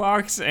Tiffany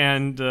Fox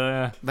and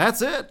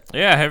that's it.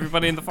 yeah,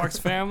 everybody in the Fox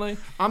family.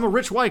 I'm a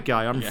rich white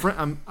guy.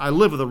 I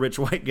live with a rich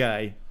white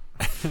guy.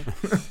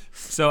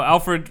 So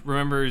Alfred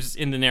remembers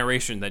in the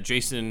narration that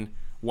Jason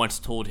once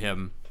told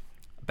him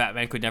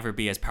Batman could never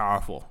be as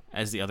powerful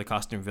as the other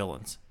costume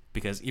villains,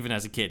 because even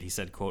as a kid he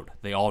said, quote,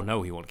 "They all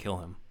know he won't kill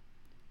him."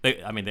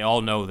 They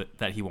all know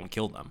that he won't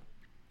kill them.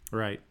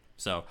 Right.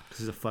 So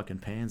He's a fucking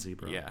pansy,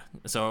 bro. yeah.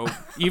 So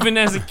even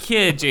as a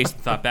kid, Jason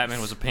thought Batman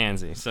was a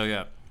pansy. So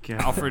yeah.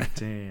 God Alfred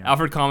damn.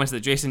 Alfred comments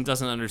that Jason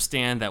doesn't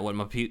understand that what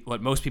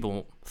most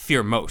people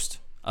fear most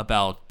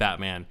about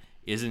Batman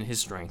isn't his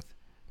strength,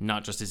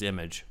 not just his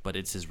image, but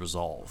it's his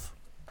resolve.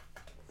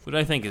 Which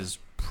I think is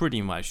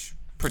pretty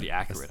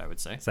accurate, I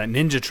would say. It's that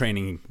ninja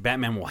training.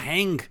 Batman will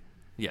hang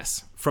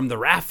Yes. from the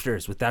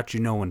rafters without you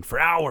knowing for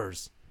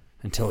hours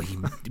until he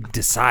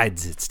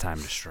decides it's time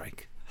to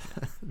strike.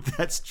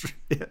 That's true.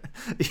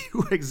 You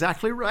were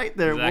exactly right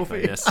there,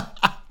 Exactly, Wolfie. yes.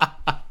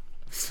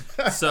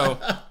 So,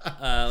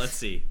 let's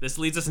see. This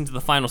leads us into the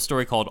final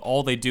story called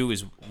All They Do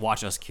Is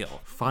Watch Us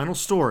Kill. Final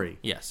story.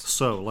 Yes.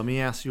 So let me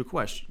ask you a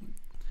question.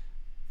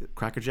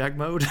 Crackerjack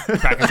mode.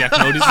 Crackerjack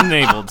mode is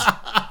enabled.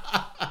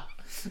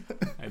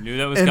 I knew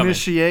that was coming.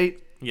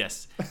 Initiate.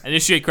 Yes.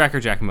 Initiate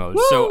Crackerjack mode.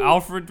 So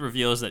Alfred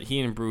reveals that he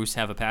and Bruce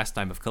have a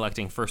pastime of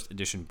collecting first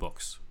edition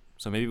books.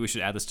 So maybe we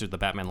should add this to the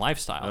Batman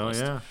lifestyle Oh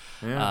list.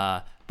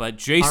 yeah. But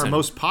Jason. Our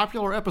most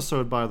popular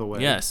episode, by the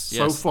way. yes.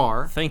 So yes.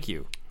 far. Thank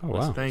you. Oh,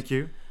 wow. Thank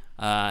you.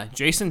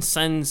 Jason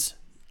sends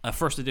a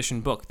first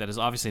edition book that is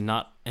obviously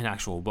not an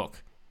actual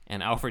book.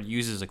 And Alfred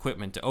uses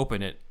equipment to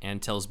open it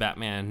and tells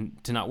Batman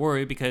to not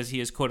worry because he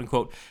is, quote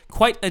unquote,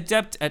 quite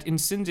adept at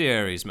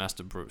incendiaries,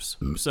 Master Bruce.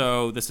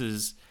 So this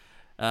is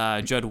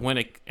Judd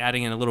Winnick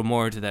adding in a little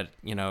more to that,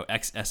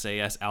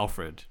 ex-SAS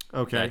Alfred.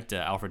 Okay. That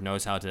Alfred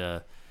knows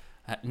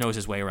knows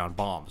his way around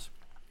bombs.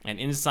 And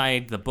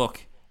inside the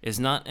book is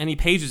not any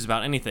pages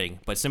about anything,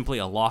 but simply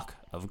a lock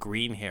of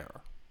green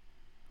hair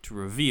to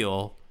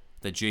reveal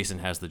that Jason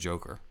has the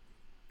Joker.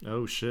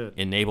 Oh shit.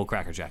 Enable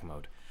Crackerjack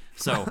mode.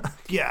 So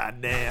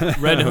God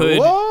damn. Red Hood,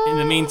 in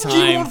the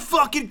meantime,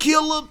 fucking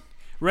kill him?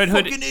 Red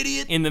Hood, fucking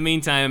idiot. in the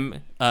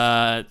meantime,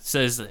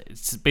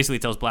 basically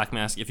tells Black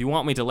Mask, if you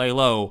want me to lay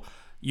low,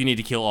 you need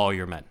to kill all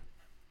your men.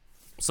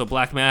 So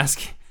Black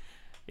Mask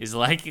is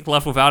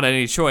left without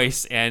any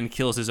choice and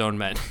kills his own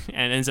men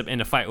and ends up in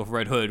a fight with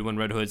Red Hood when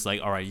Red Hood's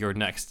like, all right, you're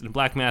next. And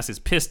Black Mask is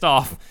pissed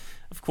off,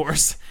 of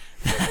course.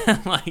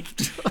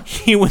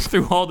 He went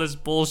through all this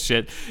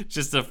bullshit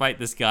just to fight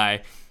this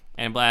guy.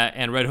 And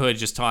Red Hood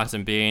just taunts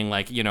him, being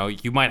like,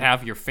 you might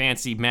have your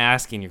fancy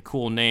mask and your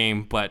cool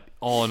name, but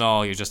all in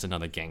all, you're just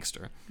another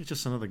gangster. You're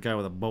just another guy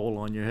with a bowl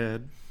on your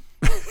head.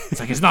 It's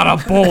like, it's not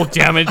a bowl,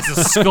 damn it, it's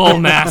a skull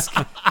mask.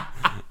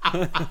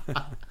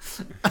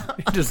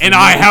 And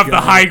I have the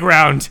high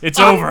ground. It's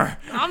over.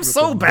 I'm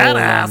so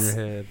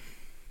badass.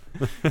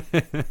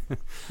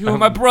 You are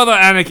my brother,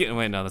 Anakin.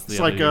 Wait, no, that's the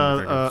It's other like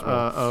Union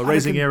Brigade.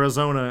 Raising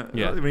Arizona.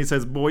 Yeah. When he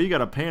says, "Boy, you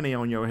got a panty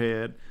on your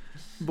head."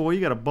 Boy,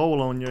 you got a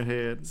bowl on your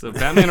head. So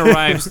Batman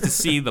arrives to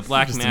see the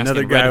Black Mask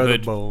Another and guy Red with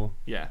Hood. a bowl.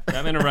 Yeah,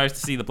 Batman arrives to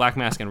see the Black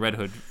Mask and Red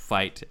Hood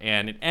fight,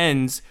 and it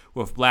ends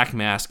with Black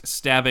Mask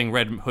stabbing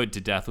Red Hood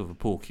to death with a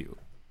pool cue.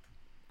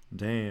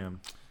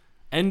 Damn.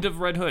 End of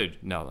Red Hood.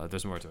 No,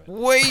 there's more to it.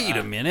 Wait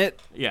a minute.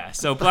 Yeah,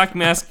 so Black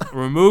Mask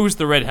removes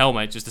the red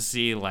helmet just to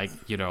see, like,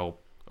 you know,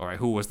 all right,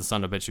 who was the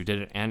son of a bitch who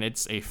did it? And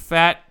it's a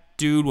fat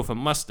dude with a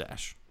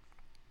mustache.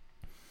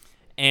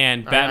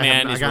 And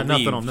Batman I is got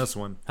relieved. nothing on this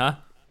one. Huh?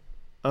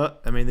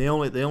 I mean, the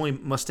only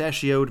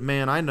mustachioed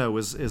man I know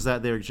is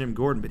that there Jim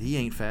Gordon, but he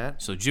ain't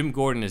fat. So Jim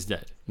Gordon is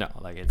dead. No,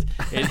 like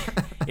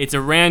it's a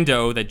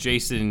rando that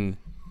Jason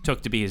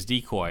took to be his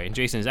decoy, and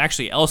Jason is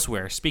actually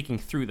elsewhere speaking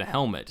through the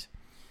helmet.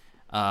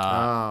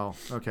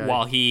 Okay.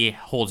 While he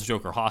holds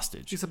Joker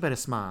hostage. He's a bit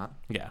smart.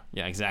 Yeah,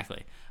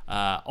 exactly.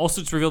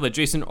 Also, it's revealed that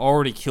Jason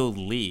already killed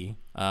Lee,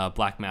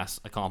 Black Mask's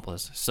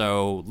accomplice.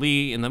 So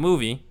Lee in the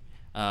movie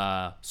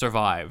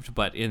survived,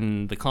 but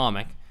in the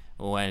comic,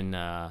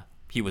 when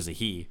he was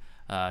he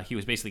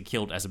was basically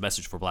killed as a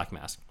message for Black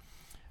Mask.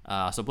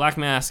 So Black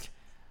Mask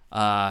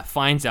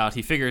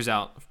he figures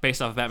out,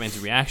 based off of Batman's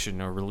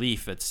reaction or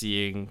relief at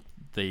seeing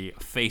the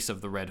face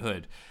of the Red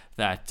Hood,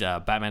 that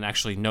Batman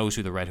actually knows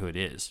who the Red Hood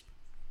is.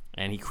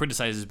 And he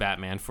criticizes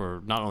Batman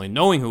for not only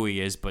knowing who he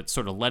is, but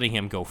sort of letting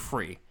him go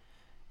free.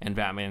 And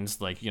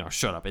Batman's like,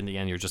 shut up. In the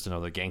end, you're just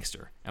another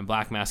gangster. And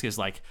Black Mask is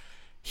like,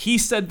 he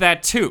said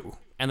that too.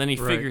 And then he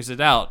figures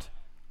it out.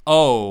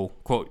 Oh,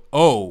 quote,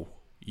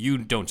 you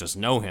don't just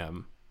know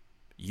him.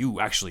 You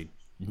actually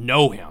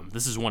know him.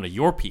 This is one of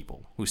your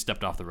people who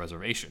stepped off the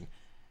reservation.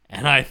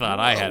 And I thought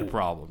I had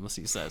problems,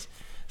 he says.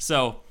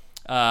 So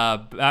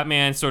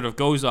Batman sort of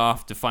goes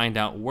off to find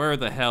out where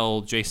the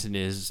hell Jason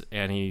is,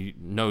 and he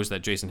knows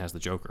that Jason has the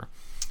Joker.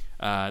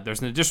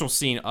 There's an additional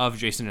scene of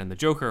Jason and the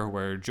Joker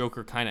where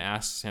Joker kind of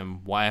asks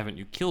him, why haven't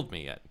you killed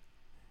me yet?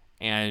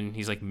 And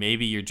he's like,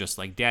 maybe you're just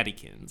like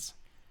daddykins.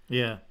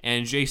 Yeah.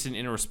 And Jason,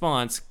 in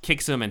response,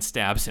 kicks him and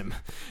stabs him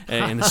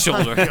in the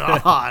shoulder.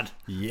 God.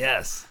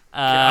 Yes.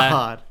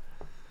 God.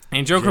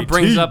 And Joker JT,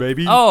 brings up,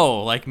 baby.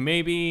 like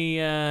maybe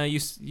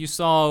you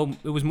saw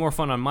it was more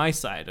fun on my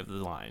side of the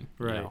line,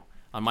 Right.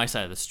 On my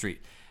side of the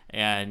street.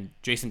 And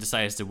Jason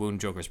decides to wound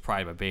Joker's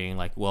pride by being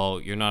like,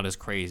 well, you're not as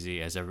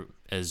crazy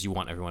as you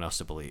want everyone else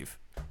to believe.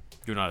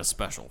 You're not as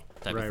special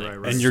type of thing. Right.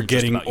 And This you're is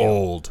just getting about you.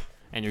 old.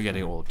 And you're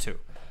getting old, too.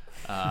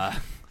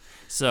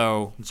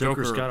 So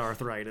Joker's Joker, got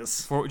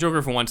arthritis.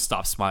 Joker, for once,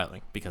 stops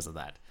smiling because of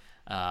that.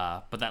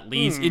 But that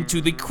leads into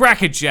the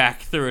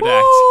crackerjack third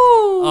act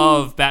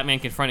of Batman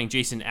confronting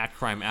Jason at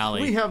Crime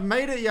Alley. We have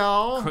made it,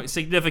 y'all.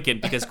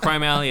 Significant because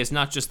Crime Alley is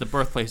not just the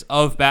birthplace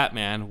of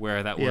Batman,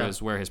 where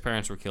was where his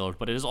parents were killed,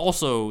 but it is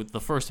also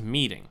the first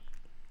meeting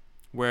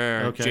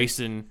where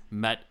Jason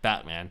met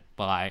Batman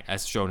by,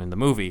 as shown in the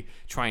movie,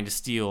 trying to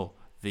steal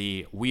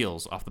the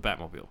wheels off the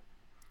Batmobile.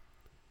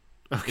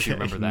 If you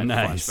remember that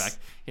flashback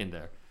in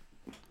there.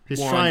 He's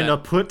More on trying to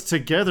that. put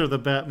together the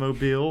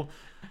Batmobile,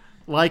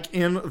 like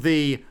in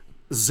the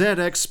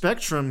ZX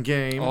Spectrum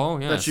game Oh,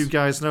 that yes. you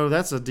guys know.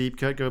 That's a deep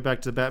cut. Go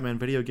back to Batman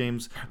Video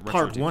Games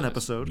Part 1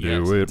 episode. Yeah.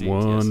 Yes, Do it indeed,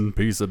 one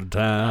piece at a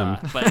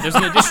time. But there's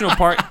an additional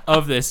part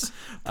of this.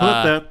 Put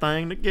that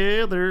thing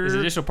together. There's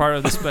an additional part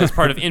of this as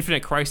part of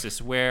Infinite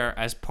Crisis, where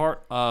as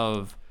part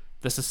of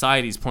the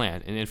Society's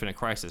plan in Infinite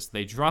Crisis,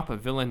 they drop a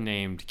villain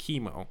named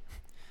Chemo.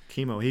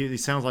 Chemo. He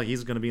sounds like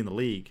he's going to be in the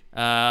league.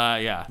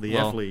 Yeah. The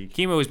F League.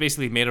 Chemo is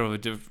basically made of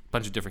a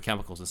bunch of different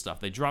chemicals and stuff.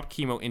 They drop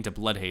Chemo into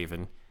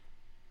Bloodhaven.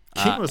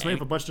 Chemo's made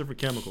and of a bunch of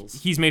different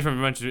chemicals. He's made from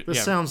a bunch of...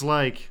 This sounds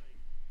like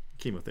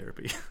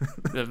chemotherapy.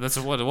 That's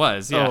what it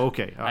was, yeah. Oh,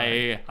 okay. All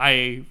right.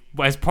 I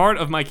as part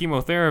of my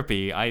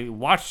chemotherapy, I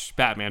watched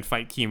Batman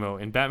fight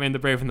Chemo in Batman the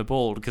Brave and the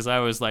Bold because I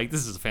was like,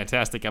 this is a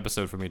fantastic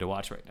episode for me to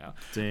watch right now.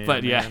 Damn,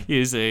 but yeah, man.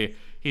 he's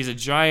a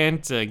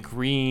giant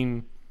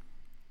green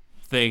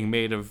thing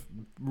made of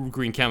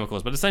green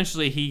chemicals. But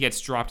essentially, he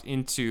gets dropped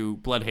into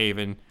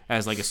Bloodhaven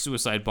as like a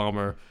suicide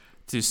bomber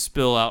to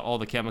spill out all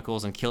the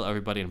chemicals and kill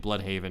everybody in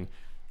Bloodhaven,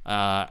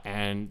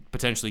 and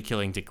potentially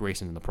killing Dick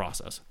Grayson in the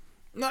process.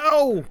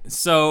 No.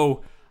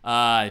 So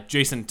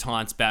Jason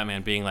taunts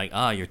Batman, being like,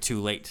 you're too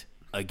late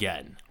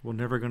again. We're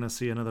never going to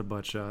see another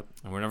butt shot.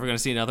 And we're never going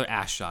to see another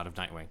ass shot of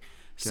Nightwing.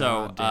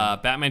 So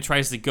Batman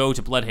tries to go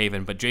to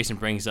Bloodhaven, but Jason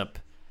brings up,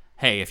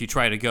 hey, if you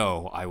try to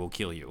go, I will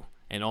kill you.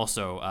 And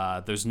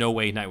also, there's no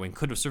way Nightwing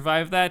could have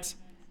survived that.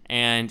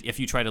 And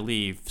if you try to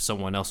leave,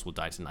 someone else will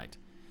die tonight.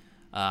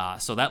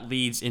 So that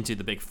leads into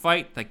the big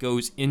fight that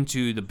goes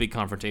into the big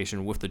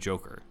confrontation with the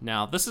Joker.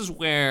 Now, this is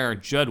where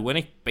Judd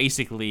Winnick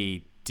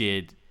basically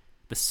did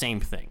the same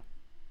thing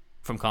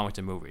from comic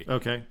to movie.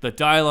 Okay. The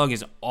dialogue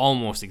is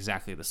almost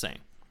exactly the same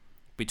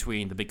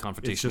between the big It's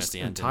confrontation at just the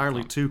end. and the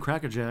entirely comic. too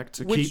crackerjack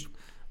to Which- keep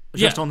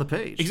just yeah, on the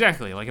page.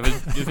 Exactly. Like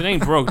if it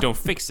ain't broke, don't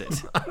fix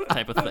it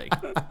type of thing.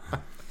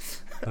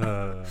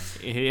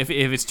 If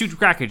it's too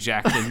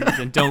crackerjack,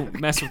 then don't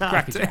mess with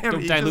crackerjack.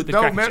 Don't dilute the crackerjack.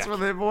 Don't mess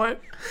with it, boy.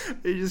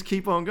 You just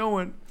keep on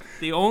going.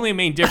 The only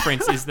main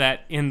difference is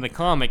that in the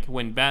comic,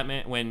 when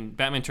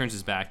Batman turns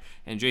his back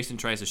and Jason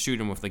tries to shoot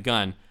him with the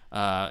gun,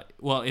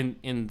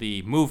 in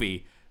the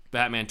movie,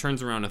 Batman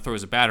turns around and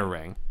throws a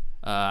batarang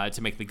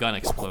to make the gun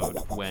explode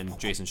when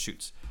Jason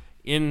shoots.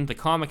 In the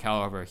comic,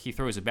 however, he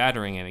throws a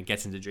batarang and it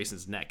gets into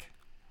Jason's neck.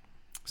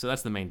 So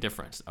that's the main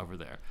difference over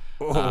there.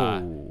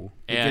 It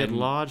get and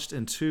lodged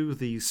into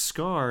the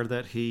scar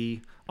that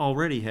he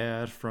already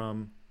had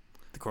from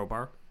the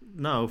crowbar.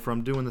 No,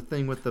 from doing the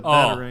thing with the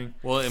batarang.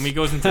 Well, and he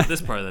goes into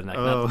this part of the neck,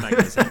 not the neck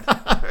of his head.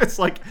 It's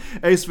like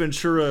Ace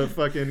Ventura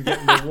fucking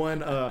getting the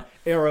one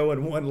arrow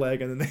in one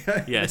leg and then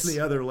the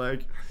other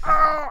leg.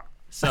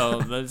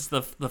 So that's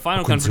the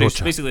final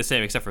confrontation, basically the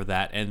same except for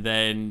that. And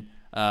then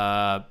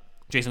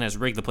Jason has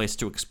rigged the place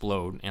to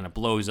explode, and it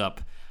blows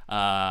up,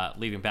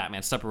 leaving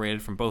Batman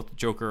separated from both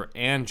Joker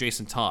and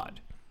Jason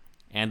Todd.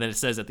 And then it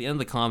says at the end of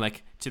the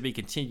comic, to be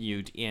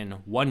continued in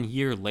 1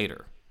 year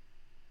later.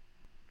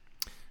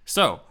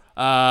 So,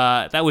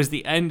 that was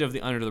the end of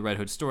the Under the Red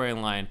Hood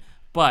storyline.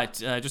 But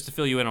just to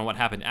fill you in on what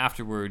happened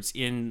afterwards,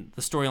 in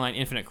the storyline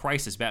Infinite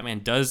Crisis, Batman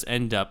does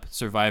end up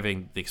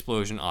surviving the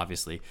explosion,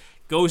 obviously.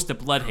 Goes to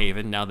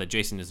Bloodhaven, now that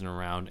Jason isn't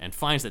around, and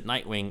finds that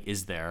Nightwing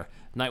is there.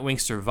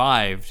 Nightwing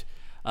survived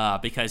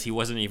because he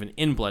wasn't even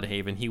in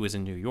Bloodhaven. He was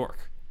in New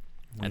York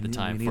at the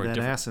time. You need that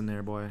ass in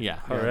there, boy. Yeah,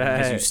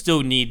 because you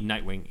still need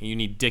Nightwing. You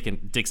need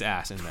Dick's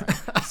ass in there.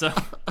 So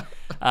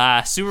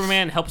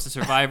Superman helps the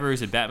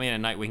survivors, and Batman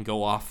and Nightwing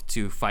go off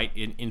to fight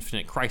in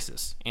Infinite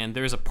Crisis. And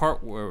there's a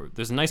part where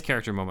there's a nice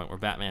character moment where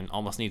Batman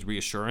almost needs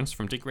reassurance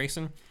from Dick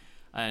Grayson,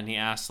 and he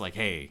asks like,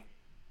 "Hey,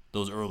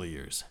 those early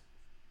years,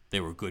 they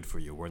were good for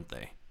you, weren't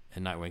they?"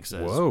 And Nightwing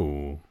says,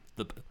 "Whoa,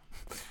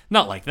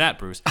 not like that,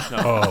 Bruce."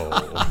 No.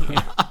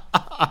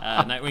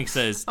 Nightwing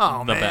says,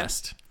 "The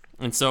best."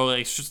 And so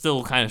it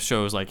still kind of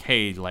shows like,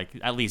 hey, like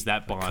at least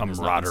that bond is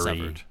not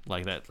severed.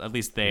 Like that, at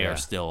least they are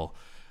still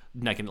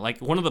neck and like.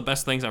 One of the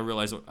best things I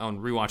realized on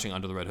rewatching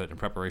Under the Red Hood in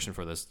preparation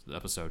for this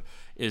episode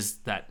is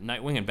that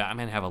Nightwing and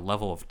Batman have a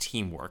level of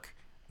teamwork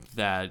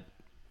that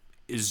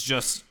is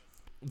just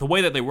the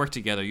way that they work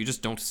together. You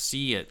just don't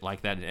see it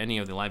like that in any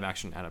of the live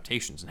action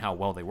adaptations and how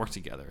well they work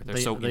together.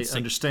 They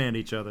understand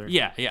each other.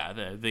 Yeah.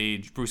 The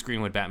Bruce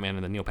Greenwood Batman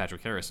and the Neil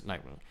Patrick Harris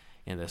Nightwing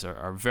in this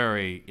are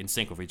very in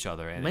sync with each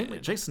other. And mainly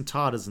Jason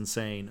Todd is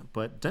insane,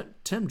 but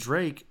Tim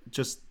Drake,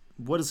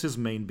 what is his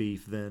main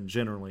beef then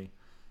generally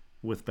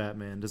with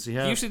Batman? Does he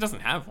have? He usually doesn't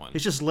have one.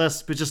 It's just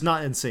less, but just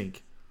not in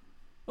sync.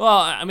 Well,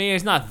 I mean,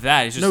 it's not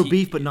that. It's just no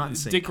beef, but not in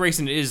sync. Dick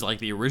Grayson is like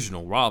the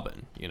original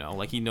Robin,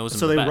 like he knows him.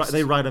 So the best.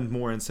 they write him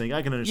more in sync.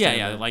 I can understand.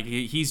 Yeah, that. like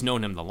he's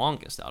known him the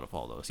longest out of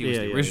all those. He was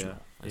the original,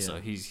 and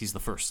so he's the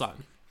first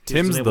son.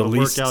 Tim's the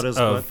least work out his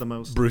of the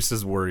most.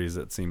 Bruce's worries.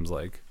 It seems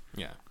like.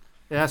 Yeah.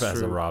 That's as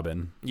true. a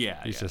Robin.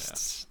 Yeah, he's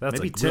just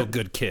that's maybe a real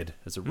good kid.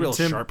 That's a real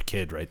sharp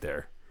kid right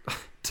there.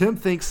 Tim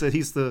thinks that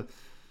he's the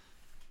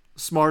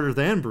smarter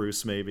than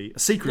Bruce, maybe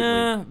secretly.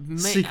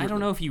 I don't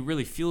know if he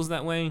really feels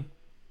that way.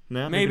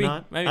 No, maybe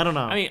not. I don't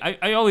know. I mean,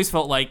 I always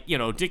felt like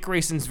Dick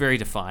Grayson's very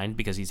defined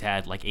because he's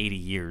had like 80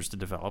 years to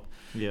develop.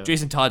 Yeah.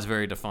 Jason Todd's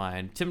very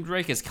defined. Tim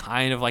Drake is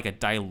kind of like a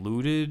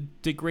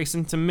diluted Dick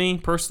Grayson to me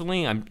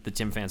personally. The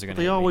Tim fans are gonna.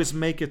 They always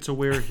make it to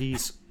where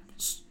he's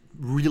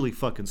really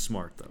fucking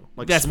smart though.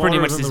 Like that's pretty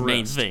much his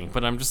main thing.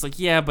 But I'm just like,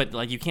 yeah, but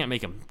like you can't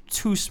make him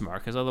too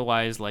smart because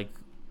otherwise, like,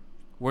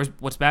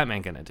 what's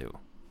Batman gonna do?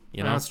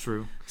 That's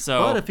true.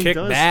 So but if he kick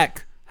does,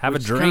 back, have a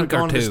drink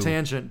or two. This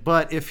tangent,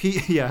 but if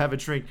he have a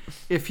drink.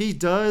 If he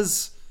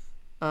does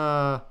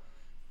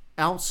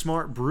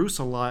outsmart Bruce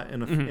a lot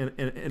in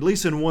at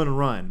least in one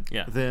run,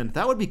 then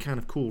that would be kind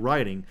of cool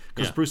writing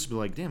because Bruce would be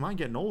like, "Damn, I'm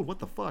getting old. What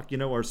the fuck?"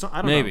 Or something.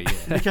 I don't know. Maybe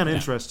it'd be kind of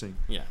interesting.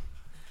 Yeah.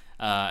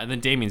 And then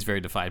Damian's very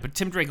defined, but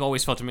Tim Drake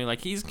always felt to me like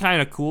he's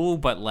kind of cool,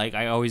 but like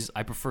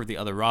I prefer the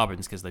other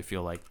Robins because they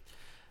feel like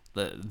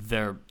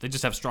they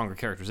just have stronger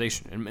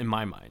characterization in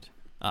my mind,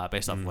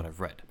 based off of what I've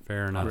read.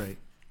 Fair enough. Right.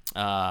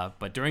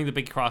 But during the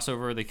big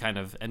crossover, they kind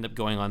of end up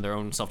going on their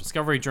own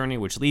self-discovery journey,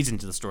 which leads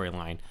into the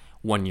storyline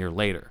 1 year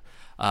later.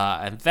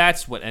 And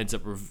that's what ends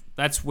up.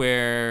 That's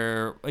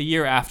where a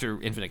year after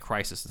Infinite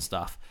Crisis and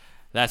stuff,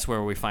 that's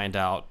where we find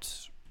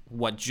out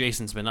what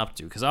Jason's been up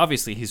to, because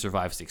obviously he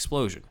survives the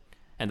explosion.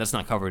 And that's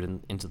not covered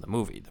into the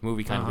movie. The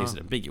movie kind of leaves it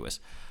ambiguous.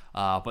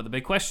 But the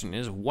big question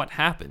is, what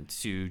happened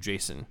to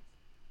Jason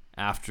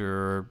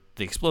after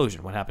the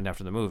explosion? What happened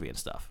after the movie and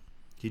stuff?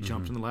 He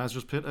jumped in the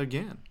Lazarus pit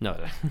again.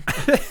 No.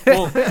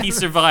 Well, he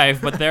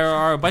survived, but there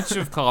are a bunch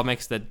of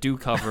comics that do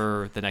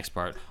cover the next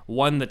part.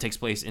 One that takes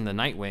place in the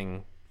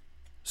Nightwing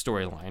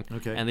storyline,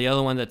 and the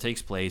other one that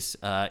takes place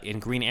in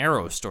Green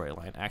Arrow's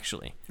storyline,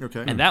 actually.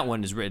 Okay. And that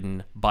one is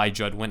written by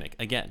Judd Winnick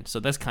again. So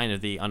that's kind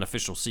of the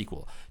unofficial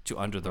sequel to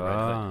Under the Red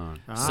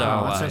Hood. So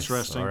that's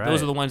interesting.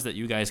 Those are the ones that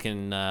you guys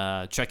can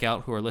check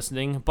out who are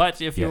listening.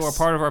 But if you are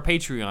part of our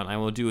Patreon, I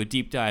will do a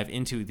deep dive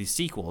into the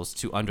sequels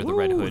to Under the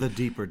Red Hood. The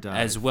deeper dive.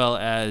 As well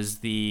as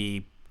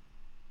the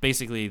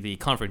basically the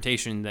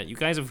confrontation that you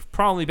guys have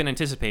probably been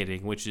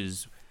anticipating, which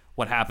is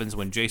what happens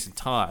when Jason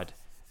Todd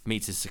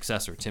meets his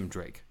successor, Tim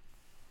Drake.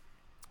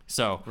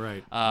 So,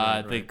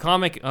 the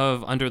comic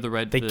of Under the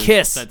Red... They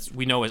kiss. That's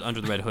we know as Under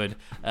the Red Hood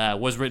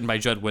was written by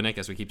Judd Winnick,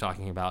 as we keep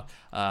talking about.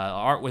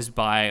 Art was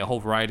by a whole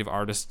variety of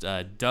artists.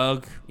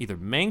 Doug, either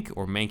Mank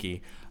or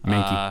Mankey.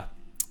 Mankey.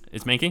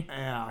 It's Mankey?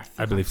 Yeah,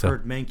 I believe I've so.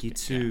 heard Mankey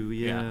too.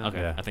 Yeah.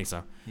 Okay, Yeah. I think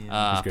so. He's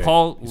great.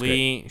 Paul He's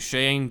Lee,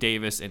 Shane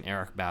Davis, and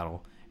Eric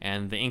Battle.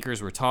 And the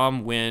inkers were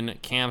Tom Wynn,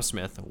 Cam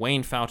Smith,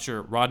 Wayne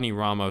Foucher, Rodney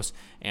Ramos,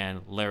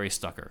 and Larry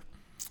Stucker.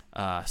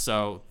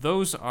 So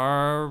those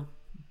are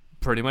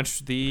pretty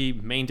much the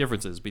main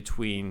differences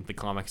between the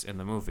comics and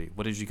the movie.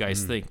 What did you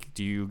guys think?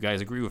 Do you guys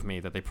agree with me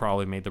that they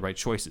probably made the right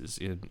choices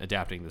in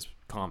adapting this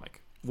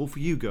comic? Wolf,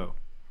 you go.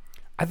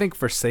 I think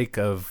for sake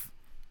of,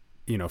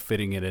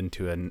 fitting it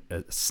into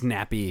a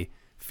snappy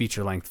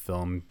feature-length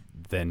film,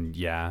 then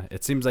yeah,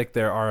 it seems like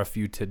there are a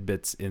few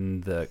tidbits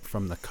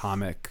from the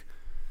comic,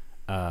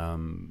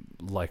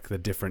 like the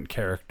different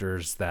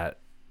characters that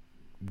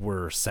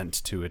were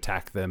sent to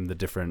attack them, the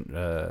different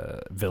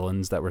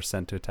villains that were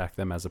sent to attack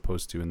them, as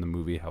opposed to in the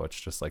movie how it's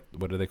just like,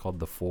 what are they called,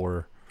 the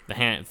four?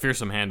 The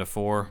fearsome hand of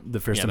four. The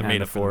fearsome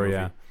hand of four,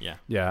 yeah.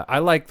 I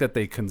like that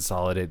they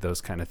consolidate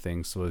those kind of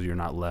things, so you're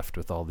not left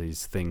with all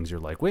these things. You're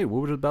like, wait,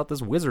 what about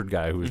this wizard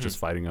guy who was just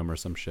fighting him or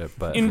some shit?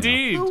 But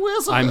Indeed, The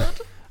wizard.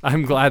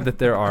 I'm glad that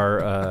there are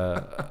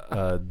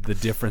the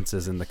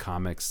differences in the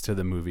comics to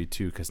the movie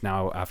too, because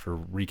now after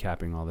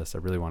recapping all this, I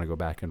really want to go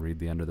back and read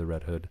the Under the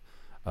Red Hood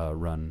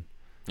run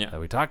that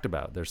we talked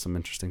about. There's some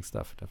interesting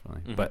stuff,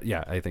 definitely. But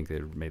yeah, I think they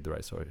made the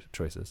right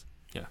choices.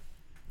 Yeah.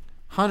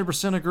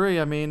 100% agree.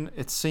 I mean,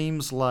 it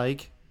seems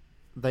like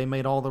they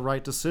made all the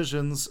right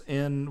decisions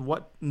in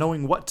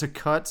knowing what to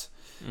cut.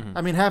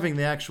 I mean, having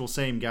the actual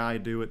same guy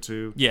do it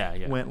too.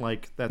 Yeah. Went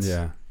like that's.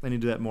 Yeah. They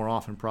need to do that more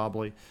often,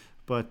 probably.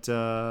 But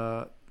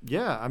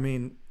yeah, I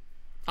mean,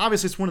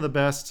 obviously it's one of the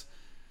best.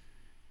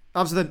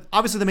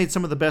 Obviously they made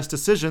some of the best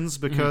decisions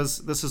because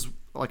this is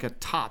like a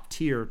top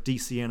tier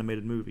DC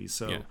animated movie.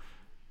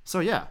 So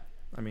yeah,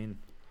 I mean,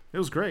 it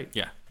was great.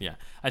 Yeah.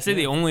 I'd say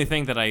the only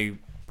thing that I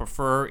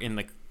prefer in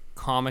the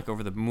comic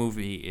over the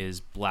movie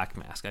is Black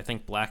Mask. I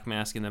think Black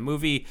Mask in the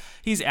movie,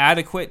 he's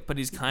adequate, but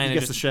he's kind He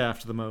of gets the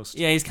shaft the most.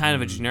 Yeah, he's kind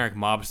of a generic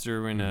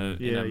mobster in a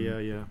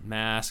Yeah.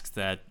 mask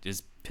that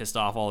is pissed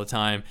off all the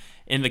time.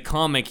 In the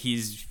comic,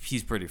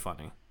 he's pretty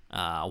funny,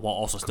 while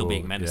also still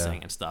being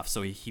menacing and stuff.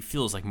 So he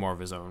feels like more of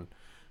his own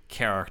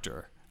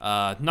character.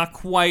 Not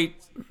quite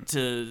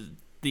to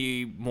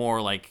the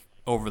more like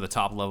over the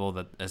top level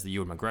that as the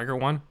Ewan McGregor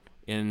one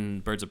in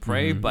Birds of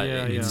Prey, but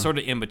it's sort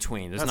of in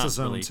between. There's That's his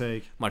not own really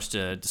take. much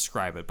to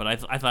describe it, but I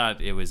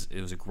thought it was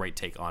a great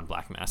take on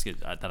Black Mask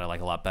that I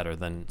like a lot better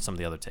than some of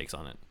the other takes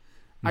on it.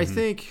 I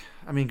think,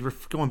 I mean, we're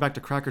going back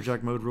to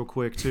Crackerjack mode real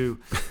quick too.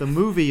 The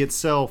movie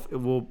itself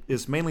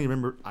is mainly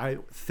remembered, I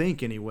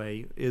think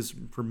anyway, is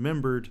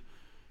remembered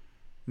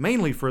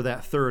mainly for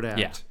that third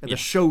act and the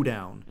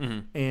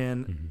showdown.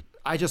 And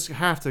I just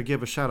have to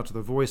give a shout out to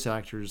the voice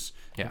actors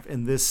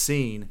in this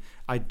scene.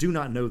 I do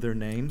not know their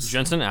names.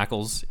 Jensen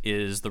Ackles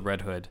is the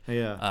Red Hood.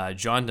 Yeah.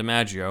 John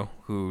DiMaggio,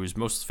 who's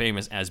most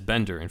famous as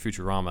Bender in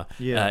Futurama,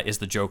 is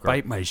the Joker.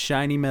 Bite my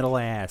shiny metal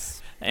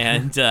ass.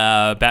 And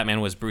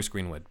Batman was Bruce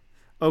Greenwood.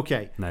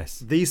 Okay. Nice.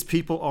 These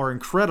people are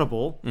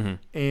incredible,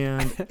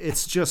 and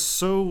it's just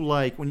so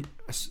like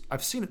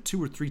I've seen it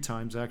 2 or 3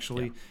 times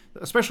actually.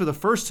 Especially the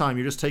first time,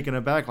 you're just taken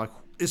aback. Like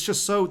it's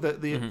just so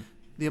that the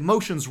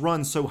emotions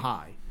run so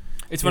high.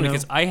 It's funny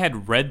because I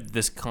had read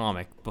this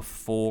comic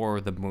before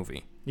the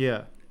movie.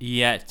 Yeah.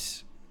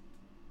 Yet,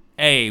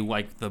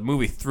 like the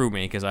movie threw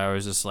me because I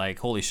was just like,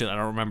 holy shit, I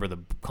don't remember the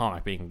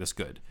comic being this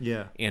good.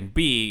 Yeah. And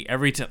B,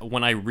 every time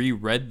when I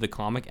reread the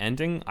comic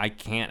ending, I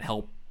can't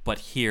help but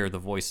hear the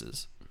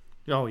voices.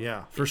 Oh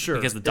yeah, for sure.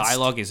 Because the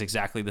dialogue is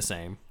exactly the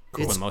same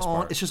for the most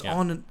part. It's just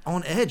on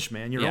edge,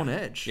 man. You're on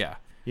edge. Yeah.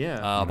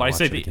 Yeah. But I'd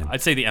say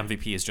the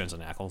MVP is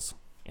Jensen Ackles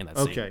in that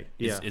scene. Okay.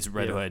 Yeah. It's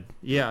Red Hood.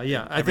 Yeah. I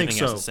think Everything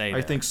so. has to say I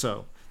there. think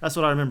so. That's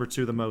what I remember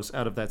too the most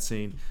out of that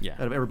scene. Yeah.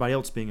 Out of everybody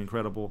else being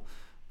incredible.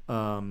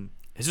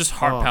 It's just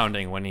heart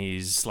pounding when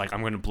he's like,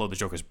 I'm going to blow the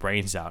Joker's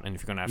brains out, and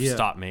if you're going to have to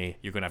stop me,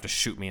 you're going to have to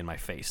shoot me in my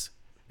face.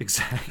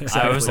 Exactly.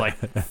 I was like,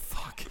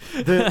 fuck.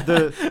 I'm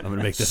gonna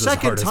make this as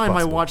second hard as time I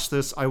possible. watched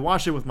this, I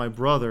watched it with my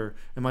brother,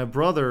 and my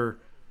brother,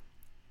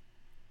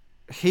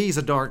 he's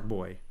a dark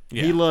boy.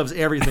 Yeah. He loves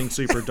everything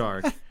super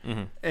dark,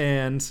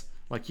 and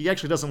like he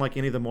actually doesn't like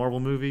any of the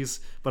Marvel movies.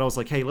 But I was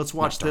like, hey, let's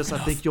watch this. I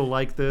think you'll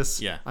like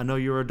this. Yeah. I know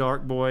you're a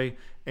dark boy.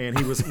 And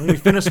he was when we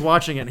finished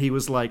watching it, he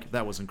was like,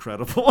 that was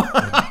incredible.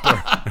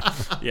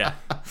 Yeah.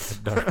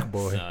 Dark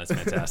boy. No, it's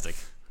fantastic.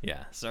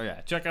 Yeah. So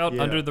yeah, check out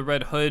Under the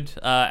Red Hood.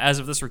 As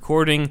of this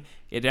recording,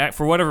 it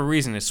for whatever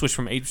reason it switched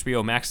from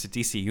HBO Max to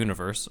DC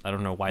Universe. I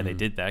don't know why they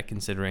did that,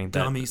 considering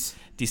that Dummies.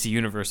 DC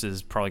Universe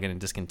is probably going to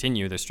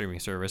discontinue their streaming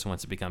service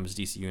once it becomes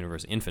DC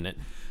Universe Infinite.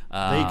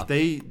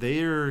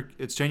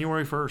 It's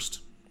January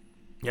 1st.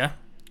 Yeah.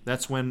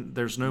 That's when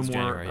there's no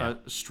more January,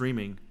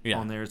 streaming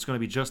on there. It's going to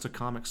be just a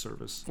comic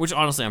service. Which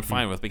honestly I'm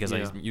fine with because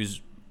I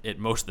use it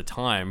most of the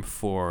time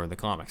for the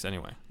comics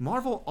anyway.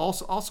 Marvel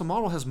also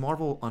Marvel has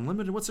Marvel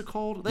Unlimited. What's it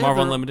called? They have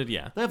Marvel their- Unlimited,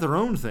 yeah. They have their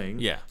own thing.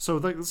 Yeah. So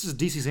like, this is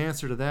DC's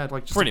answer to that.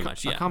 Like just Pretty a,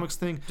 much, a yeah. comics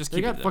thing. Just they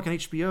keep got it there. fucking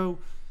HBO.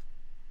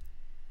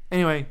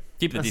 Anyway.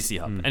 Keep the that's- DC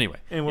hub. Anyway.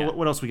 And yeah.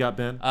 what else we got,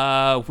 Ben?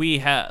 We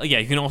have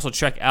you can also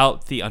check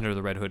out the Under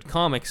the Red Hood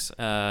comics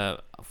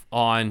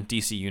on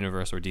DC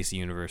Universe or DC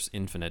Universe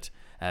Infinite,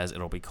 as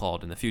it'll be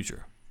called in the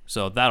future.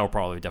 So that'll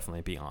probably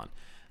definitely be on.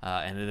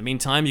 And in the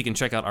meantime, you can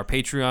check out our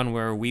Patreon,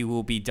 where we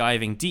will be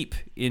diving deep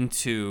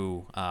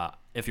into,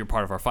 if you're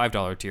part of our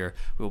 $5 tier,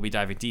 we will be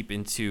diving deep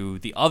into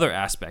the other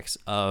aspects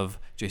of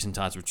Jason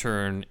Todd's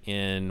return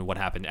in what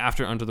happened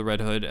after Under the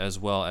Red Hood, as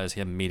well as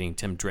him meeting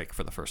Tim Drake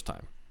for the first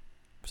time.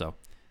 So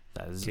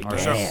that is our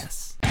show.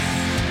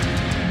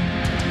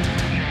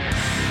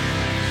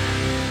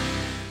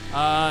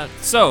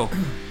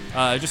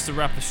 Just to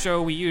wrap the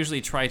show, we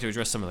usually try to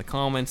address some of the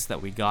comments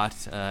that we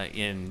got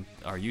in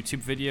our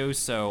YouTube videos.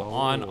 So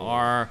on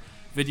our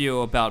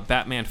video about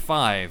Batman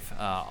 5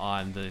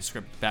 on the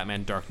script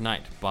Batman Dark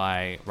Knight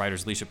by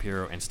writers Lee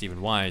Shapiro and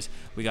Stephen Wise,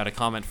 we got a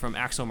comment from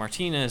Axel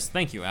Martinez.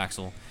 Thank you,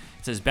 Axel.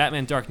 It says,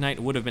 Batman Dark Knight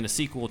would have been a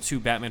sequel to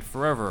Batman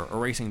Forever,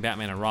 erasing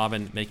Batman and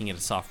Robin, making it a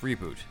soft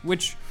reboot.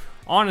 Which,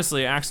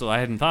 honestly, Axel, I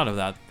hadn't thought of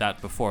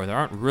that before. There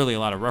aren't really a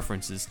lot of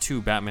references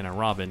to Batman and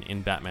Robin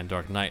in Batman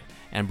Dark Knight,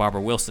 and Barbara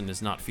Wilson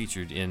is not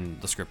featured in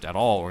the script at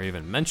all, or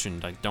even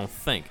mentioned, I don't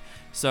think.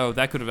 So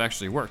that could have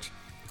actually worked.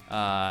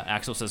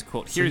 Axel says,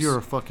 quote, So you're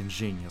a fucking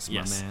genius,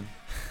 Yes. my man.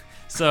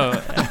 So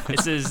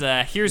it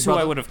says, here's who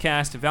I would have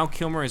cast. Val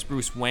Kilmer as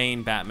Bruce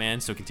Wayne, Batman,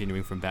 so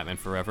continuing from Batman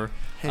Forever.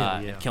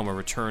 Hell yeah. Kilmer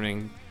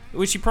returning,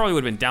 which he probably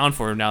would have been down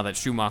for now that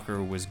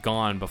Schumacher was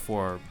gone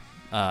before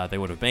they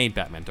would have made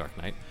Batman Dark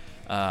Knight.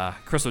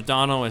 Chris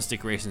O'Donnell as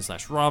Dick Grayson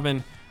 /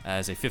 Robin,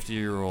 as a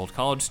 50-year-old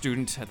college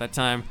student at that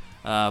time.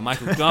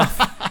 Michael Goff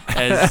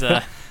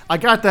as... I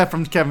got that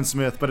from Kevin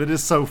Smith, but it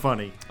is so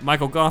funny.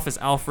 Michael Goff as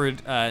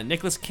Alfred.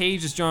 Nicolas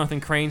Cage as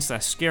Jonathan Crane /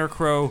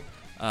 Scarecrow.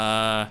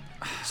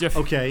 Jeff,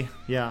 Okay,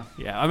 yeah.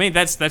 Yeah, I mean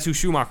that's who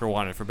Schumacher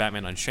wanted for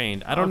Batman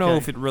Unchained. I don't know Okay.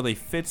 if it really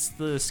fits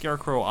the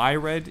Scarecrow I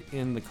read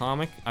in the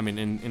comic. I mean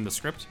in the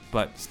script,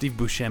 but Steve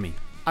Buscemi.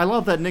 I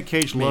love that Nick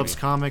Cage loves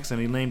Maybe. comics,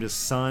 and he named his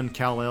son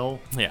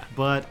Kal-El. Yeah.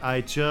 But I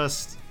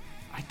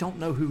don't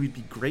know who he'd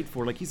be great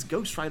for. Like, he's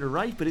Ghost Rider,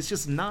 right? But it's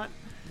just not...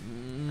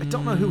 I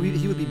don't know who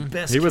he would be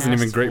best He wasn't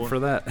even cast great for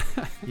that.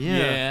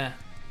 Yeah.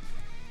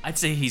 I'd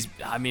say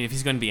I mean if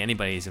he's going to be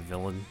anybody, he's a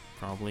villain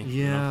probably.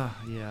 you know?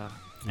 Yeah.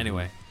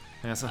 Anyway,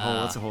 That's a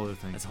whole other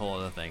thing. that's a whole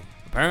other thing.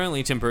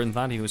 Apparently Tim Burton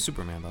thought he was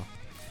Superman though.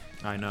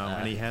 I know.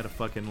 And he had a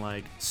fucking,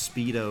 like,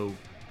 Speedo.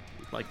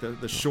 Like,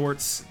 the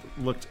shorts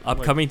looked...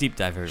 Upcoming deep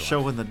dive, everyone.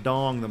 Showing the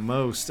dong the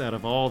most out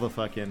of all the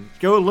fucking.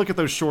 Go look at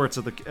those shorts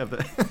of the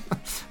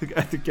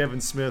the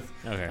Kevin Smith.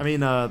 Okay. I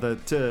mean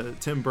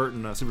Tim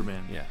Burton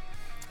Superman.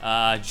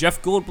 Yeah.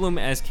 Jeff Goldblum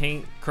as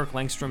Kirk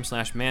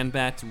Langstrom /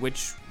 Man-Bat,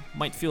 which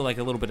might feel like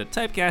a little bit of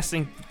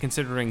typecasting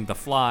considering The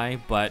Fly,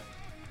 but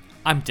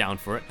I'm down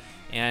for it.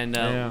 And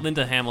Yeah.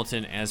 Linda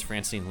Hamilton as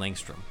Francine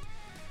Langstrom.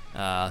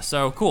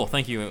 So cool,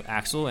 thank you,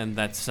 Axel, and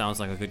that sounds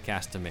like a good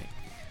cast to me.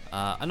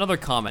 Another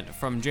comment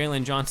from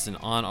Jalen Johnson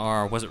on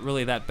our Was It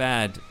Really That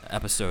Bad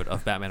episode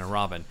of Batman and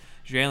Robin.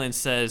 Jalen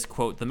says,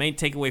 quote, the main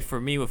takeaway for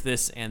me with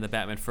this and the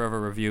Batman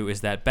Forever review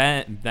is that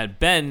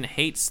Ben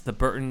hates the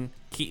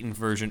Burton-Keaton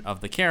version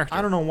of the character.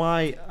 I don't know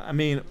why. I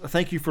mean,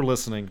 thank you for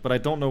listening, but I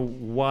don't know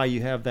why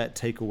you have that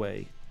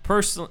takeaway.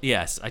 Personally,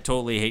 yes, I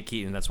totally hate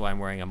Keaton. That's why I'm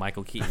wearing a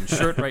Michael Keaton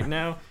shirt right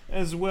now,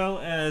 as well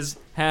as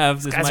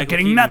have this guys are Michael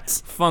getting Keaton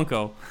nuts.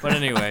 Funko. But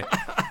anyway.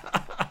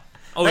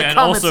 Oh That yeah, and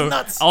comment's also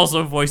nuts.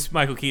 also voiced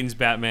Michael Keaton's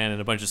Batman in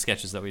a bunch of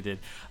sketches that we did.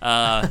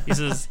 He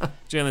says,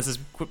 Jalen says,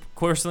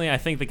 personally, I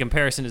think the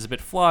comparison is a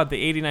bit flawed.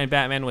 The '89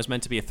 Batman was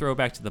meant to be a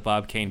throwback to the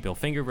Bob Kane, Bill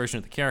Finger version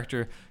of the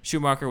character.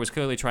 Schumacher was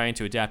clearly trying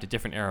to adapt a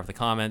different era of the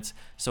comments.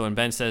 So when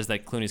Ben says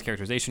that Clooney's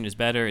characterization is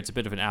better, it's a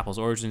bit of an apples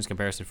origins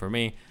comparison for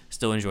me.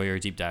 Still enjoy your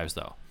deep dives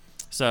though.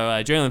 So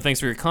Jalen,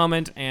 thanks for your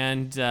comment,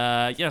 and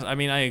yes, I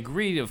mean I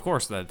agree, of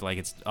course, that like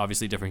it's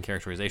obviously different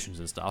characterizations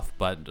and stuff,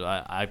 but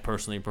I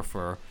personally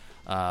prefer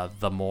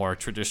the more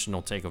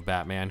traditional take of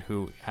Batman,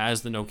 who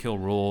has the no-kill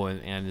rule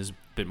and is a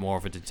bit more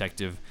of a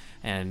detective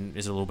and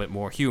is a little bit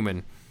more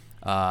human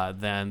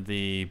than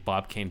the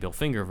Bob Kane, Bill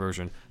Finger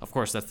version. Of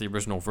course, that's the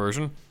original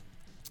version.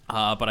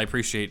 But I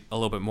appreciate a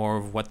little bit more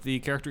of what the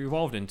character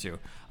evolved into.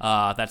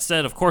 That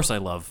said, of course I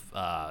love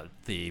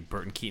the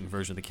Burton Keaton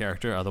version of the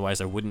character.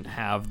 Otherwise, I wouldn't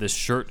have this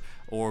shirt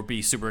or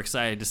be super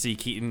excited to see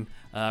Keaton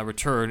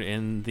return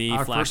in the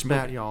Our Flash first movie.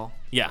 bat, y'all.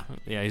 Yeah,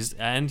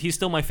 he's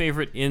still my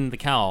favorite in the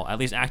cowl, at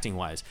least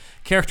acting-wise.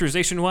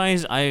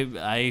 Characterization-wise,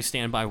 I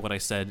stand by what I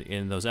said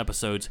in those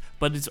episodes,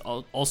 but it's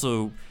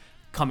also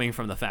coming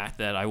from the fact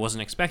that I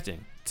wasn't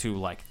expecting to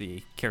like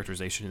the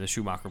characterization in the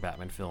Schumacher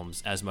Batman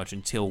films as much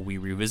until we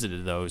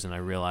revisited those, and I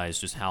realized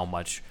just how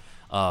much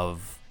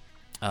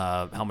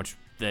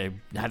they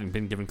hadn't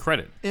been given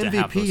credit. to have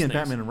those MVP in things.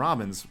 Batman and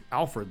Robin's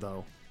Alfred,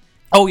 though,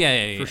 Oh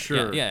yeah, for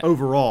sure. Yeah.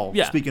 Overall,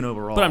 Yeah. speaking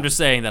overall. But I'm just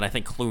saying that I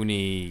think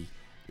Clooney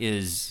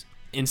is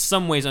in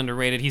some ways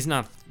underrated. He's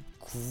not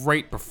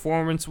great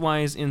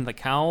performance-wise in the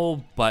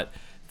cowl, but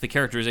the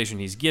characterization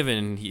he's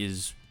given, he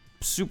is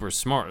super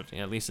smart,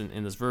 at least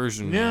in this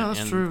version. Yeah, and,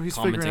 that's true. He's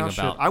figuring out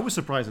shit. I was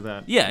surprised at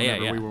that.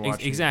 Yeah. We were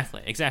watching.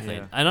 Exactly.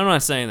 Yeah. And I'm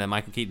not saying that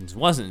Michael Keaton's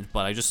wasn't,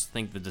 but I just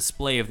think the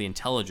display of the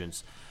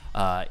intelligence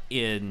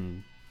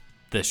in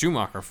the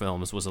Schumacher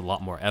films was a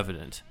lot more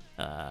evident,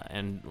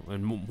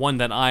 and one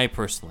that I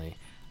personally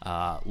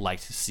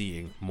liked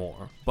seeing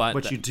more.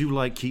 But you do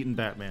like Keaton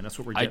Batman. That's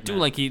what we're getting I do at.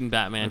 like Keaton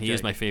Batman. Okay. He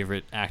is my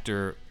favorite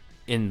actor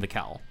in the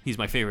cowl. He's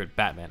my favorite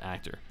Batman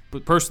actor.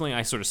 But personally,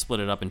 I sort of split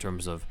it up in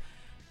terms of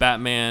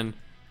Batman,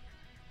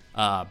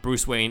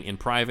 Bruce Wayne in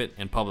private,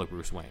 and public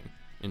Bruce Wayne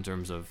in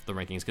terms of the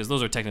rankings, because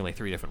those are technically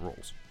 3 different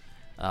roles.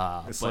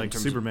 It's like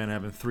Superman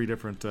having 3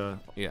 different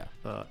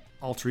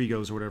alter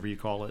egos or whatever you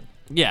call it.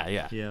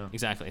 Yeah, Yeah.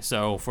 exactly.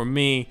 So for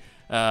me,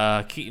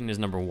 Keaton is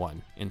number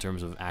 1 in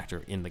terms of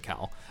actor in the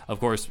cowl. Of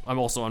course, I'm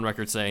also on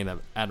record saying that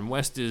Adam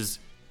West is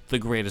the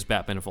greatest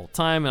Batman of all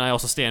time, and I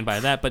also stand by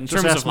that. But in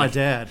Just terms ask of my like,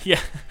 dad. Yeah.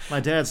 My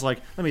dad's like,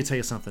 let me tell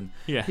you something.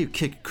 Yeah. He'd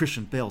kick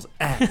Christian Bale's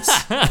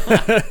ass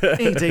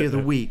any day of the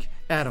week.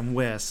 Adam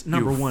West,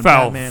 number You 1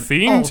 foul Batman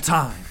fiend. all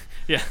time.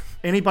 Yeah.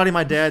 Anybody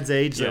my dad's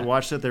age Yeah. that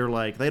watched it, they're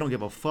like, they don't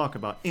give a fuck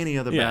about any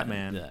other Yeah,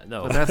 Batman. yeah,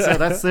 no. But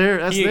that's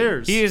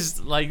theirs. He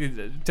is,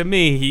 like, to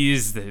me, he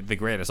is the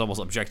greatest, almost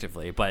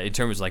objectively. But in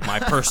terms of, like, my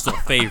personal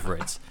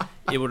favorites,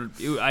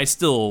 I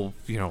still,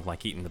 like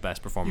Keaton the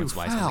best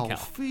performance-wise in the foul cowl.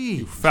 fiend.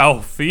 You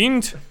foul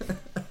fiend!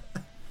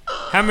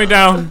 Hand me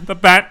down the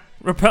bat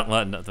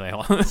repellent.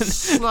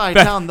 Slide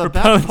down the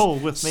bat pole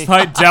with me.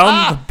 Slide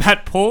down the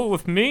bat pole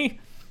with me.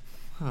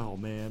 Oh,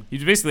 man.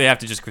 You basically have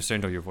to just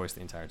crescendo your voice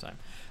the entire time.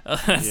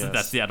 Yes.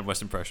 That's the Adam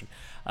West impression.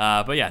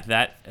 But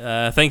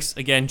yeah, thanks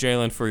again,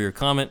 Jalen, for your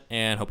comment,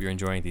 and hope you're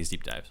enjoying these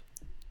deep dives.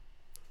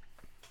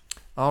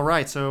 All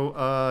right, so,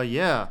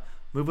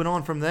 moving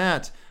on from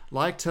that,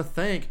 like to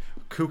thank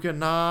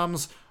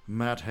Kukanams,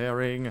 Matt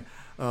Herring,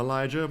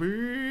 Elijah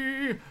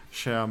B.,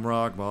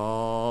 Shamrock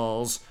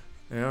Balls,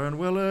 Aaron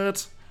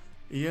Willett,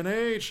 Ian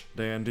H.,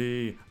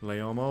 Dandy,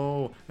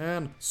 Leomo,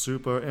 and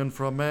Super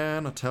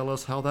Inframan. Tell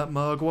us how that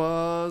mug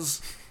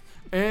was.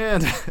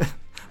 And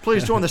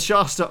please join the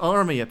Shasta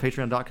Army at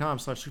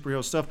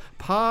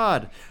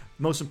patreon.com/superherostuffpod.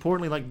 Most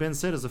importantly, like Ben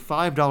said, is a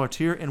 $5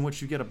 tier in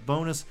which you get a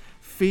bonus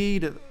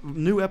feed,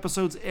 new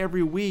episodes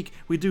every week.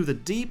 We do the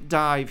deep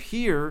dive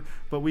here,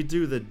 but we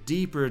do the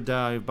deeper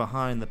dive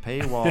behind the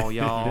paywall,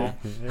 y'all.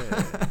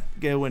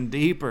 Going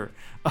deeper.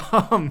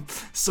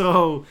 Leave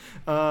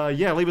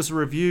us a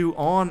review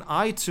on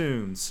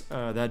iTunes.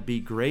 That'd be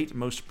great.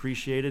 Most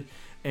appreciated.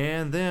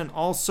 And then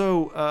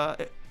also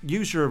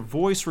use your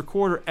voice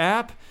recorder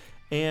app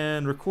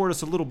and record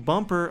us a little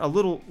bumper, a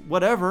little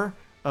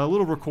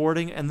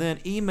recording, and then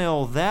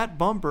email that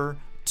bumper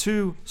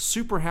to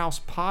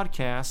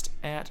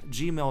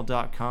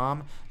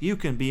superhousepodcast@gmail.com. You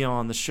can be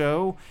on the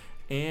show,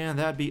 and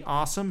that'd be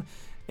awesome.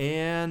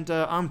 And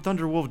I'm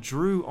Thunderwolf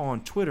Drew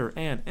on Twitter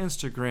and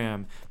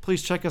Instagram.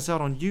 Please check us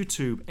out on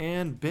YouTube.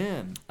 And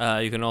Ben.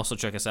 You can also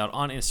check us out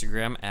on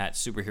Instagram at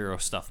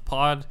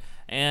SuperheroStuffPod,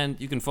 and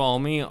you can follow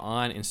me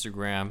on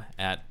Instagram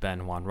at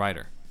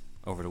BenJuanWriter.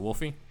 Over to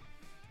Wolfie.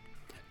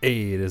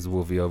 Hey, it is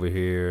Wolfie over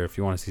here. If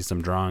you want to see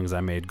some drawings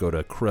I made, go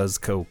to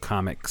Cruzco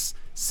Comics,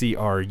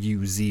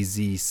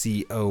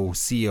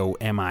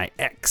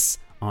 CRUZZCOCOMIX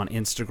on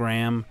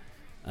Instagram.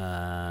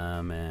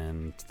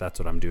 And that's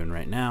what I'm doing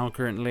right now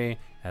currently,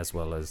 as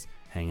well as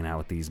hanging out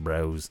with these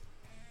bros.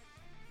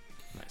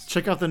 Nice.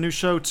 Check out the new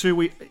show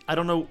too.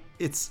 I'm gonna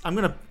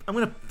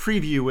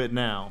preview it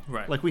now.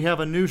 Right. Like we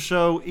have a new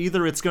show.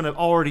 Either it's gonna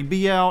already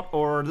be out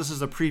or this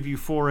is a preview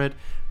for it.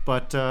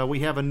 But we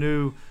have a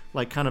new,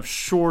 like, kind of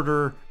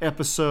shorter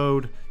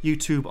episode,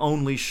 YouTube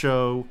only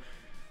show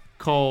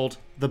called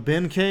The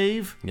Ben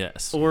Cave.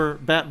 Yes. Or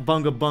Bat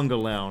Bunga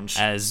Bunga Lounge.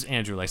 As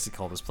Andrew likes to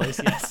call this place,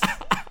 yes.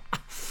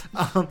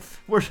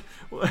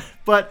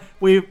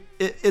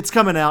 It's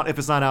coming out if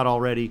it's not out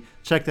already.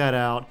 Check that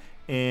out.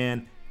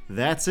 And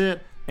that's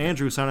it.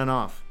 Andrew signing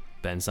off.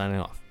 Ben signing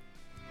off.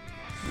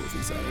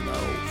 Wolfie signing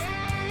off.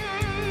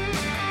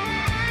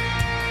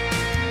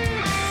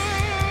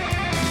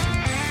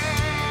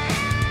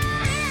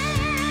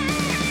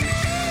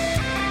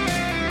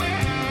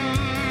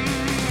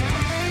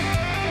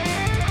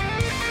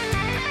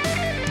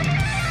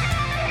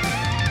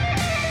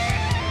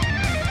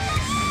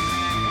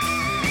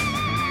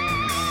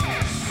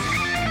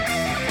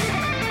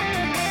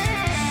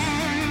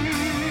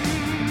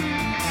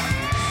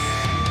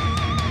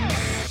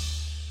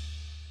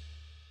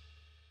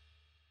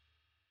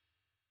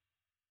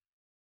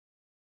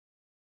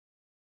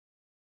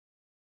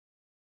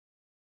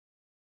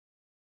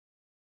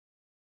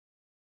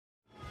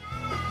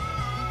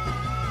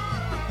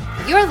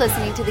 You're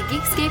listening to the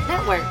Geekscape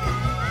Network.